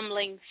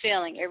 humbling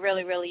feeling. It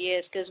really, really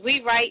is, because we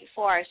write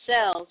for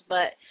ourselves,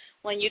 but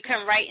when you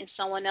can write and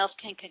someone else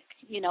can,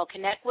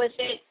 connect with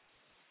it,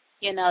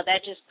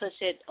 that just puts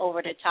it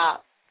over the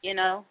top.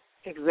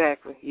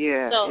 Exactly.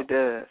 Yeah, so, it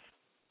does.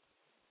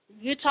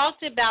 You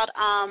talked about,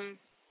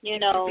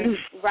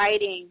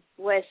 writing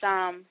with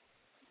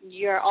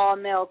your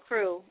all-male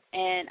crew,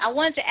 and I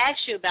wanted to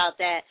ask you about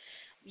that.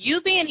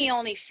 You being the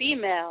only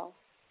female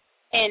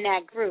in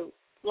that group,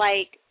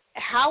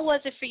 how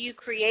was it for you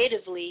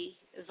creatively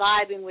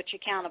vibing with your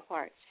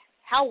counterparts?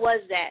 How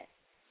was that?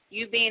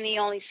 You being the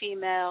only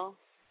female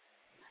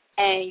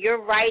and you're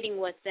writing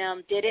with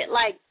them, did it,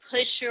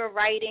 push your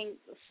writing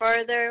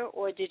further,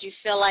 or did you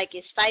feel like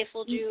it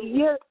stifled you?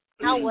 Yeah.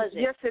 How was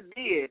it? Yes, it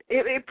did.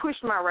 It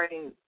pushed my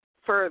writing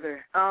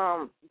further.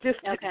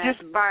 Just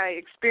by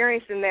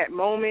experiencing that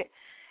moment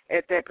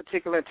at that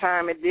particular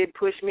time, it did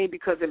push me,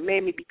 because it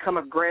made me become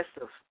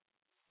aggressive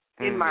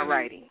in my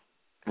writing.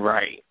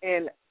 Right.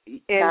 And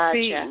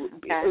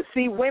gotcha.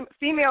 see,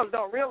 females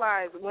don't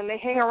realize when they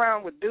hang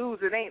around with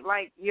dudes, it ain't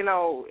like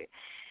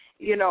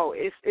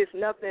it's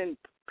nothing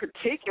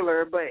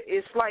particular, but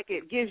it's like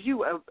it gives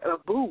you a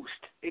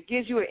boost. It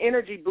gives you an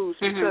energy boost,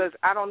 because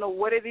I don't know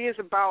what it is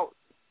about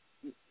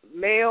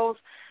males,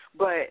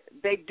 but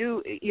they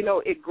do,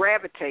 it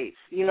gravitates,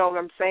 you know what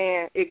I'm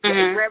saying? It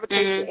gravitates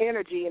the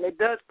energy, and it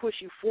does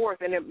push you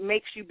forth, and it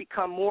makes you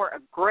become more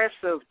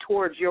aggressive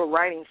towards your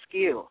writing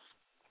skills.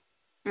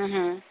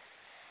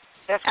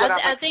 That's what I've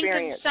experienced. I think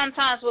that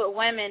sometimes with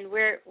women,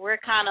 we're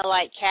kind of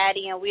like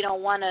catty, and we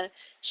don't want to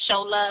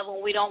show love,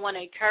 and we don't want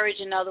to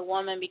encourage another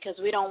woman because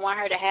we don't want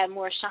her to have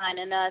more shine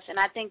than us, and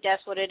I think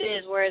that's what it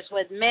is, whereas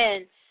with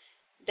men,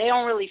 they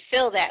don't really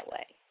feel that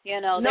way. They're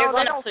going to push you. No,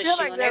 they don't feel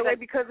like that way,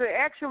 because it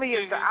actually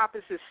is the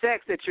opposite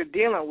sex that you're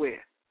dealing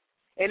with,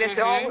 and it's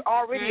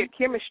already a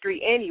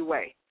chemistry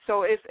anyway.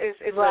 So it's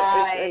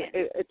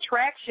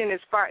attraction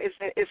as far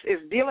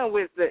it's dealing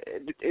with the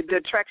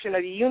attraction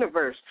of the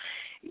universe.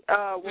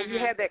 When you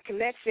have that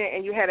connection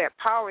and you have that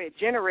power, it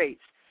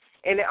generates,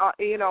 and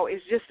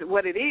it's just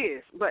what it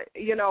is. But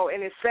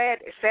and it's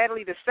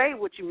sadly to say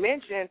what you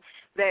mentioned,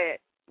 that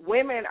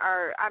women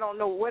are, I don't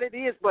know what it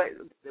is, but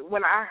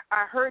when I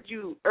heard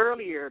you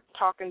earlier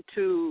talking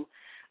to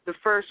your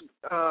first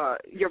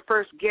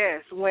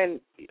guest,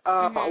 when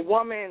a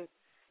woman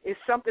is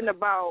something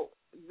about,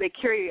 they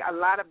carry a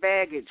lot of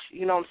baggage,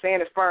 you know what I'm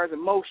saying, as far as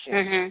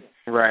emotion.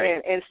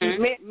 Right. And see,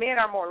 men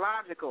are more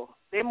logical.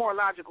 They're more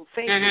logical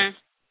thinkers.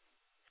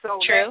 So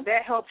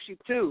that helps you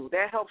too.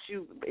 That helps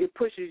you. It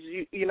pushes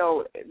you,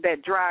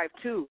 that drive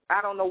too.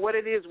 I don't know what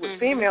it is with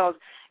females.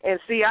 And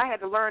see, I had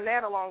to learn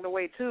that along the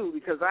way too,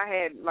 because I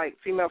had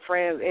female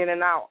friends in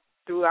and out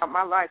throughout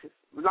my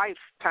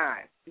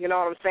lifetime. You know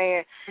what I'm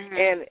saying?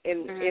 And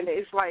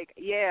it's like,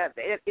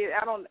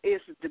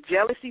 it's the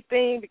jealousy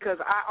thing, because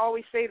I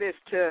always say this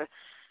to,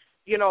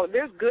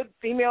 there's good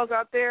females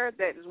out there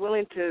that is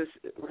willing to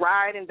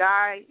ride and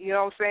die. You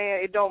know what I'm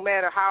saying? It don't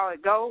matter how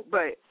it go,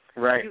 but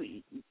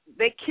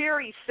they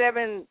carry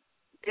 7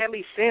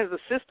 deadly sins of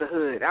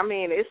sisterhood. I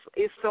mean,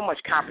 it's so much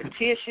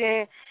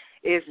competition.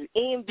 It's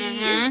envy,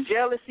 it's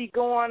jealousy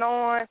going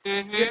on,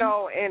 you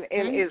know, and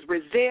it's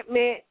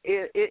resentment.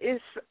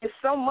 It's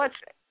so much,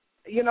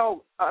 you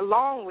know,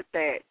 along with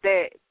that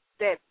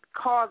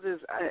causes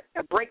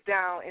a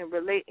breakdown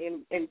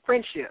in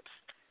friendships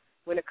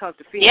when it comes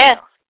to females. Yeah.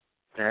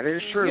 That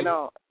is true. You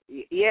know,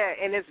 yeah,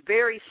 and it's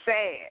very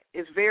sad.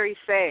 It's very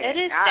sad. It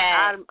is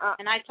sad,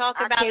 and I talk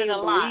about it a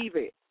lot. I can't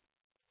believe it.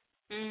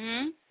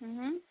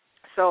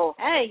 So,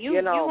 hey,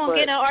 you know, won't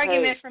get an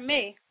argument from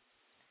me.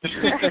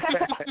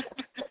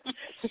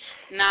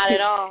 Not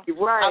at all.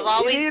 Right. I've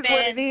always it is been.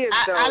 What it is,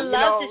 though. I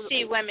love to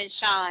see women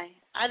shine.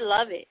 I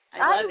love it. I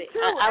love it.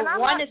 I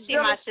want to see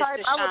my sister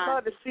shine. I would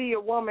love to see a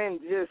woman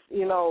just,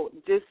 you know,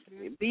 just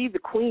be the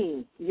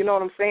queen. You know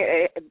what I'm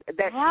saying?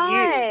 That's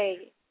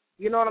right.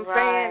 You know what I'm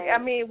saying? I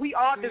mean, we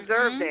all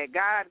deserve that.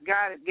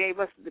 God gave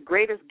us the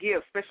greatest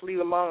gift, especially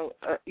among,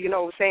 you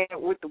know what I'm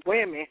saying, with the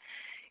women.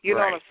 You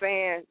know what I'm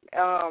saying?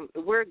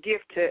 We're a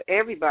gift to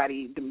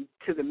everybody,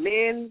 to the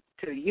men,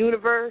 to the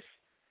universe.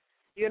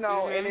 You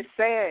know, and it's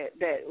sad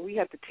that we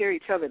have to tear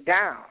each other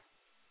down.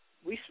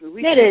 We should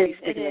be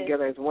sticking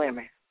together as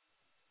women.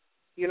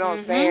 You know what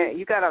I'm saying?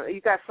 You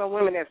got some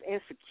women that's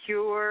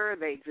insecure.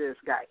 They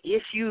just got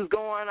issues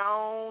going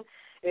on,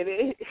 and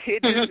it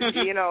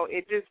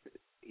just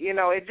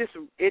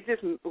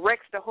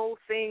wrecks the whole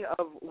thing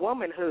of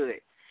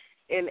womanhood.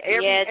 And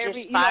it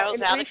just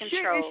spirals out of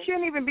control. It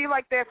shouldn't even be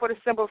like that for the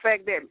simple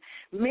fact that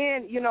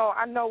men, you know,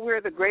 I know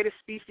we're the greatest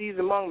species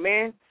among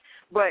men,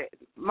 but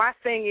my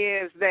thing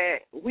is that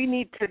we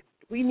need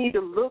to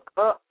look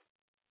up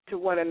to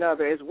one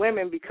another as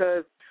women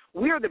because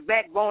we're the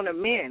backbone of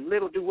men.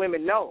 Little do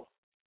women know.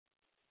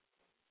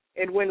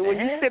 And when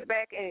you sit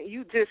back and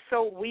you just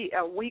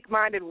a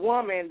weak-minded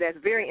woman that's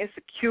very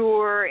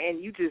insecure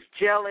and you just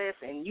jealous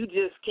and you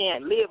just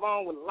can't live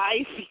on with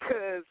life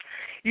because,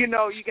 you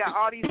know, you got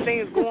all these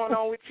things going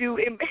on with you,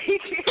 it makes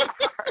it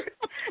hard.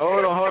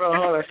 Hold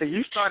on. So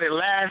you started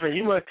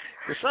laughing.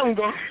 There's something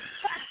going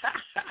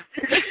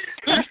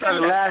You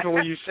started laughing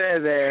when you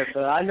said that, so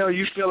I know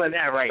you feeling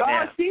that right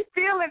now. She's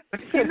feeling,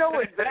 you know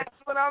what, that's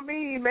what I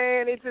mean,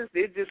 man. It's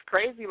just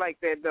crazy like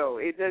that, though.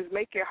 It just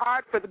make it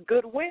hard for the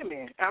good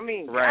women. I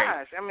mean,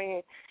 gosh, I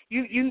mean,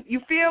 you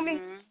feel me?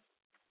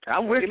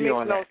 I'm with you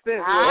on that.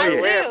 Sense I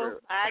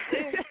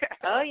do.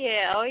 Oh,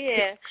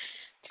 yeah.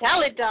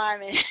 Tell it,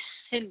 Diamond.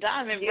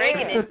 Diamond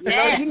breaking it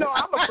down. You know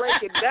I'm going to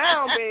break it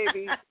down,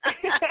 baby.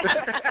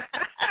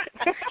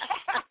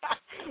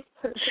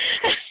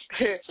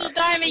 So,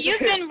 Diamond, you've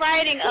been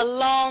writing a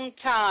long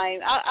time.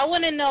 I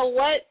want to know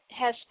what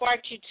has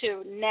sparked you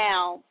to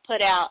now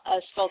put out a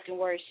spoken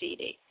word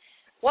CD.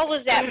 What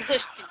was that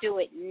push to do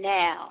it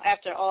now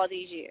after all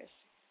these years?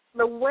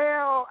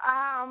 Well,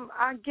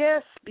 I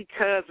guess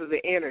because of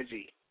the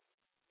energy.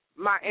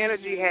 My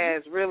energy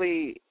has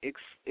really,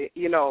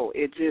 you know,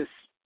 it just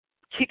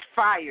kicked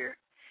fire,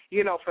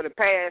 you know, for the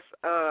past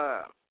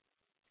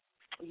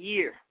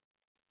year.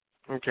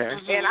 Okay.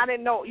 And I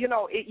didn't know, you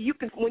know, you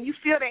can when you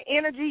feel that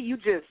energy, you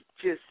just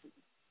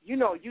you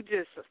know, you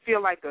just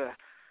feel like a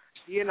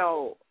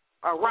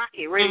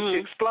rocket ready to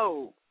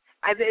explode.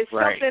 It's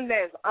something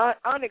that's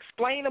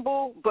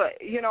unexplainable, but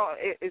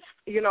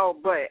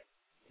but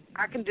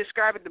I can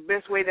describe it the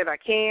best way that I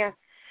can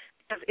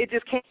because it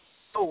just can't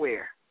go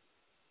nowhere.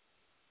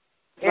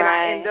 And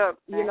I end up,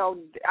 you know,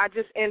 I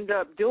just end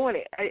up doing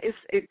it. It's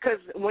because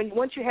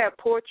once you have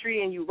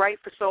poetry and you write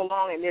for so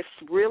long and it's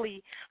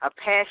really a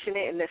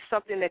passionate and it's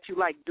something that you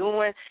like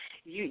doing,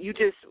 you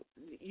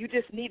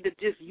just need to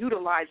just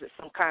utilize it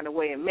some kind of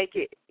way and make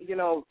it, you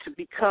know, to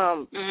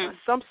become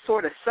some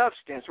sort of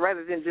substance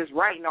rather than just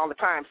writing all the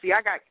time. See,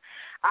 I got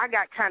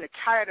kind of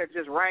tired of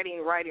just writing.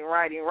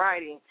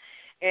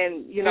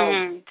 And, you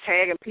know,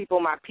 tagging people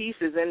my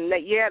pieces. And,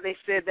 they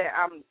said that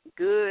I'm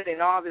good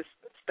and all this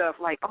stuff.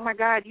 Like, oh, my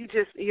God, you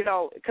just, you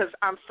know, because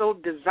I'm so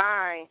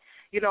designed.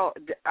 You know,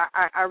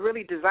 I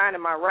really design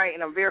in my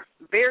writing. I'm very,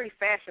 very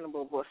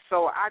fashionable.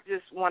 So I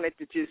just wanted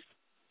to just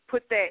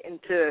put that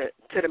into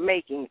the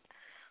making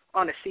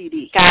on a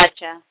CD.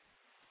 Gotcha.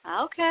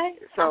 Okay.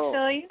 I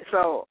feel you.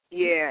 So,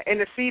 yeah, and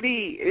the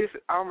CD is,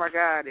 oh, my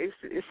God,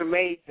 it's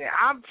amazing.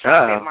 I'm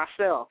shocked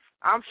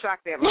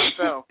at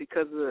myself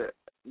because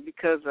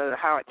of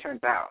how it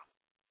turned out.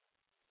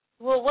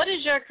 Well, what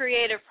is your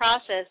creative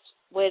process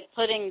with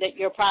putting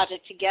your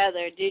project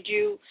together? Did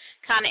you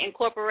kind of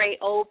incorporate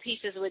old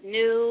pieces with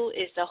new?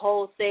 Is the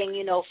whole thing,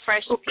 you know,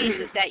 fresh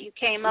pieces that you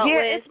came up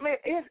with?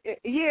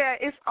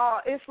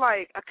 It's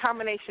like a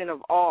combination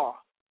of all.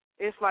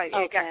 It's like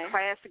it got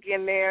classic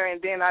in there,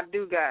 and then I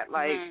do got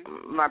like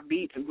my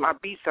beats. My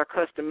beats are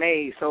custom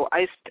made, so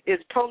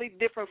it's totally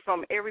different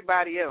from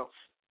everybody else.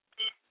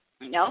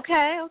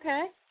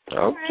 Okay.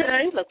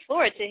 Right. Look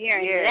forward to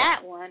hearing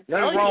that one.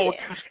 Nothing wrong with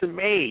custom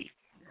made.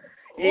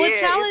 Well,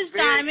 tell us,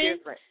 Diamond,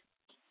 different.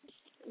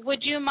 Would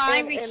you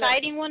mind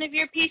reciting one of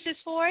your pieces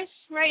for us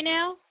right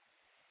now?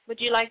 Would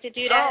you like to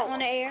do that on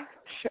the air?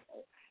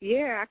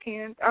 Yeah, I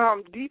can.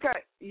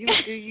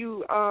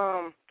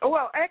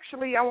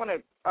 Actually, I want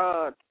to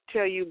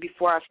tell you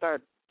before I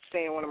start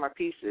saying one of my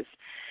pieces.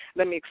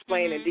 Let me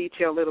explain in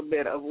detail a little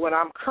bit of what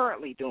I'm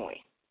currently doing,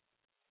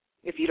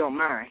 if you don't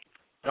mind.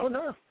 Oh,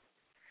 no.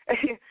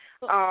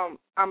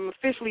 I'm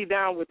officially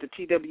down with the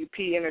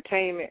TWP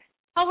Entertainment.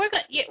 Oh,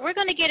 we're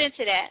gonna get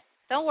into that.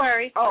 Don't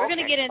worry. We're going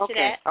to get into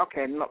that.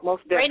 Okay,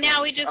 most definitely. Right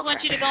now, we just want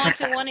you to go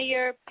into one of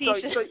your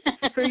pieces.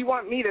 So you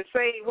want me to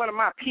say one of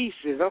my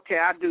pieces? Okay,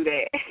 I'll do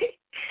that.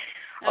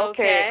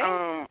 Okay.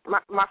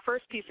 My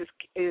first piece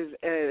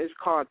is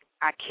called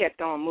 "I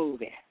Kept on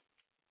Moving."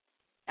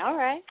 All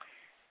right.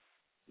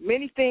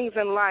 Many things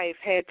in life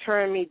had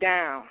turned me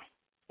down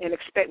and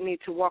expect me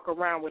to walk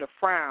around with a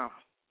frown.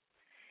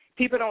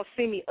 People don't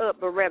see me up,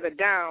 but rather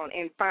down,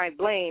 and find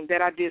blame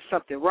that I did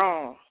something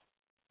wrong.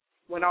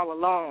 When all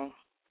along,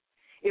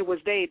 it was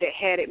they that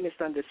had it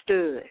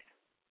misunderstood.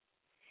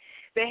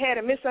 They had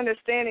a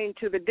misunderstanding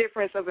to the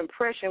difference of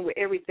impression with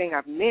everything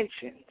I've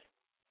mentioned.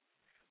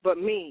 But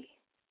me,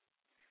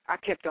 I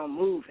kept on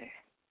moving.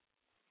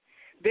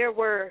 There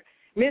were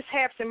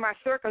mishaps in my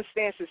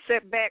circumstances,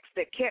 setbacks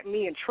that kept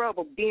me in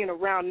trouble being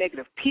around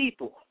negative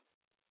people.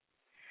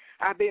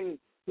 I've been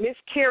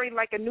miscarried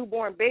like a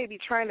newborn baby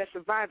trying to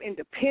survive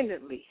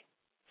independently.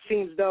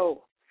 Seems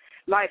though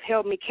life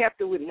held me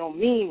captive with no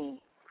meaning.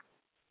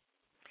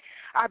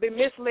 I've been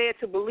misled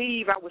to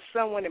believe I was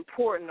someone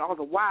important all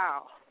the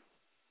while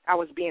I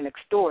was being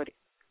extorted.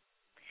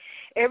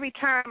 Every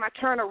time I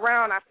turned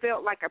around, I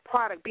felt like a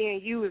product being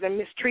used and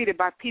mistreated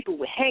by people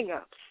with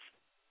hang-ups,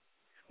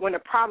 when the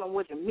problem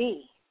wasn't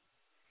me.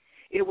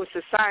 It was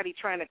society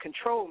trying to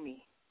control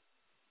me.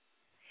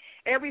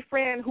 Every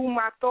friend whom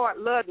I thought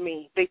loved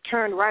me, they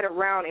turned right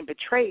around and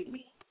betrayed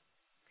me.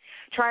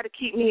 Tried to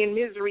keep me in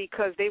misery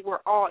because they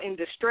were all in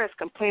distress,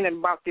 complaining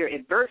about their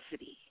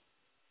adversity.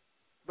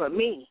 But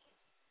me,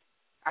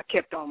 I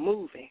kept on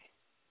moving.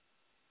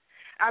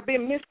 I've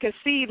been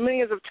misconceived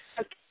millions of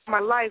times in my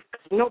life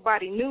because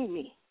nobody knew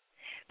me.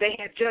 They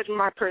had judged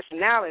my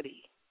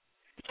personality,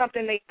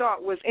 something they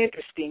thought was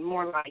interesting,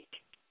 more like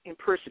in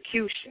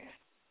persecution.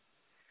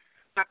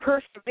 My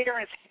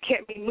perseverance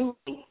kept me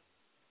moving,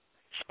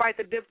 despite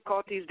the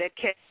difficulties that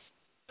kept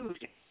me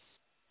losing.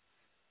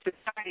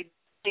 Society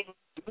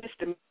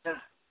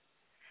misdemeanor.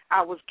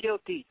 I was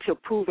guilty till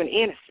proven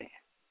innocent.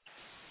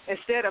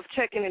 Instead of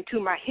checking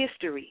into my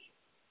history,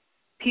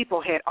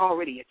 people had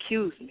already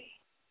accused me.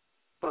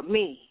 But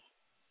me,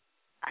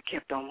 I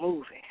kept on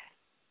moving.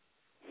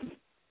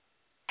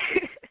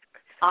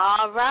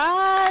 All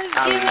right.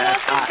 Give it up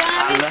for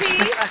Diamond P.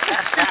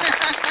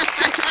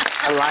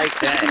 I like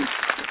that.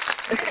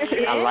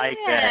 Yeah, I like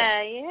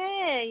that.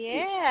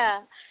 Yeah.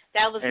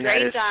 That was And great,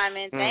 that is,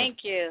 Diamond. Thank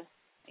you.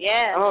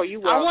 Yeah. Oh,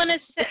 you welcome. I want to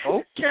say,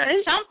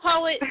 okay. some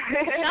poets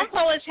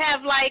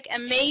have like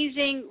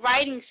amazing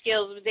writing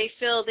skills, but they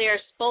feel their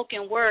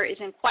spoken word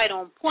isn't quite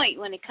on point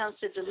when it comes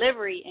to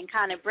delivery and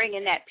kind of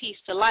bringing that piece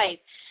to life.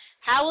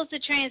 How was the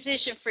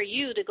transition for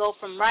you to go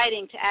from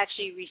writing to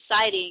actually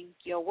reciting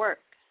your work?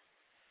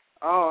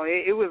 Oh,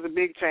 it was a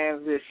big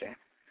transition,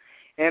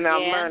 and I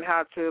learned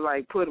how to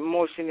like put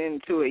emotion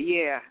into it.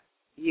 Yeah,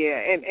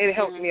 and it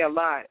helped me a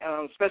lot,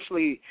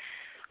 especially.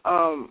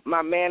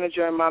 My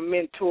manager and my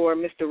mentor,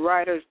 Mr.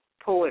 Ryder's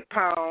Poet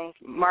Pounds,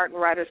 Martin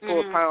Ryder's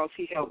Poet Pounds,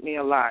 he helped me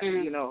a lot,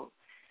 you know.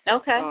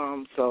 Okay.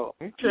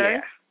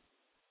 Yeah.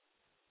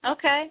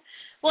 Okay.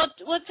 Well,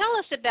 tell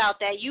us about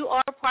that. You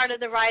are part of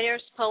the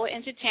Writers Poet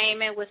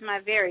Entertainment with my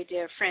very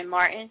dear friend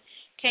Martin.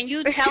 Can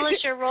you tell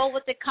us your role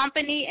with the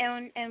company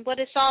and what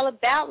it's all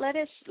about? Let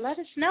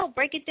us know.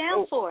 Break it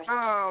down for us.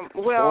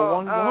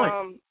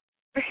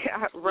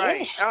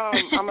 Right.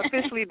 I'm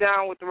officially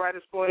down with the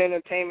Writers Poet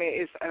Entertainment.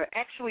 It's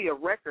actually a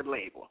record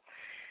label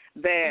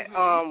that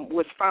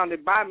was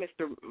founded by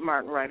Mr.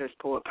 Martin Ryder's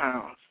Poet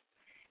Pounds.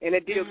 And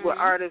it deals with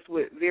artists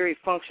with various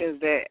functions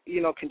that,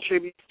 you know,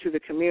 contribute to the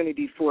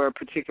community for a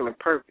particular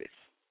purpose.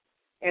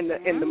 And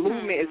the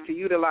movement is to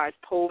utilize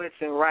poets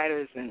and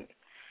writers and,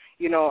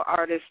 you know,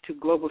 artists to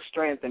global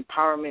strength,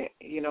 empowerment,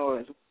 you know,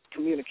 as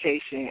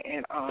communication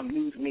and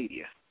news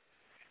media.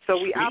 So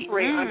we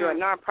operate under a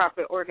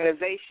nonprofit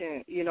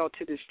organization, you know,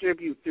 to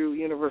distribute through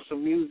Universal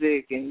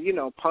Music and, you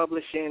know,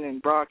 publishing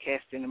and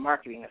broadcasting and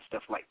marketing and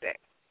stuff like that.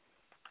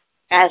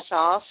 That's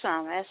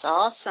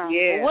awesome.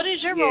 Yeah. Well, what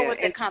is your role with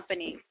the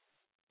company?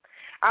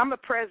 I'm a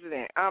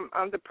president.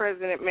 I'm the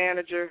president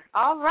manager.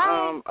 All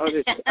right.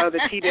 Of the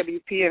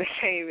TWP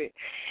Entertainment.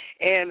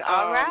 And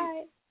all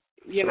right.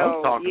 You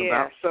know,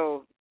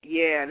 so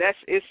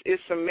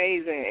it's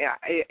amazing.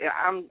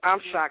 I'm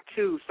shocked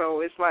too.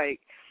 So it's like,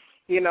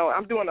 you know,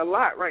 I'm doing a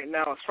lot right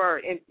now as far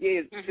as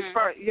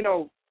you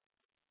know,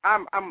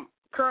 I'm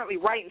currently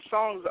writing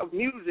songs of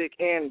music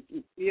and,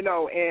 you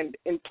know, and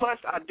plus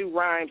I do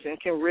rhymes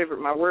and can rivet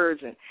my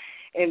words and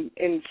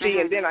see,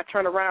 and then I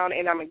turn around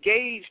and I'm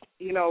engaged,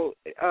 you know,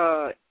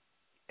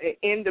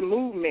 in the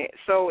movement.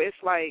 So it's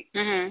like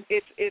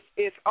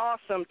it's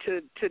awesome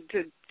to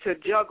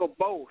juggle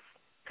both,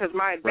 because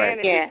my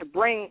advantage is to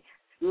bring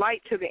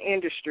light to the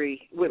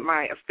industry with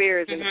my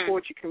affairs in the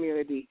poetry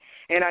community,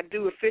 and I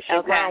do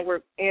official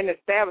groundwork and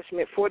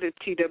establishment for the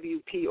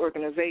TWP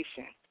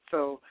organization.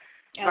 So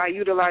by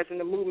utilizing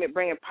the movement,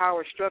 bringing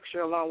power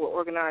structure along with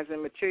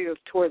organizing materials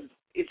towards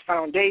its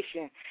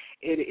foundation,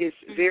 it is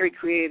very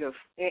creative.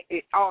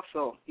 It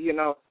also, you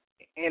know,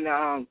 and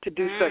to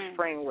do such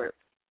framework.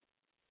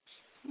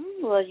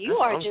 Well, you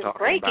are just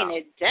breaking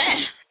it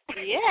down.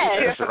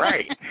 Yes. That's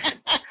right.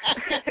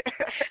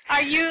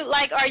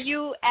 Are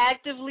you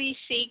actively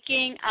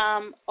seeking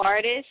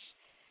artists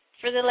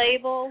for the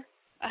label?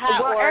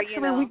 Well,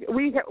 actually,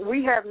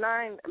 we have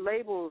 9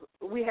 labels.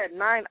 We had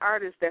 9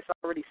 artists that's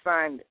already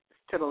signed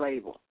to the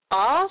label.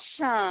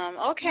 Awesome.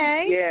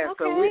 Okay. Yeah.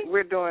 Okay. So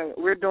we're doing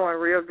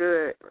real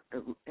good,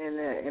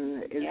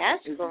 and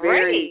it's great.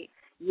 Very,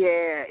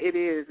 yeah, it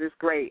is. It's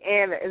great,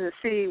 and to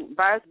see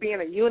by us being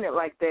a unit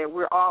like that,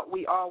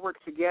 we all work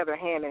together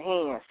hand in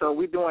hand. So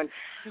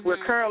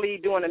we're currently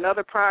doing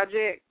another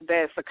project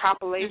that's a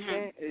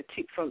compilation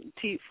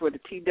for the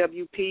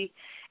TWP,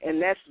 and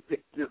that's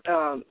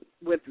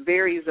with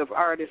various of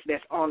artists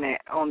that's on that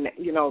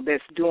you know,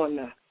 that's doing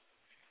the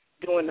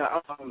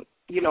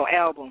you know,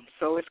 album.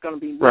 So it's going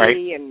to be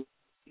me and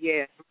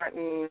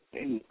Martin,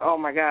 and oh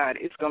my God,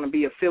 it's going to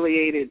be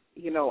affiliated,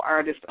 you know,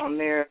 artists on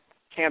there.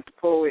 Camp the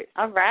Poet.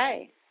 All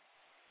right.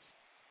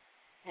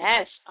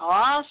 That's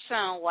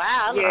awesome.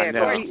 Wow.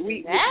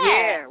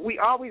 We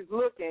always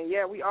looking.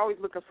 Yeah, we always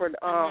looking for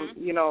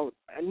you know,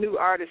 a new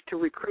artist to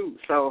recruit.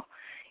 So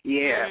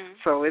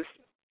so it's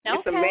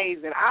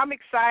amazing. I'm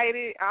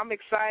excited,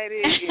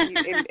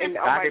 and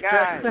oh my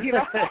God, you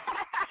know.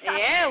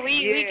 Yeah,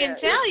 we can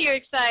tell you're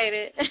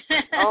excited.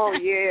 Oh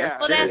yeah.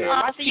 Well, that's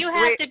awesome. You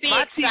have to be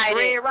excited. My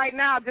teeth right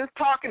now just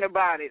talking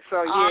about it.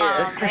 So yeah.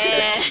 Oh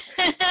man.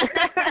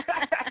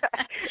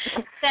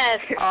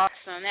 That's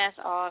awesome. That's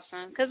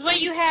awesome. Because when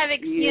you have,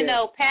 you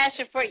know,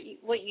 passion for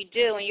what you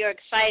do and you're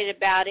excited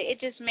about it, it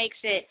just makes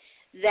it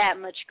that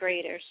much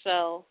greater.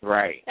 So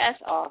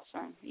that's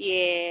awesome.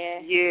 Yeah.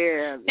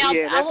 Yeah. Now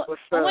That's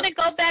what's up. I want to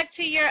go back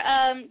to your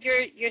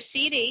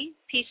CD,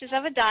 Pieces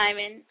of a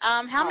Diamond.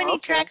 How many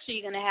tracks are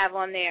you going to have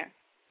on there?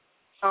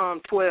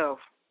 12.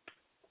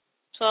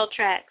 12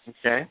 tracks.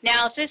 Okay.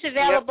 Now, is this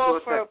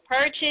available for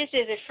purchase?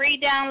 Is it free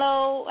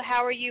download?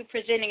 How are you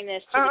presenting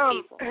this to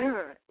the people?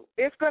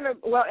 It's gonna.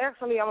 Well,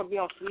 actually, I'm gonna be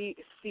on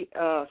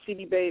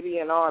CD Baby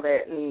and all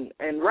that,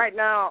 and right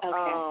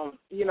now,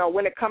 you know,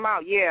 when it come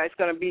out, it's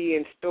gonna be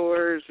in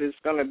stores. It's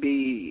gonna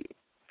be,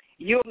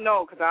 you'll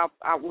know because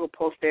I will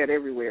post that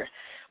everywhere.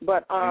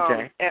 But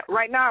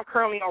right now, I'm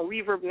currently on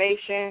Reverb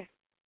Nation.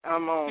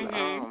 I'm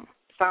on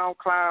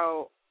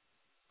SoundCloud,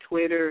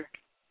 Twitter.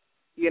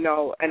 You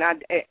know, and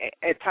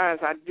at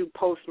times I do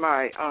post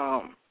my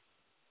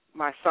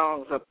my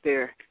songs up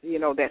there, you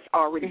know, that's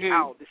already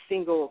out. The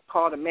single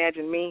called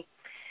Imagine Me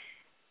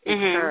is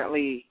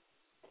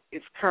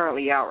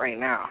currently out right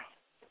now.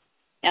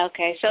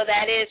 Okay, so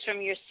that is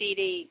from your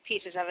CD,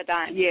 Pieces of a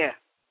Diamond. Yeah.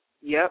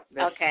 Yep.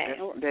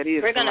 That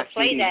is. We're gonna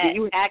play that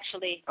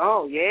actually.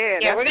 Oh yeah.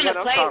 Yeah, we're gonna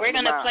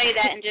play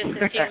that in just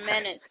a few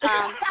minutes.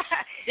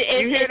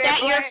 Is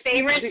that your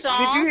favorite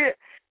song? Did you hear?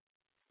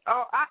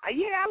 Oh, I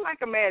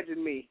like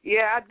Imagine Me.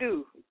 Yeah, I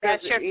do.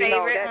 That's your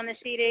favorite on the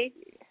CD?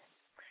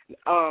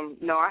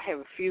 No, I have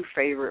a few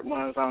favorite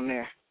ones on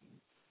there.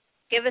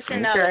 Give us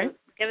another.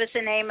 Give us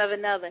the name of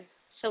another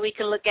so we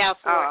can look out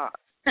for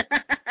it.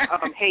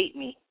 Hate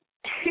Me.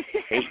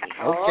 Hate Me.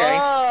 Okay.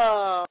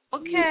 Oh,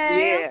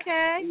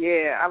 okay.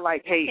 Yeah, I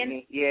like Hate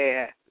Me.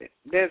 Yeah.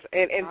 There's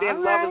and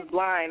then Love Is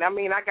Blind. I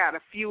mean, I got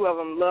a few of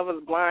them. Love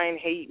Is Blind,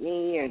 Hate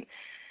Me, and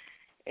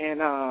When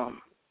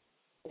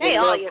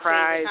Love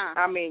Cries. Favorites, huh?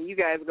 I mean, you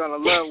guys are going to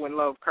love When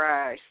Love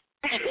Cries.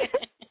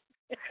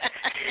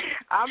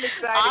 I'm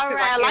excited because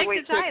I can't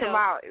wait to come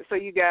out. So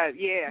you guys,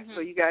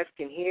 so you guys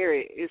can hear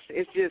it.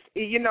 It's just,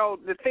 you know,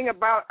 the thing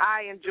about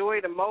I enjoy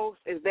the most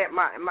is that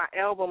my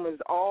album is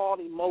all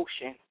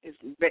emotion.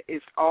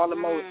 It's all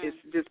emotion. It's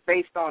just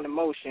based on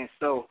emotion.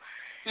 So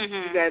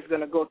you guys are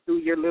going to go through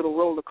your little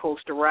roller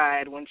coaster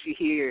ride once you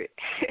hear it.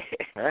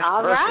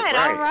 All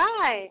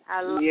right.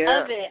 I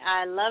love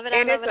it.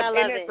 And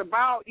it's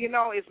about, you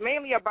know, it's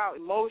mainly about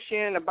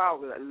emotion,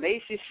 about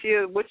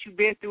relationship, what you've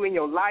been through in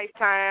your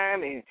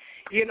lifetime, and,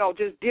 you know,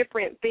 just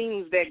different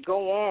things that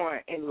go on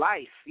in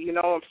life. You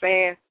know what I'm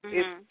saying?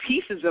 It's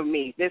pieces of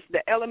me. It's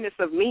the elements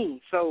of me.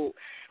 So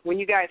when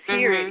you guys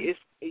hear it,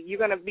 you're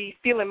going to be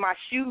feeling my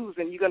shoes,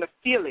 and you're going to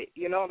feel it.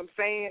 You know what I'm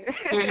saying?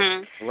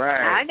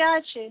 Right. I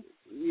got you.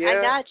 Yeah.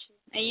 I got you.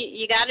 And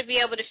you got to be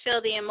able to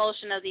feel the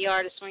emotion of the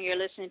artist when you're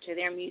listening to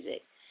their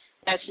music.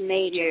 That's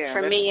major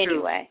for me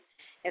anyway.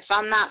 If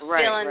I'm not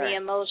feeling the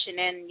emotion,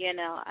 then, you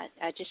know,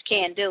 I just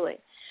can't do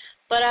it.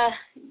 But,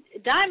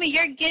 Diamond,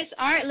 your gifts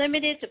aren't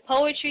limited to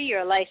poetry.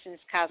 You're a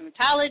licensed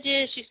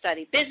cosmetologist. You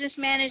study business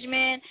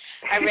management.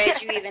 I read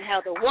you even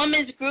held a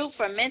women's group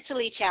for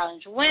mentally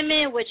challenged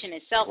women, which in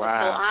itself is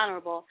so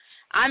honorable.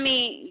 I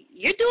mean,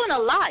 you're doing a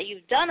lot.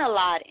 You've done a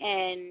lot,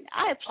 and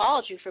I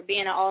applaud you for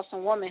being an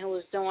awesome woman who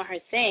is doing her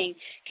thing.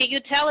 Can you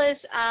tell us,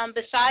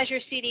 besides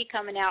your CD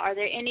coming out, are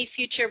there any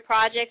future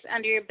projects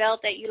under your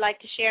belt that you'd like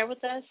to share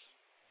with us?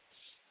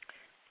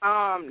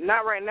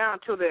 Not right now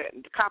until the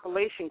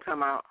compilation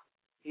come out.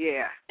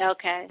 Yeah.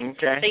 Okay.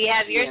 Okay. So you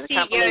have your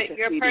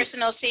your CD.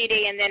 Personal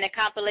CD and then a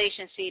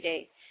compilation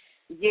CD.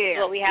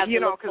 Yeah. What we have to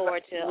look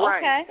forward to. Right.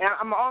 Okay. And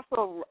I'm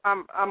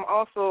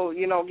also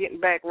getting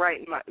back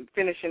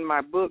finishing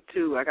my book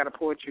too. I got a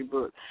poetry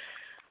book.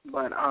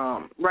 But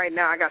right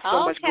now I got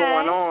so much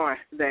going on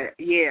that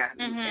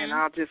and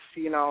I'll just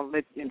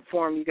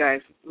inform you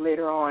guys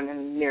later on in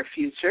the near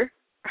future.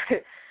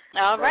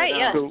 All right,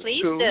 yes,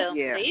 please do.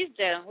 Yeah. Please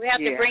do. We have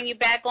to bring you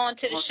back on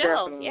to the Most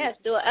show. definitely. Yes,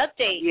 do an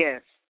update.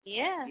 Yes.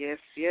 Yeah.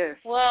 Yes.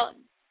 Well,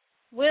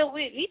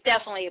 we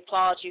definitely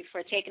applaud you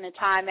for taking the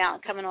time out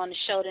and coming on the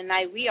show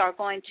tonight. We are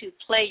going to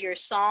play your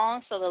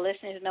song so the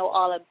listeners know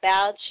all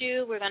about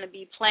you. We're going to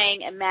be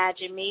playing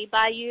Imagine Me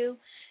by you,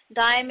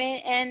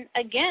 Diamond. And,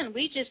 again,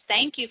 we just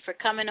thank you for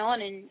coming on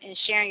and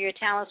sharing your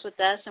talents with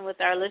us and with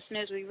our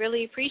listeners. We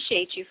really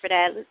appreciate you for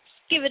that. Let's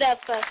give it up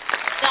for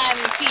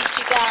Diamond Peach,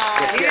 you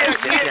guys.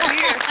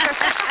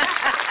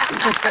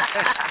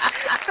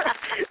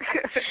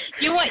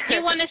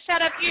 You want to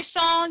set up your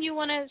song? You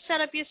want to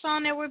set up your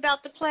song that we're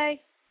about to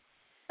play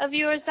of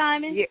yours,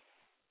 Diamond?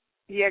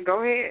 Yeah,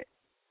 go ahead.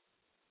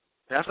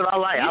 That's what I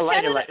like. I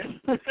like it like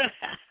that.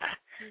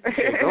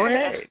 Go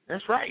ahead.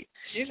 That's right.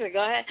 You should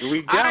go ahead. Here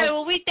we go. All right,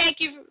 well, we thank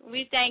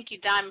you,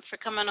 Diamond, for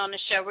coming on the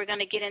show. We're going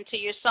to get into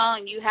your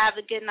song. You have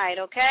a good night,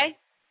 okay?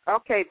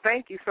 Okay,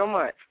 thank you so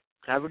much.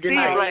 Have a good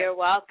night. You're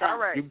welcome. All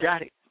right. You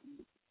got it.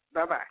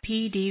 Bye-bye.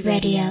 PD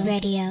Radio.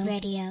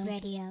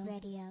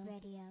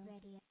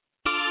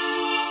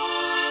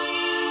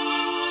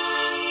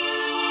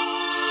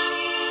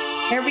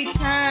 Every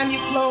time you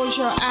close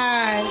your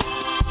eyes,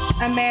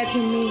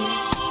 imagine me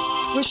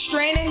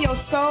restraining your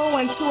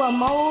soul into a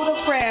mode of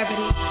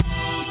gravity.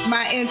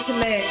 My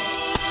intellect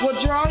will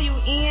draw you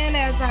in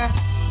as I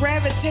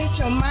gravitate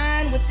your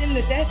mind within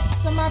the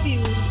depths of my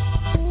beauty.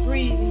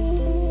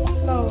 Breathing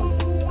slowly.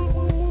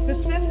 The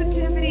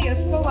sensitivity is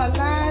so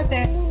alive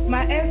that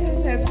my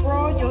essence has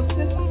brought your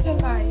system to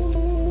life.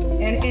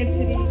 An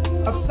entity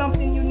of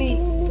something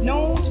unique,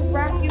 known to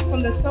rock you from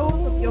the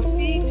soles of your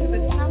feet to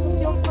the top of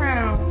your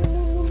crown.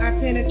 I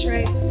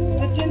penetrate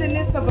the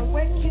tenderness of a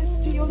wet kiss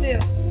to your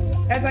lips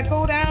as I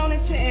go down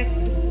into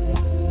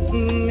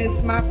ecstasy.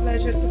 It's my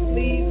pleasure to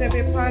please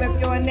every part of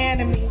your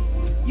anatomy.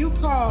 You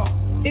call.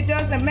 It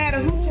doesn't matter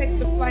who takes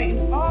the flight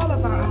in all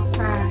of our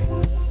outside.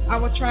 I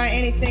will try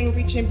anything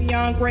reaching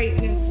beyond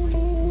greatness.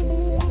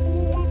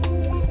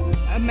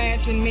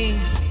 Imagine me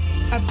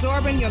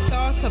absorbing your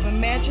thoughts of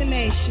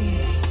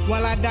imagination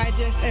while I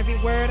digest every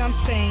word I'm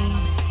saying,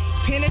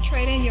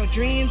 penetrating your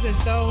dreams as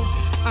though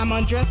I'm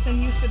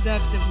undressing you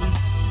seductively,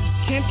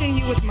 tempting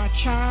you with my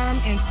charm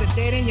and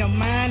sedating your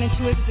mind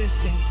into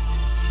existence,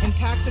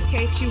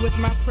 intoxicate you with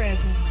my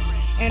presence,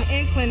 an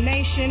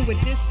inclination with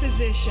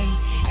disposition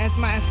as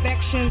my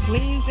affection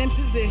leans in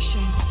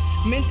position,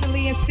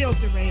 mentally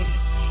infiltrated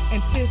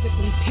and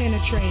physically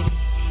penetrated,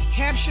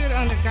 captured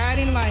under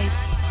guiding light,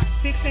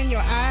 fixing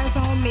your eyes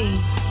on me,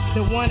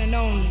 the one and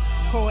only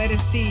Poetic.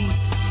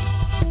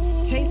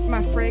 Taste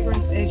my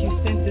fragrance as you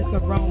scent this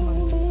aroma.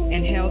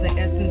 Inhale the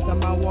essence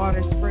of my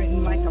water spurting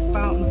like a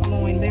fountain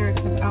flowing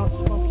lyrics of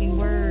outspoken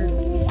words.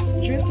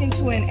 Drifting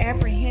to an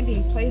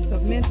apprehending place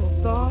of mental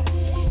thought,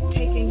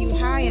 taking you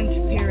high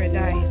into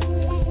paradise.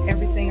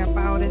 Everything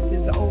about us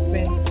is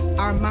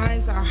open. Our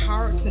minds, our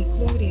hearts,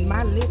 including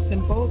my lips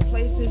in both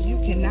places. You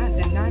cannot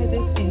deny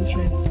this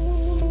entrance.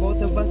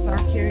 Both of us are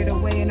carried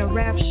away in a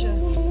rapture.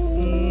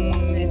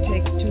 It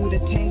takes two to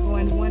tango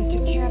and one to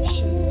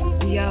capture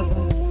the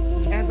other.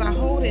 As I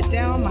hold it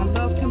down, my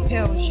love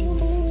compels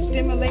you,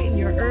 stimulating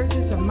your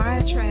urges of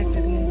my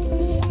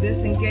attractiveness. This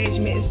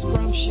engagement is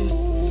scrumptious,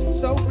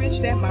 so rich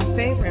that my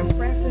favor and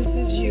preference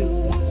is you,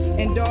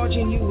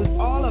 indulging you with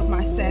all of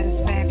my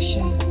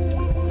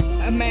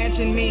satisfaction.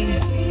 Imagine me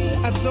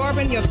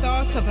absorbing your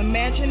thoughts of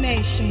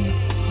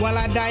imagination while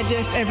I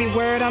digest every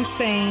word I'm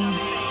saying,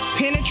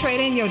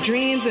 penetrating your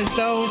dreams as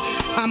though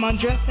I'm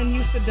undressing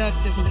you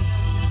seductively,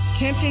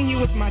 tempting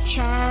you with my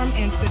charm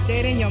and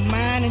sedating your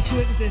mind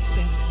into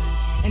existence,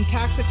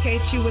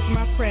 intoxicate you with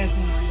my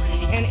presence,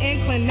 an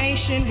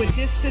inclination with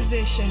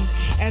disposition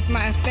as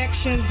my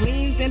affection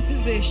leans in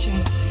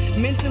position,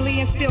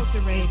 mentally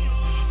infiltrated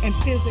and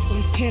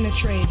physically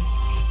penetrated,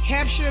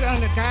 captured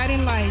under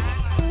guiding light,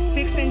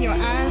 fixing your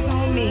eyes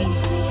on me,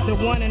 the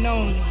one and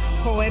only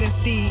Poetic.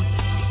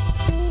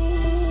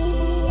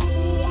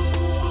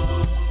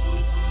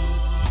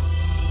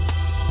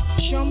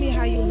 Show me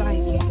how you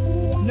like it.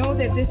 Know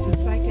that this is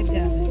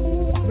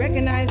psychedelic.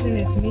 Recognizing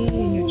it's me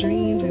in your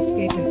dreams,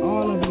 escaping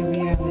all of your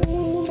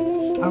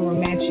realities. I'll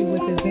romance you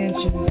with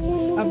adventures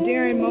of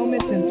daring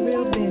moments and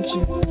thrill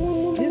ventures.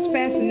 This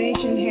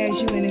fascination has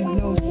you in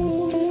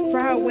hypnosis,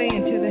 far away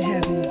into the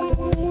heavens.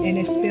 In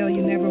a spell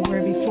you never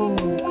were before,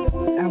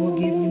 I will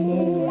give you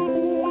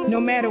more. No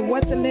matter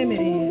what the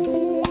limit is,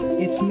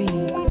 It's me,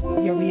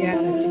 your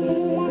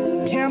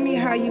reality. Tell me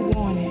how you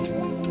want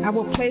it. I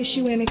will place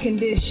you in a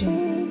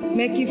condition,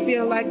 make you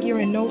feel like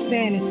you're in no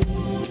fantasy,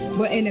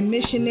 but in a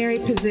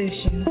missionary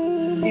position,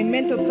 a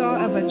mental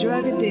thought of a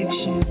drug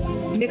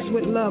addiction, mixed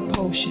with love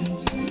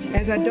potions.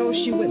 As I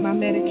dose you with my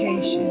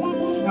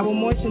medication, I will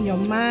moisten your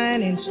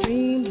mind in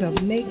streams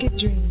of naked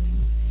dreams,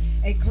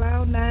 a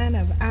cloud nine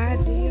of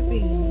idea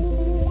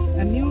beams.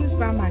 Amused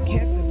by my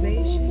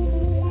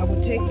captivation, I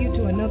will take you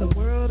to another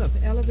world of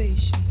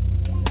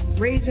elevation,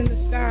 raising the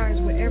stars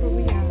wherever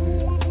we are.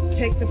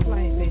 Take the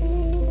flight, baby.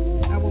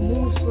 I will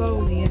move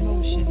slowly in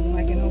motion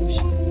like an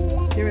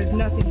ocean. There is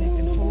nothing that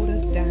can hold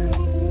us down.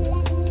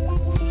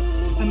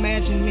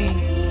 Imagine me,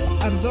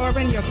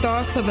 absorbing your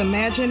thoughts of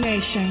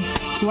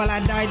imagination while I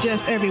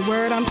digest every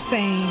word I'm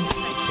saying,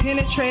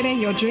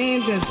 penetrating your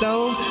dreams as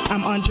though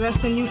I'm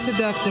undressing you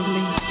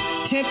seductively,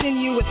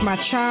 tempting you with my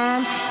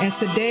charm and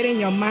sedating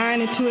your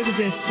mind into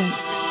existence,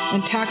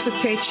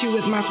 intoxicate you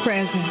with my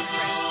presence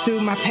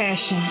through my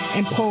passion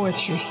and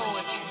poetry.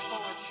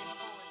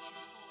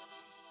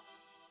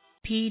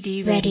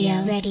 PD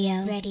Radio.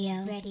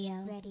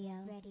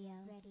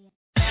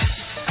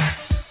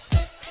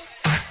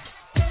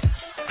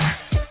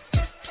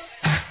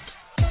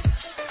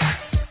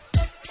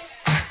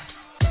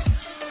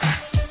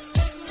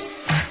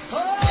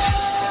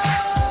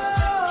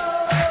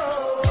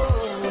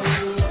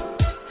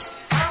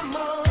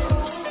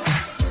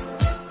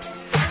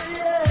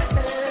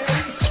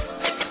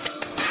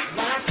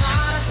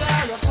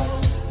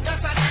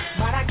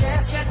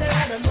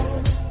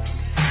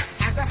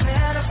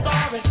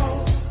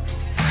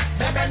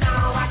 Baby,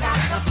 now I got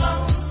the flow,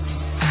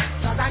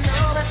 'cause I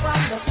know that's what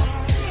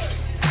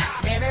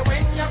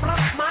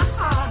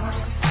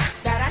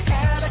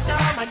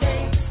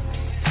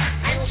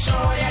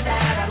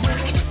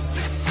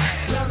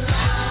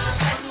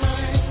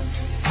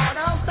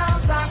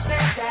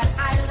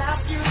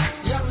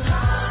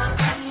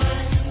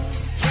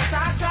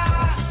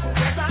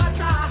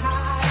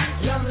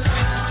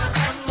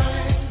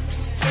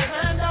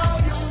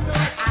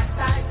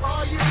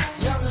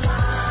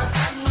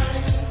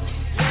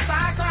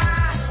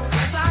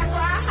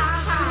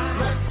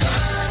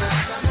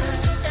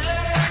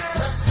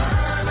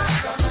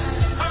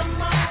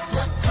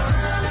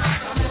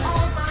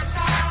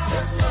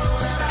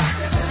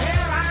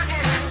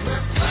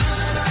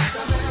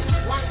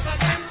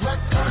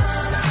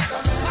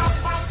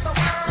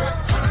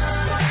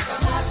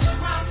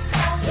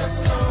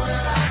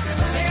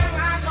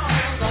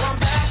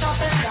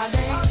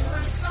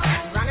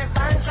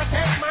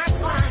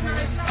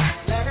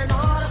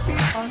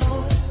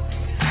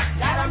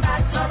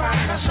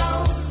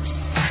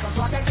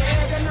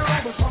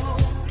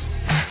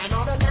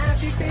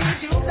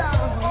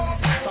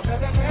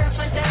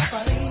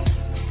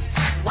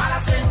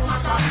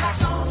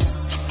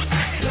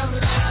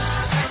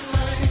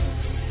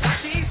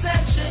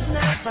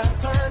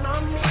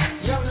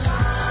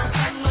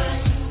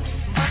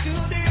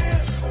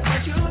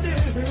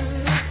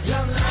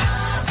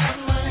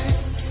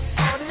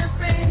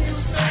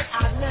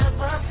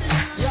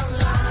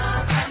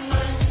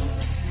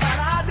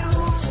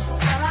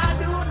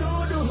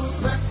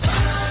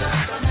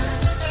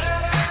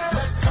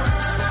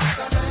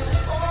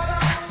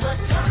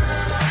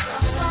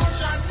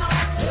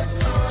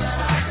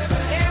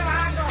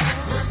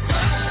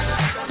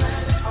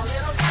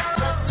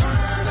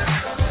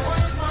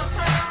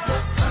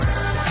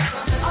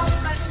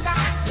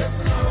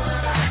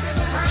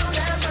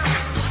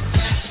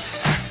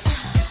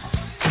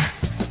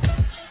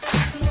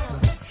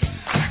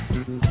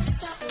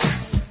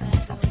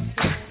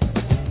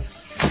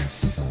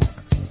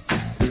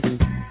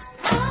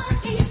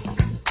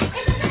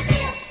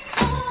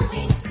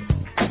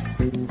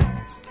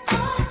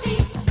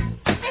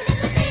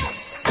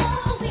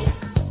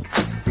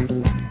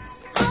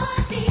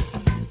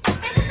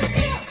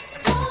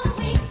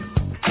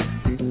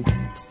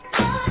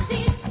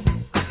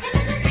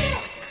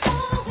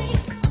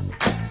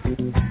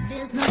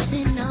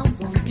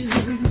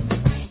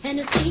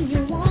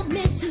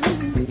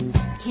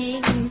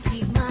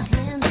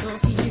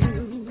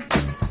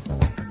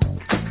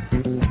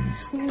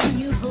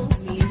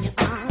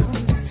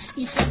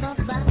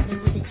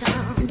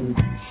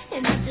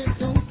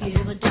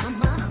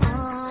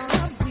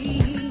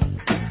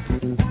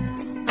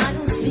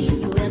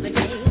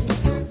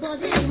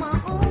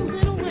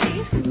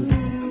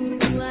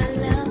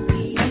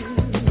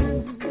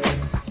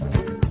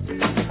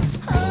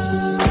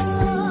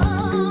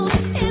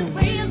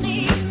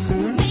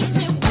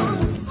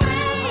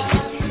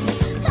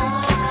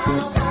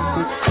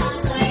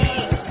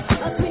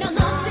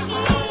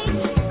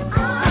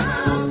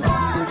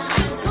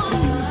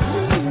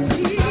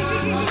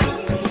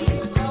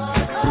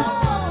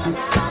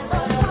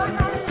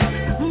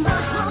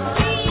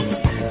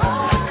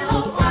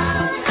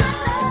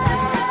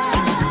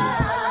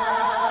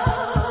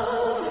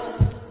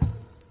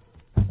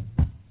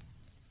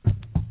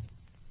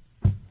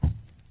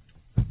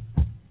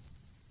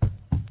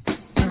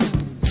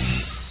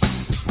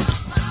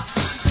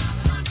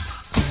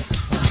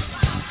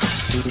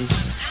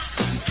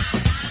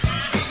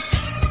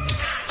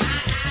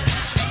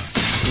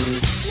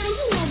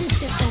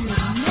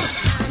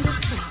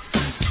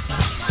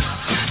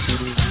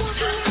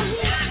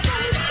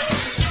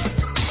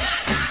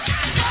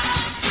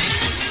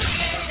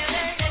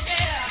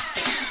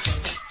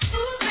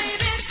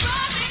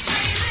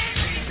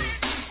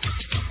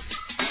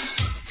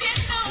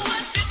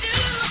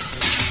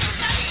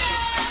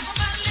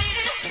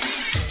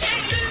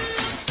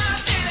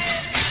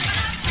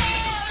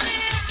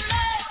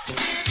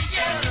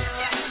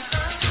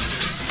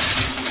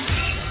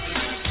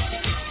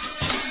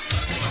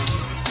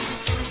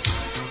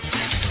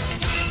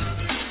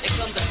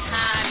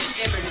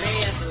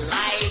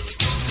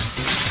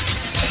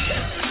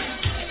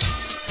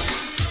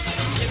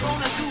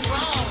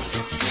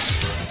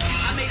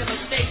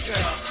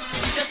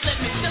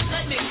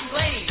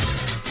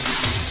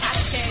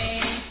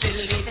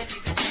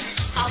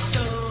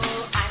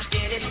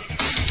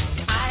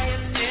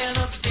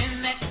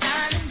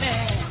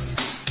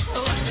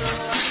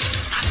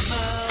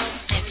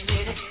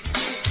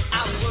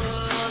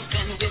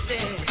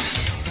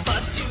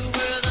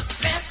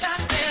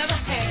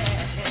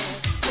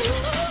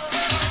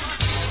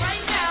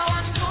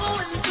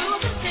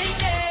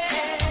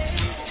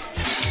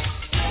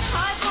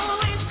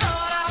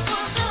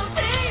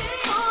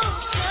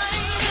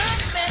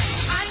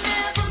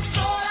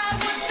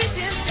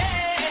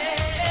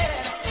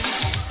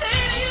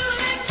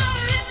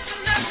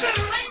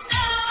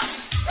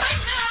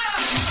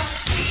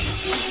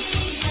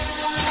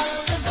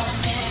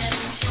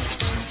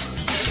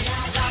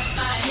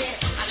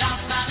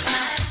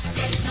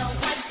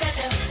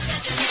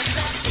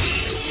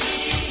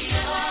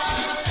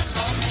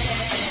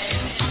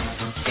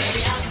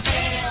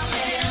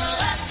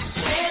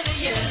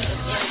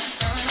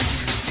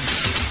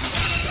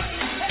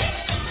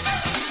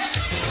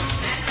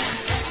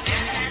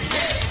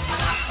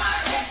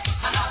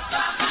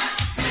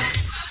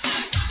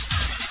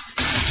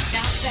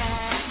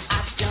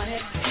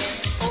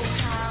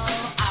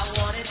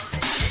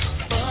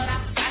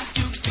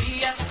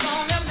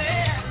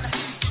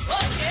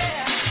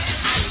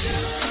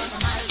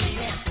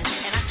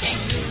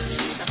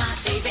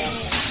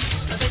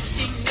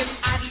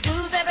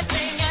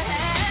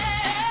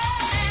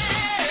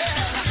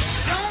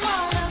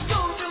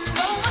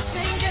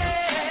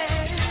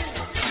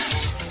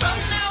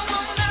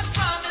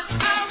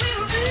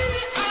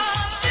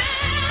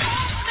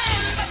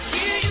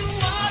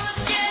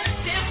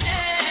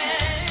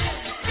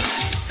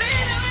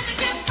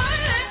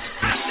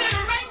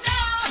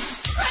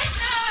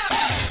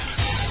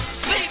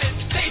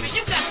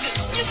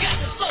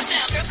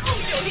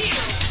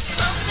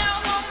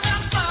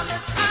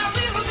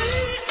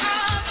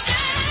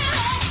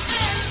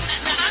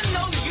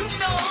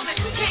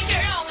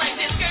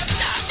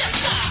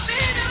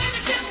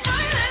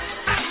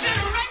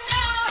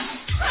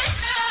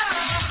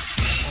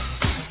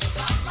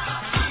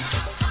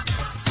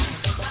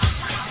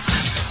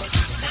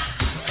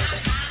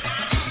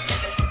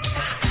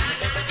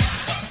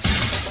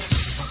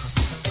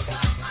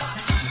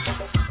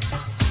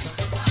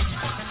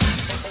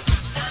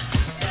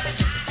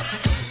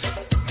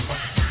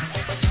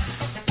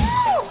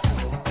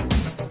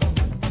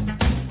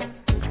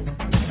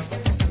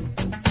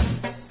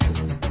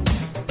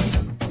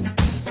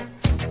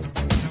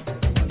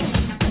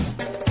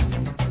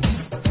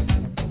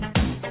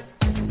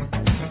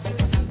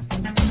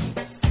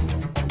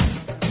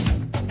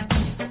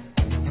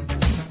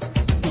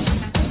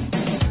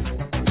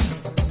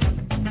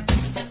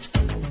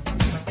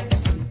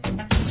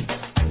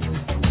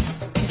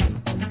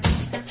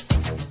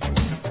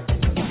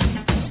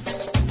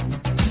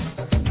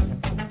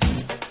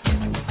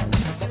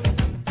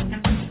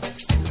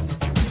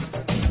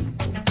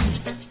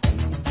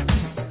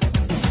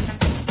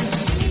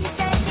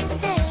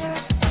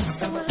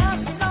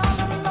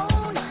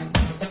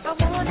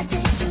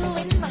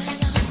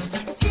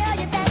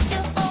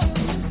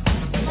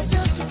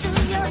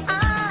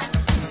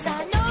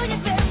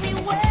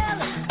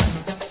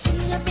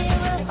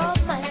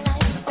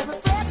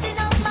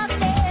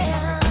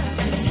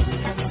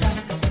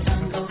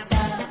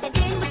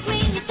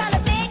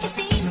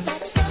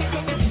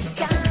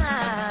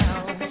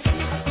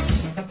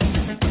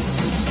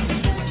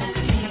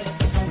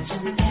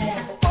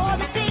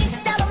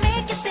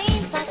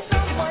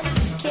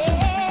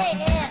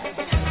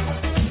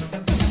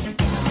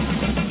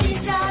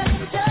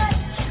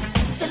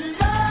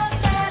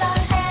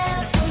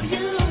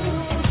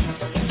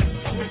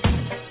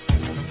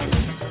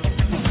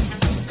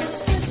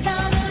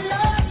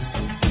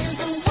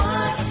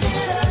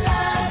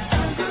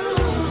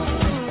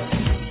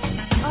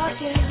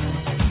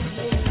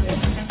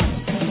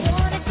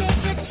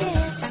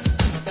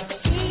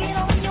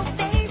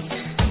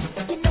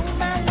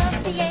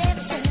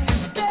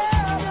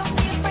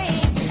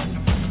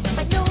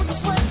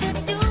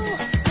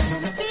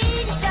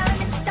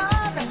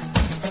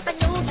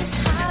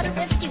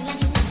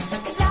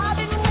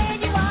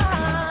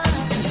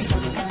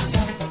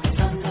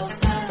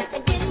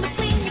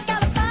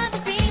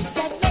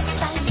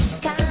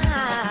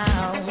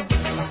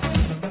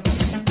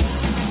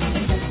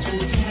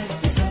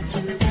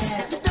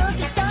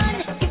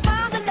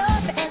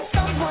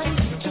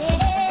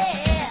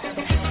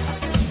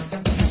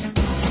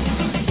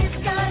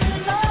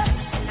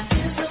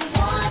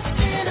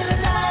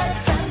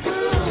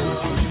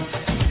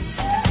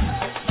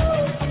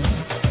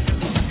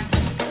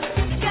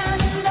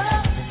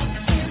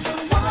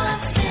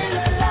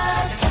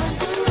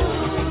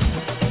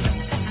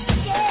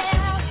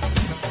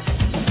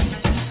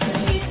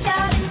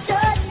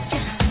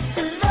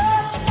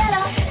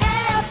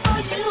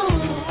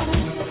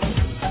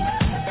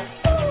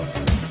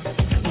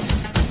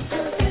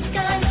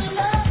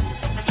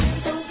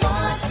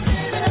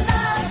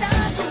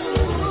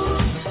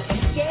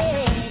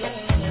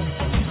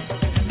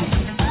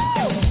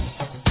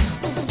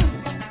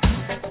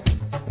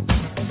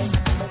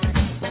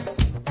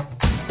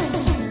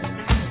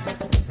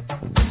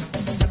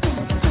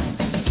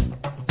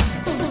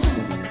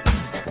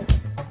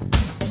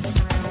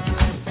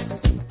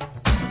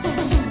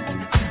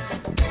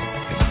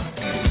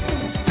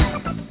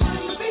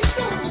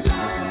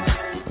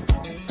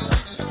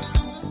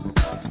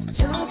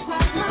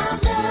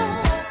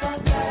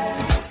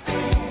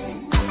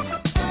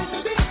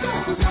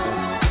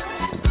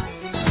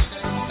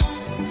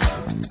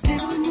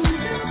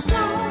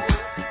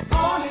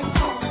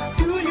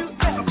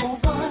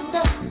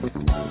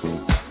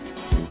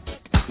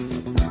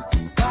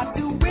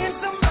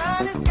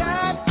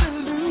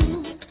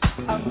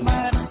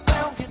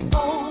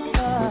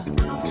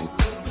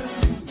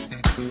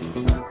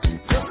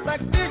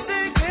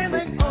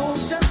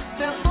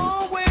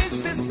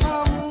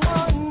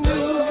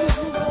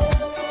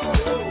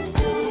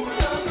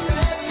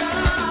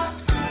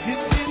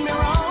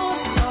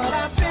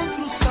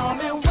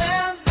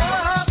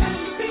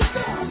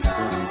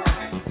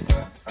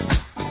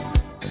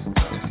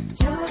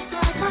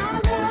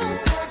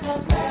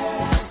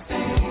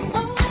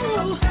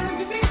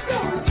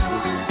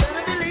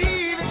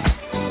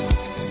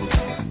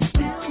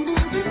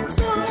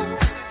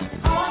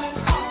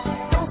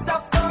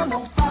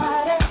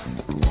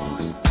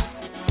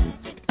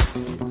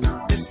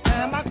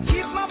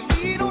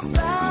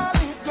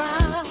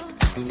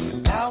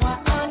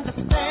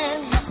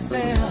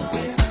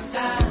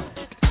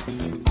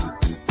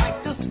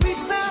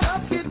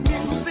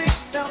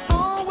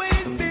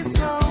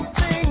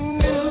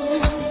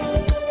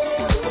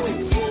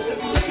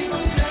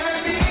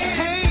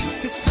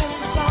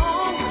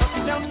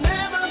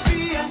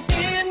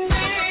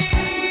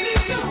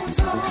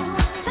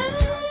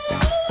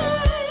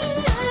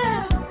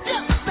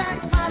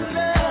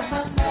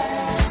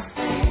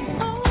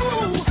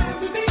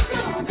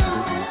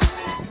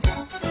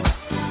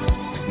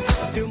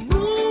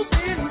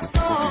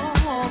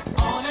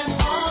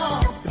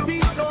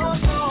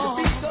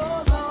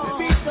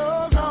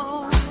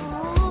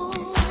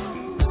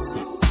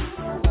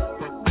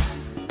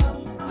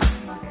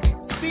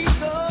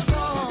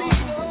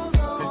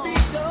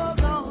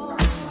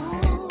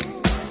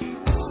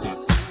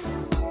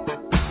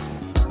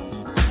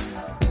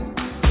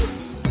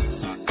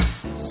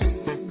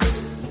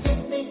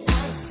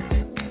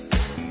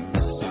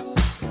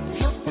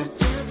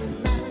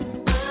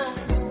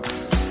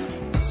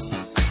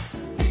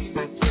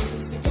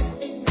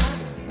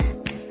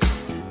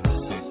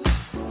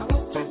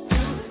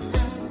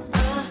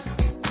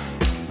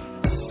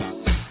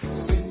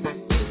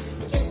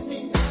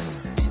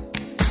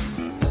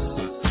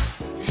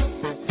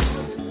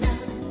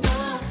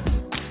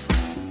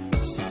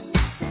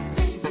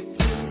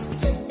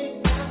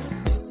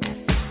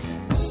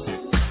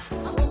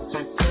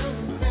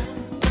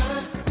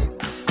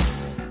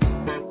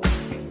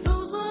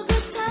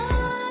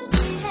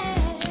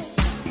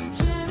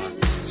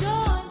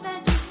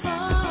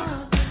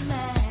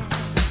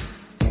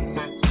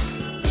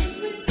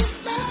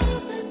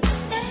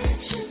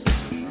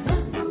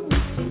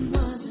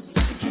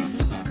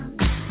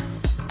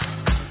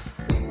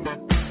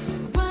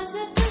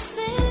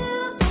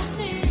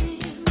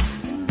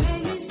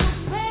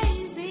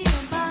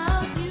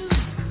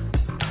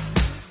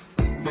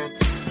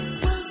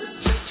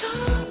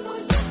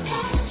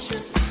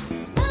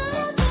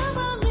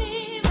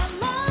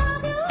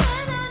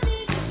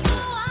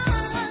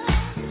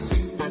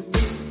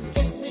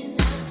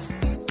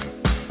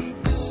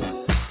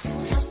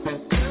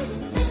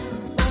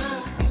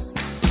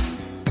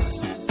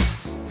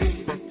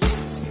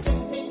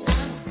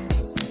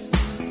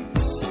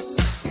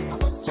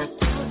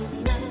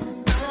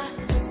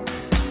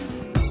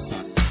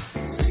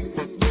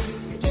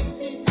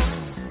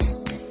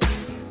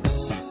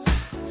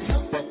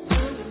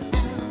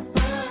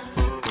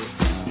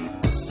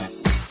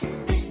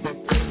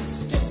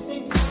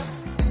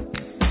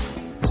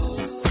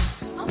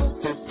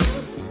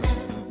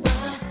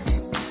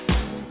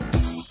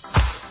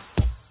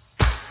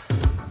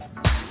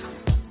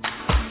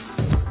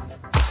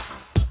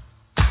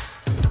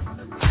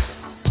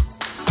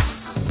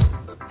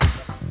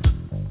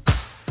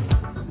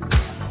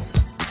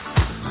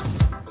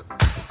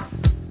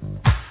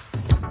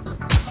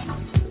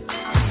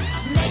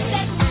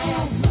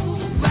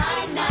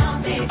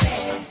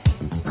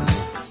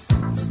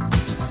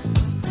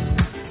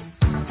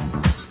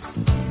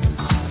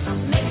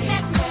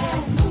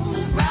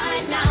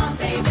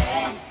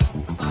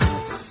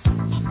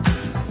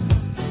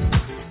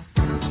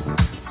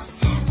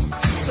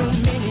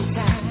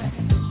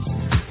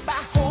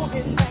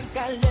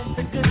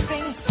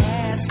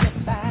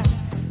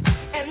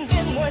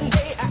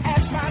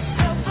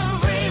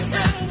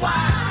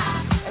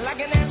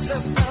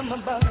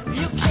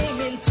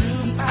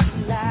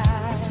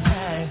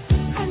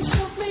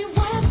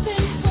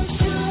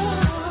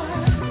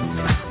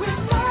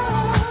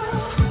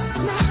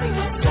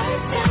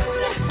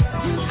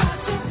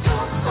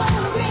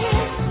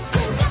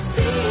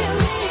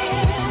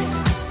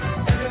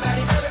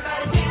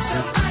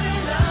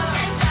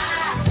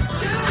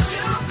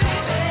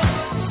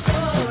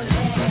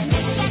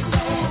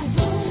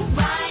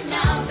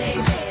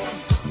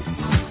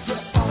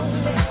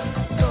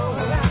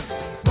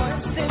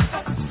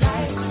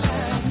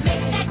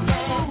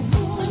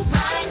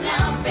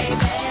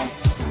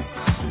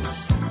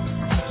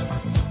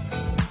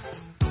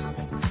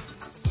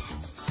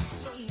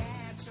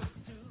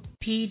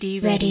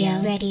PD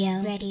Radio.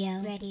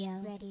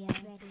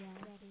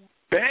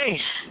 Bang.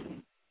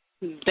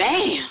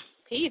 Bam.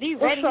 PD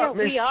What's Radio. up,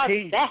 Miss We are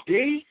PD? back.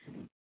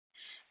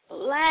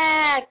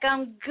 Black,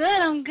 I'm good.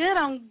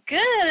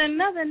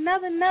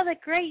 Another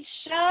great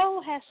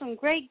show. Had some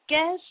great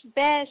guests.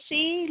 Bad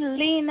C,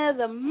 Lena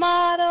the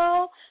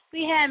model.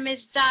 We had Miss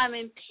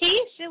Diamond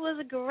Peace. It was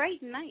a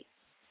great night.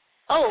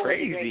 Oh,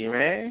 crazy,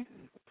 man.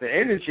 The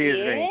energy has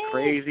been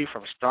crazy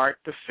from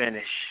start to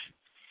finish.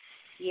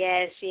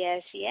 Yes.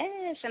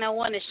 And I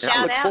want to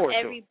shout out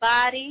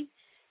everybody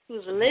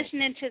who's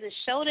listening to the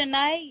show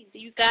tonight.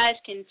 You guys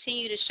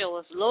continue to show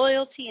us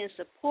loyalty and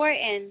support,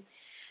 and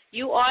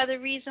you are the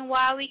reason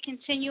why we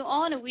continue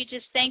on, and we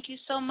just thank you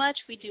so much.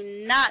 We do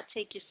not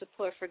take your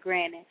support for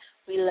granted.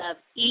 We love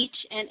each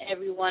and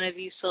every one of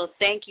you, so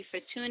thank you for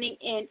tuning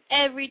in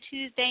every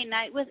Tuesday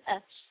night with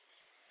us.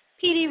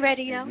 PD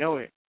Radio. You know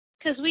it.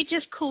 Because we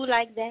just cool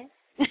like that.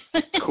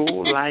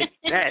 Cool like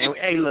that. And,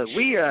 hey, look,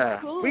 we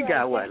got,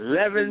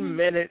 11 Mm-hmm.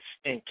 minutes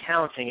and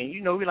counting, and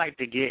you know we like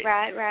to get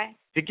right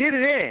to get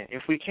it in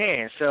if we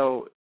can.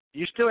 So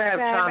you still have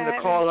time to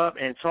call up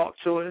and talk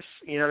to us,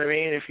 you know what I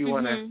mean, if you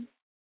want to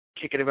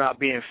kick it about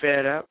being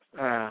fed up.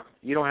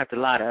 You don't have to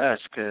lie to us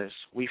because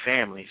we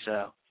family,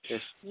 so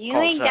just you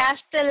call ain't us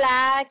got to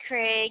lie,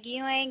 Craig.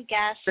 You ain't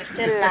got to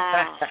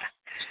lie.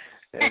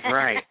 That's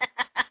right.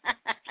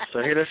 So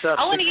hit us up.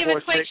 I want to give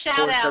a quick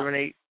shout out.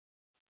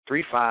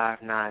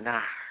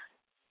 646-478-3599.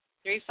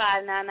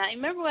 3599.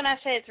 Remember when I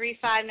said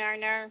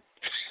 3599?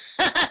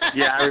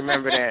 Yeah, I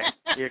remember that.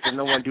 Yeah, because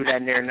no one do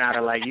that near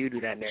nada like you do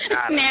that near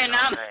nada.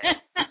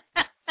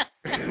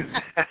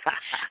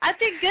 I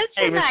did good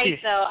tonight,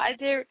 though. I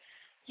did.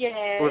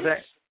 Yes. What was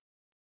that?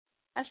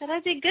 I said I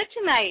did good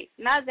tonight.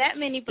 Not that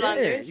many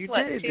blunders. Yeah, you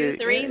what, did. 2,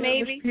 3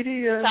 maybe? Miss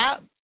PD,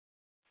 Top.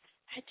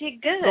 I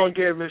did good. We're going to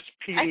give Miss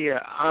PD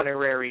an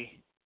honorary.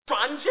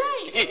 Ron J.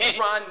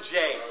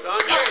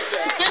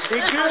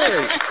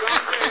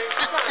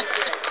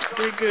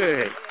 Be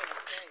good.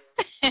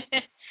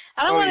 I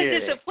don't want to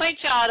disappoint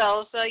y'all,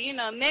 though. So,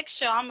 next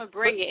show I'm going to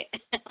bring it.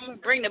 I'm going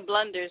to bring the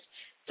blunders.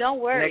 Don't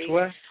worry. Next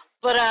what?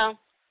 But,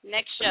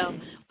 next show.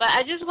 But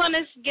I just want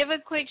to give a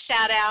quick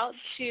shout-out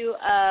to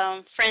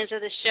friends of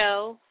the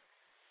show.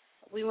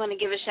 We want to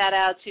give a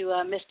shout-out to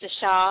Mr.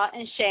 Shaw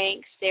and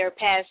Shanks. They're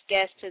past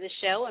guests to the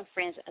show and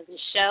friends of the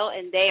show,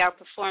 and they are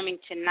performing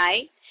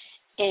tonight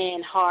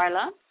in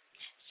Harlem.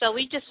 So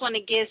we just want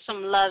to give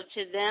some love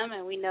to them,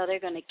 and we know they're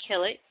going to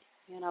kill it.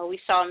 We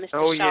saw Mr.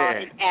 Shaw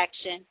in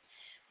action,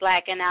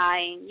 Black and I,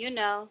 and,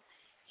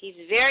 he's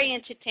very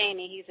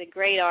entertaining. He's a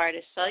great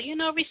artist. So,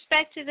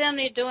 respect to them.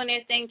 They're doing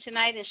their thing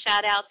tonight, and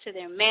shout out to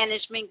their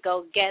management,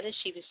 Go Getter.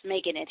 She was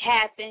making it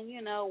happen,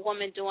 a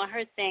woman doing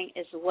her thing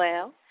as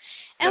well.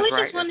 And we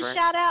just want to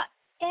shout out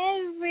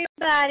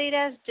everybody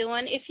that's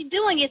doing, if you're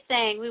doing your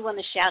thing, we want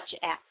to shout you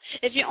out.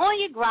 If you're on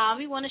your grind,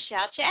 we want to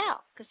shout you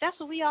out, because that's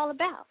what we all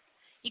about.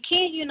 You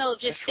can't,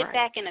 just sit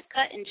back in a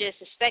cut and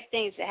just expect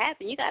things to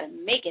happen. You got to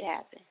make it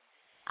happen.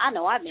 I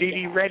know I make it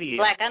happen. Radio.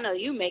 Black, I know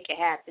you make it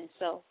happen.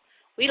 So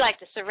we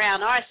like to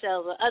surround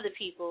ourselves with other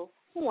people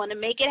who want to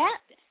make it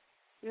happen,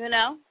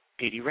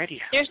 PD Radio.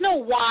 There's no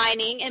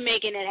whining and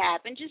making it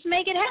happen. Just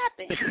make it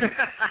happen.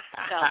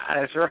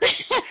 That's right.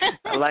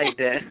 I like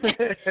that.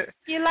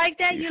 You like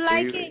that? You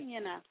like it?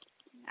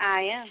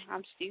 I am.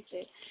 I'm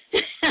stupid.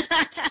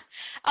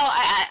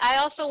 I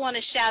also want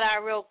to shout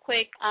out real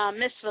quick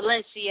Miss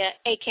Valencia,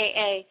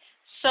 a.k.a.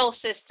 Soul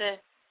Sister.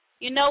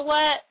 You know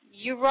what?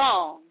 You're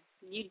wrong.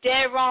 You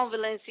dead wrong,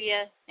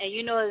 Valencia, and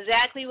you know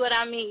exactly what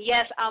I mean.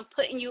 Yes, I'm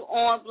putting you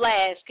on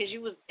blast because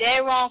you was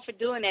dead wrong for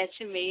doing that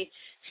to me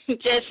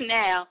just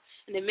now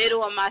in the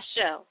middle of my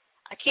show.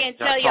 I can't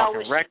tell y'all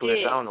what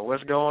reckless. she did. I don't know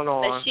what's going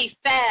on. But she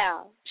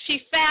fouled. She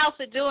fouled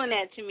for doing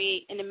that to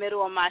me in the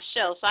middle of my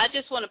show. So I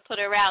just want to put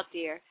her out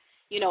there,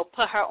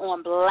 put her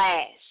on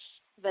blast.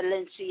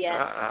 Valencia,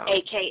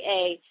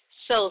 a.k.a.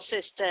 Soul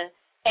Sister,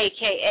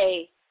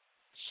 a.k.a.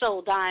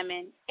 Soul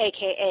Diamond,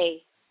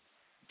 a.k.a.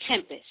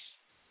 Tempest.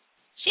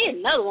 She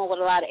another one with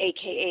a lot of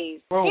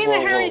AKAs.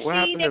 Even her and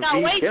she, they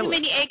got way too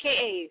many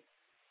AKAs.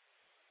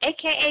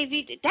 AKA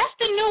V. That's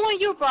the new one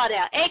you brought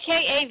out.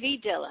 AKA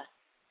V Dilla.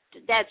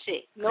 That's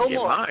it. No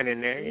more. Mine in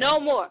there. No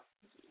more.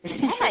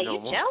 Hey, no you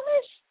more.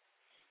 jealous?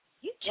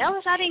 You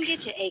jealous I didn't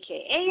get your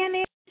AKA in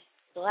there?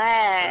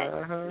 Black.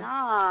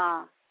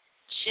 Nah.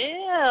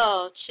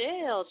 Chill.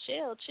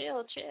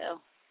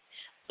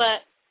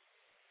 But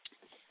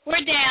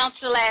we're down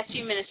to the last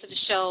few minutes of the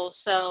show,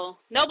 so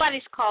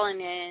nobody's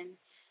calling in.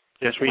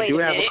 Yes, we do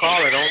have a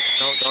caller.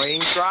 Don't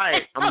even try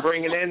it. I'm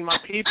bringing in my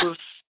peoples.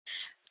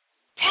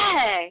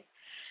 Hey,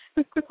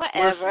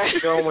 whatever.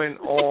 What's going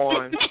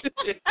on?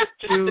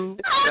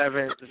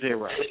 270.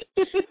 Who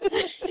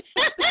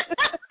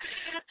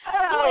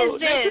is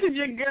this? This is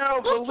your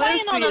girl, Who's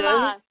playing on the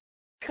line?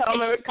 Call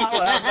her.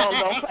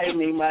 Don't play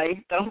me,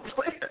 Mike. Don't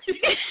play.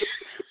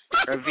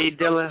 V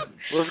Dilla,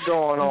 what's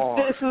going on?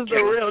 This is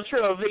the real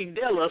true V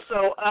Dilla.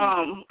 So,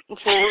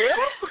 for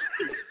real?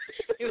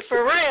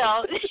 For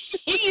real?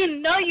 You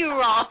know you're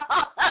wrong.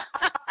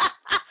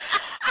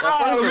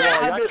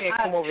 y'all can't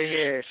come over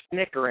here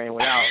snickering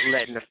without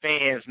letting the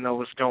fans know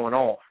what's going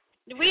on.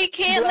 We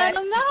can't let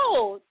them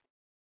know.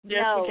 Yes,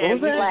 no, we can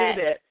do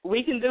that.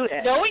 We can do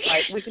that. No, we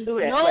can do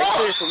that. No.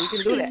 Seriously, we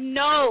can do that.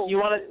 No. You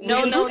want to?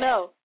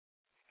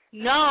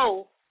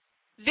 No.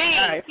 V.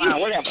 All right,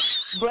 fine, whatever.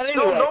 But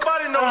anyway,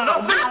 nobody knows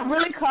nothing. I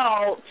really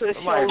called to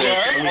show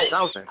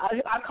love.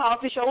 I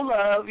called to show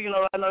love. You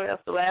know, I know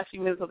that's the last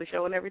few minutes of the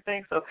show and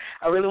everything, so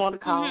I really want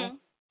to call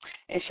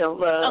and show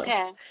love.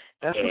 Okay.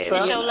 That's what's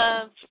up. Show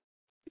love.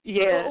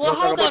 Yeah. Well,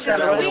 hold on, because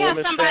we have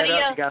somebody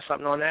else. You got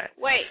something on that?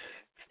 Wait.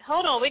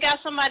 Hold on. We got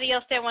somebody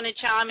else that want to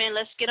chime in.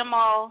 Let's get them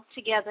all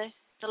together.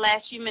 The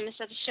last few minutes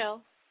of the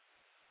show.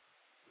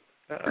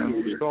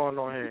 What's going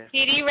on here?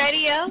 PD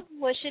Radio.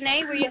 What's your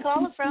name? Where you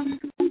calling from?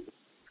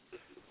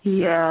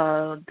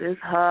 Yeah, this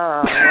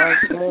her.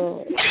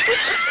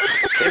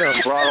 They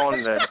done brought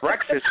on the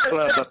Breakfast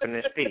Club up in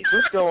this piece.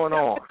 What's going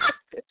on?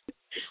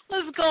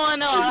 What's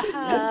going on?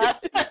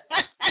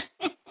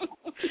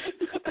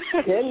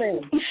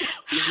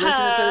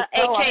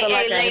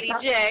 AKA Lady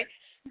J.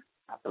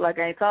 I feel like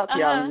I ain't talked to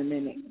y'all in a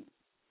minute.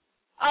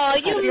 Oh,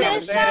 you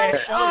miss us?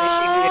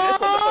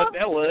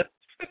 That was.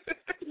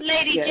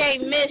 Lady J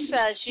miss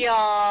us,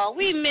 y'all.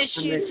 We miss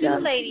you too,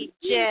 Lady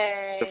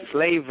J. The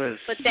flavors.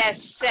 But that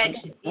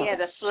section,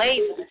 the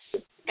flavors.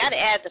 Got to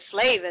add the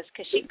flavors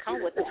because she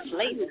come with the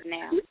flavors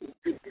now.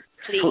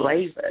 Please.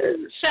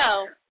 Flavors.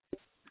 So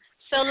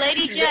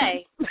Lady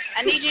J,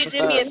 I need you to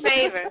do me a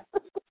favor.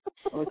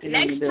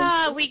 Next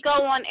time we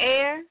go on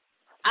air,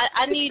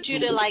 I need you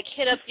to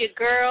hit up your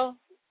girl,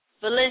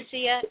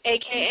 Valencia,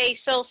 a.k.a.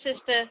 Soul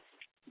Sister,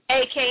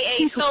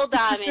 a.k.a. Soul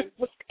Diamond,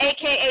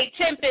 a.k.a.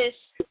 Tempest,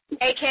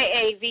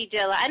 a.k.a. V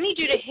Dilla. I need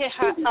you to hit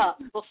her up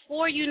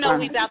before you know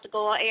we about to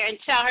go on air and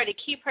tell her to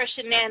keep her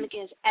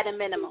shenanigans at a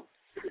minimum.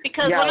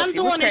 Because when I'm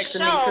doing this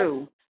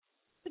show...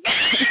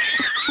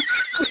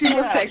 So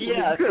I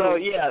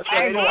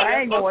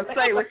ain't going to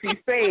say what she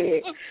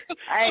said.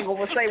 I ain't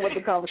going to say what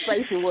the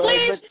conversation was.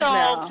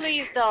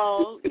 Please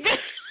don't.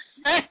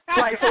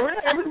 Like, for real,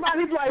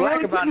 everybody's like,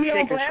 Black about to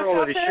take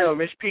control of the show.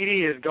 Miss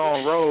PD is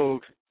gone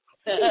rogue.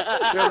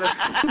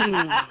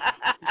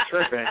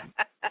 Tripping.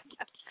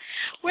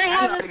 We're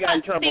having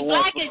fun. See,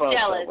 Black is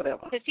jealous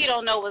because he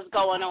don't know what's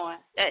going on.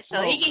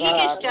 So he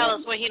gets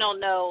jealous when he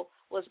don't know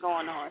what's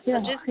going on. So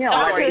just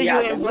don't worry.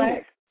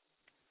 Black.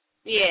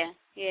 Yeah.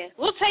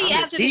 We'll tell you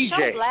after the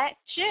show, Black.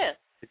 Sure.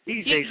 The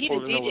DJ's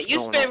supposed to know what's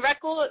you going spin on.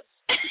 records.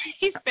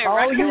 He spin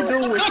all records. You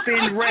do is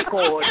spin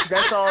records.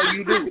 That's all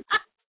you do.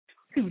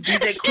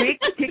 DJ Quick,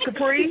 Kick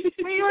Capri.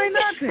 You ain't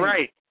nothing.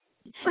 Right.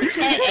 And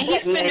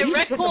he's spinning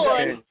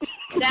records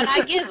that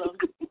I give him.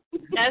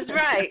 That's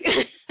right.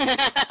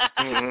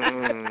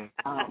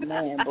 Oh,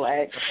 man,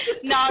 Black.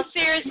 No,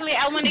 seriously,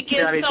 I want to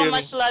give so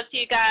much love to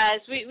you guys.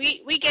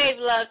 We gave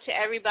love to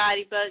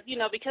everybody, but,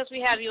 because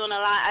we have you on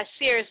the line, I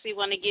seriously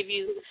want to give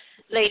you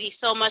ladies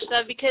so much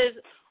love because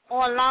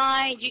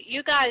online,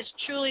 you guys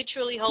truly,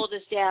 truly hold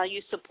us down.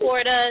 You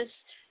support us.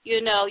 You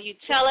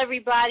tell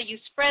everybody. You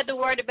spread the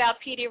word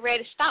about PD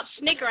Radio. Stop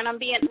snickering. I'm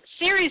being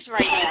serious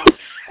right now.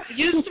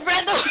 You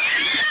spread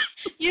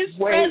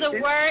the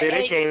word,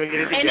 and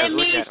it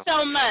means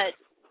so much.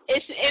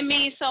 It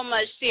means so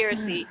much,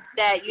 seriously,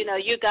 that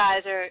you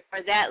guys are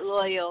that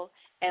loyal,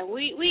 and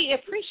we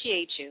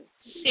appreciate you,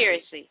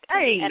 seriously.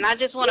 Hey, and I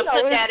just want to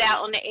put that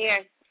out on the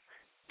air.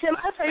 Can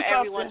I say for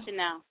everyone to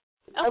know?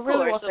 I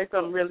really want to say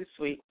something really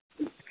sweet.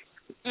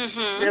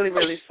 Really,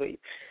 really sweet.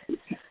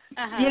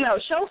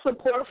 Show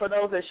support for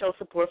those that show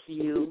support for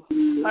you.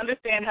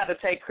 Understand how to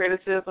take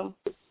criticism.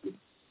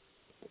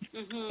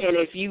 And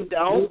if you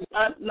don't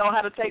know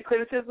how to take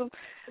criticism,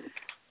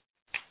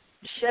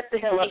 shut the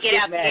hell up,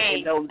 get mad,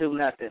 and don't do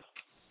nothing.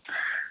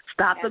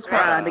 Stop the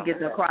crying to get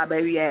the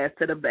crybaby ass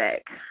to the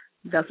back.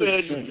 That's what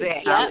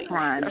exactly. Stop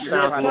crying.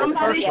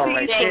 Somebody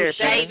right there,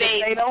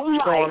 they don't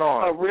like.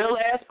 A real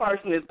ass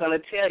person is going to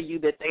tell you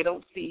that they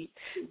see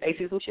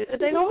some shit that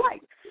they don't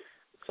like.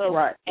 So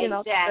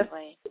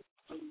exactly.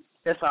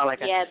 That's all I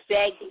got. Yeah,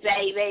 big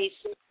babies.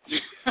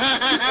 If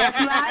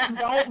not,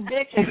 don't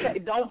take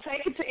it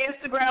to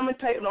Instagram and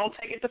don't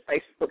take it to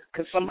Facebook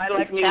because somebody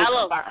like me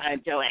will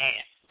find your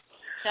ass.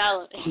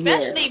 Tell them.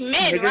 Especially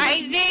men, right,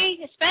 Z?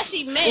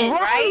 Especially men,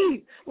 right?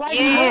 Like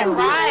men,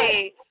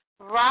 right.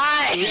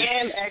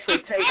 Men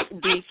actually take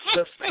the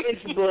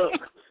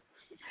Facebook.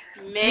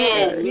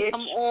 Men,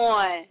 come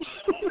on.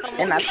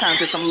 And I turned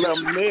to some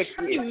little Mitch.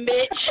 You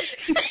Mitch.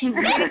 You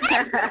Mitch.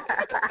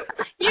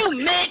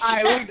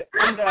 All right,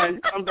 I'm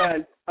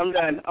done. I'm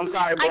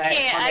sorry, Black. I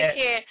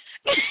can't.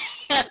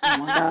 Oh,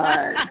 my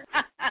God.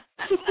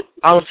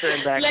 I'm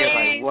sitting back here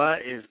like, what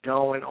is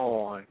going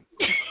on?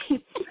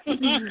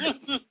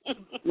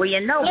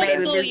 Well,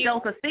 baby, this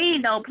Joker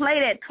C don't play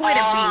that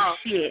Twitter beef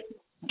shit.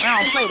 We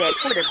don't play that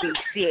Twitter beef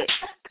shit.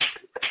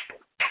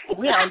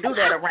 We don't do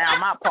that around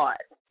my part.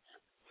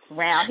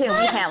 Around here,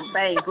 we have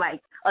things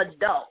like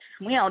adults.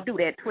 We don't do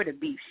that Twitter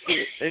beef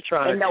shit. They're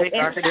trying to take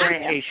our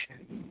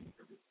communication.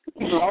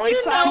 The only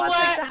time I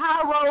take the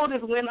high road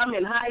is when I'm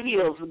in high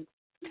heels.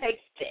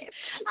 Take that.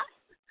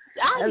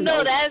 I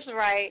know that's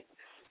right.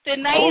 The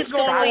night is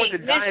complete.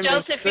 Miss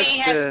Josephine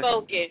has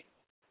spoken.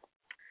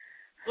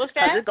 What's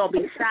that? It's going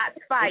to be shots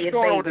fired, What's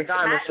going on with baby. the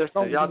Diamond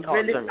Sister? Y'all talk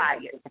really to me.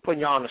 fired. I'm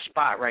putting y'all on the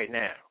spot right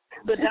now.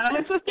 The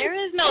Diamond Sister? There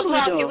is no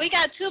talking. We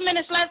got 2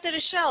 minutes left of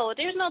the show.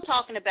 There's no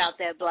talking about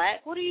that,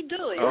 Black. What are you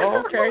doing?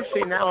 Oh, okay.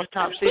 See, now it's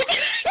top secret.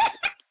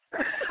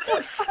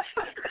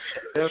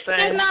 You know what I'm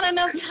saying? There's not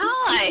enough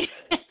time.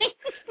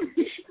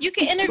 You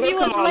can interview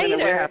We'll us later.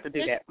 We'll have to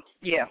do that.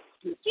 Yeah.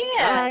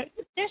 Yeah. Right.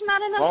 There's not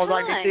enough As long as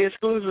I time. get the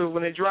exclusive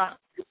when it drops.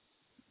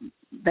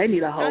 They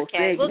need a whole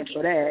Okay, segment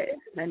for that.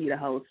 They need a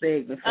whole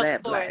segment for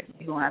that, Black.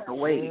 You're going to have to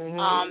wait.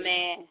 Oh,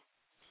 man.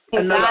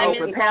 Another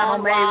Diamond's open panel,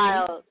 gone maybe.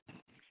 wild.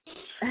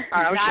 All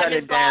right, I'm shutting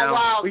it down.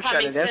 We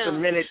shut it. That's a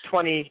minute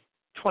 20,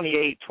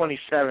 28,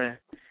 27.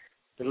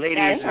 The ladies.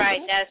 That's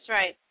right. That's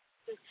right.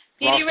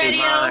 PD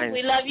Radio,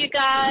 we love you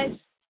guys.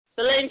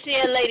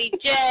 Valencia, Lady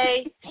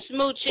J,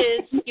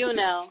 Smooches, you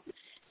know.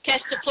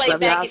 Catch the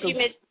playback if you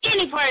missed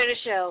any part of the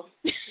show.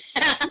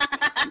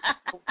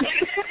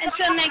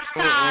 Until next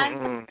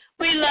time,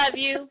 we love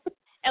you,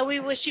 and we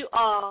wish you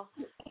all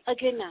a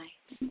good night.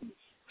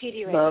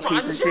 PD Radio. Love,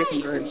 peace, and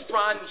chicken grease.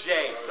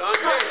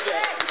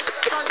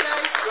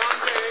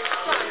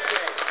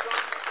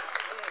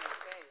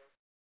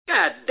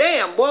 God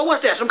damn, boy,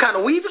 what's that? Some kind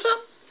of weave or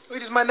something?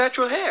 It is my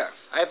natural hair.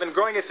 I have been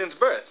growing it since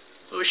birth.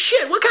 Oh,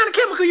 shit, what kind of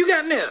chemical you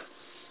got in there?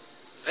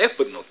 I have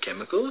put no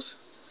chemicals,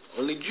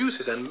 only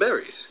juices and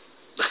berries.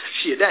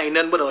 Shit, that ain't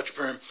nothing but ultra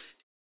perm.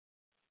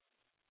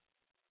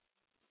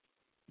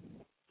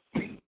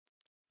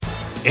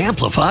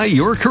 Amplify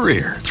your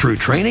career through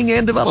training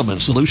and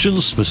development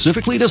solutions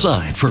specifically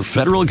designed for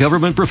federal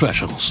government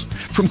professionals.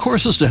 From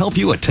courses to help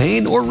you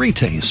attain or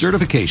retain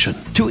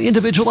certification, to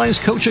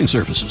individualized coaching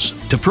services,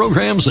 to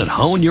programs that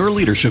hone your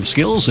leadership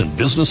skills and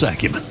business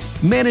acumen,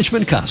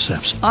 Management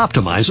Concepts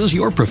optimizes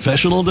your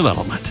professional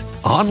development.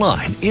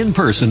 Online, in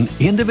person,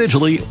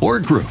 individually, or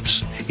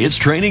groups, it's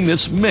training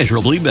that's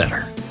measurably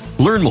better.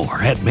 Learn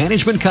more at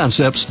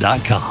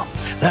managementconcepts.com.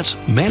 That's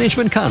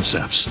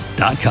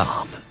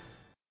managementconcepts.com.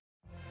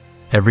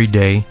 Every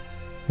day,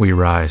 we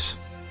rise,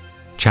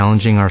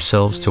 challenging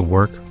ourselves to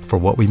work for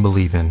what we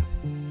believe in.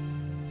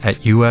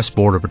 At U.S.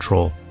 Border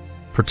Patrol,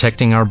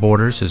 protecting our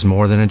borders is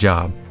more than a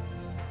job.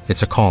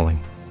 It's a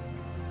calling.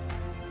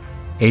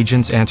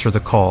 Agents answer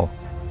the call,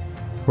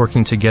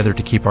 working together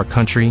to keep our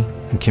country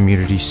and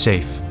communities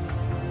safe.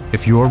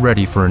 If you are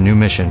ready for a new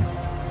mission,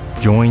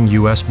 join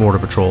U.S. Border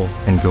Patrol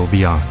and go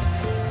beyond.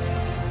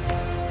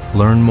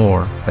 Learn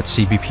more at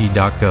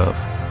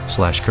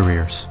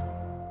cbp.gov/careers.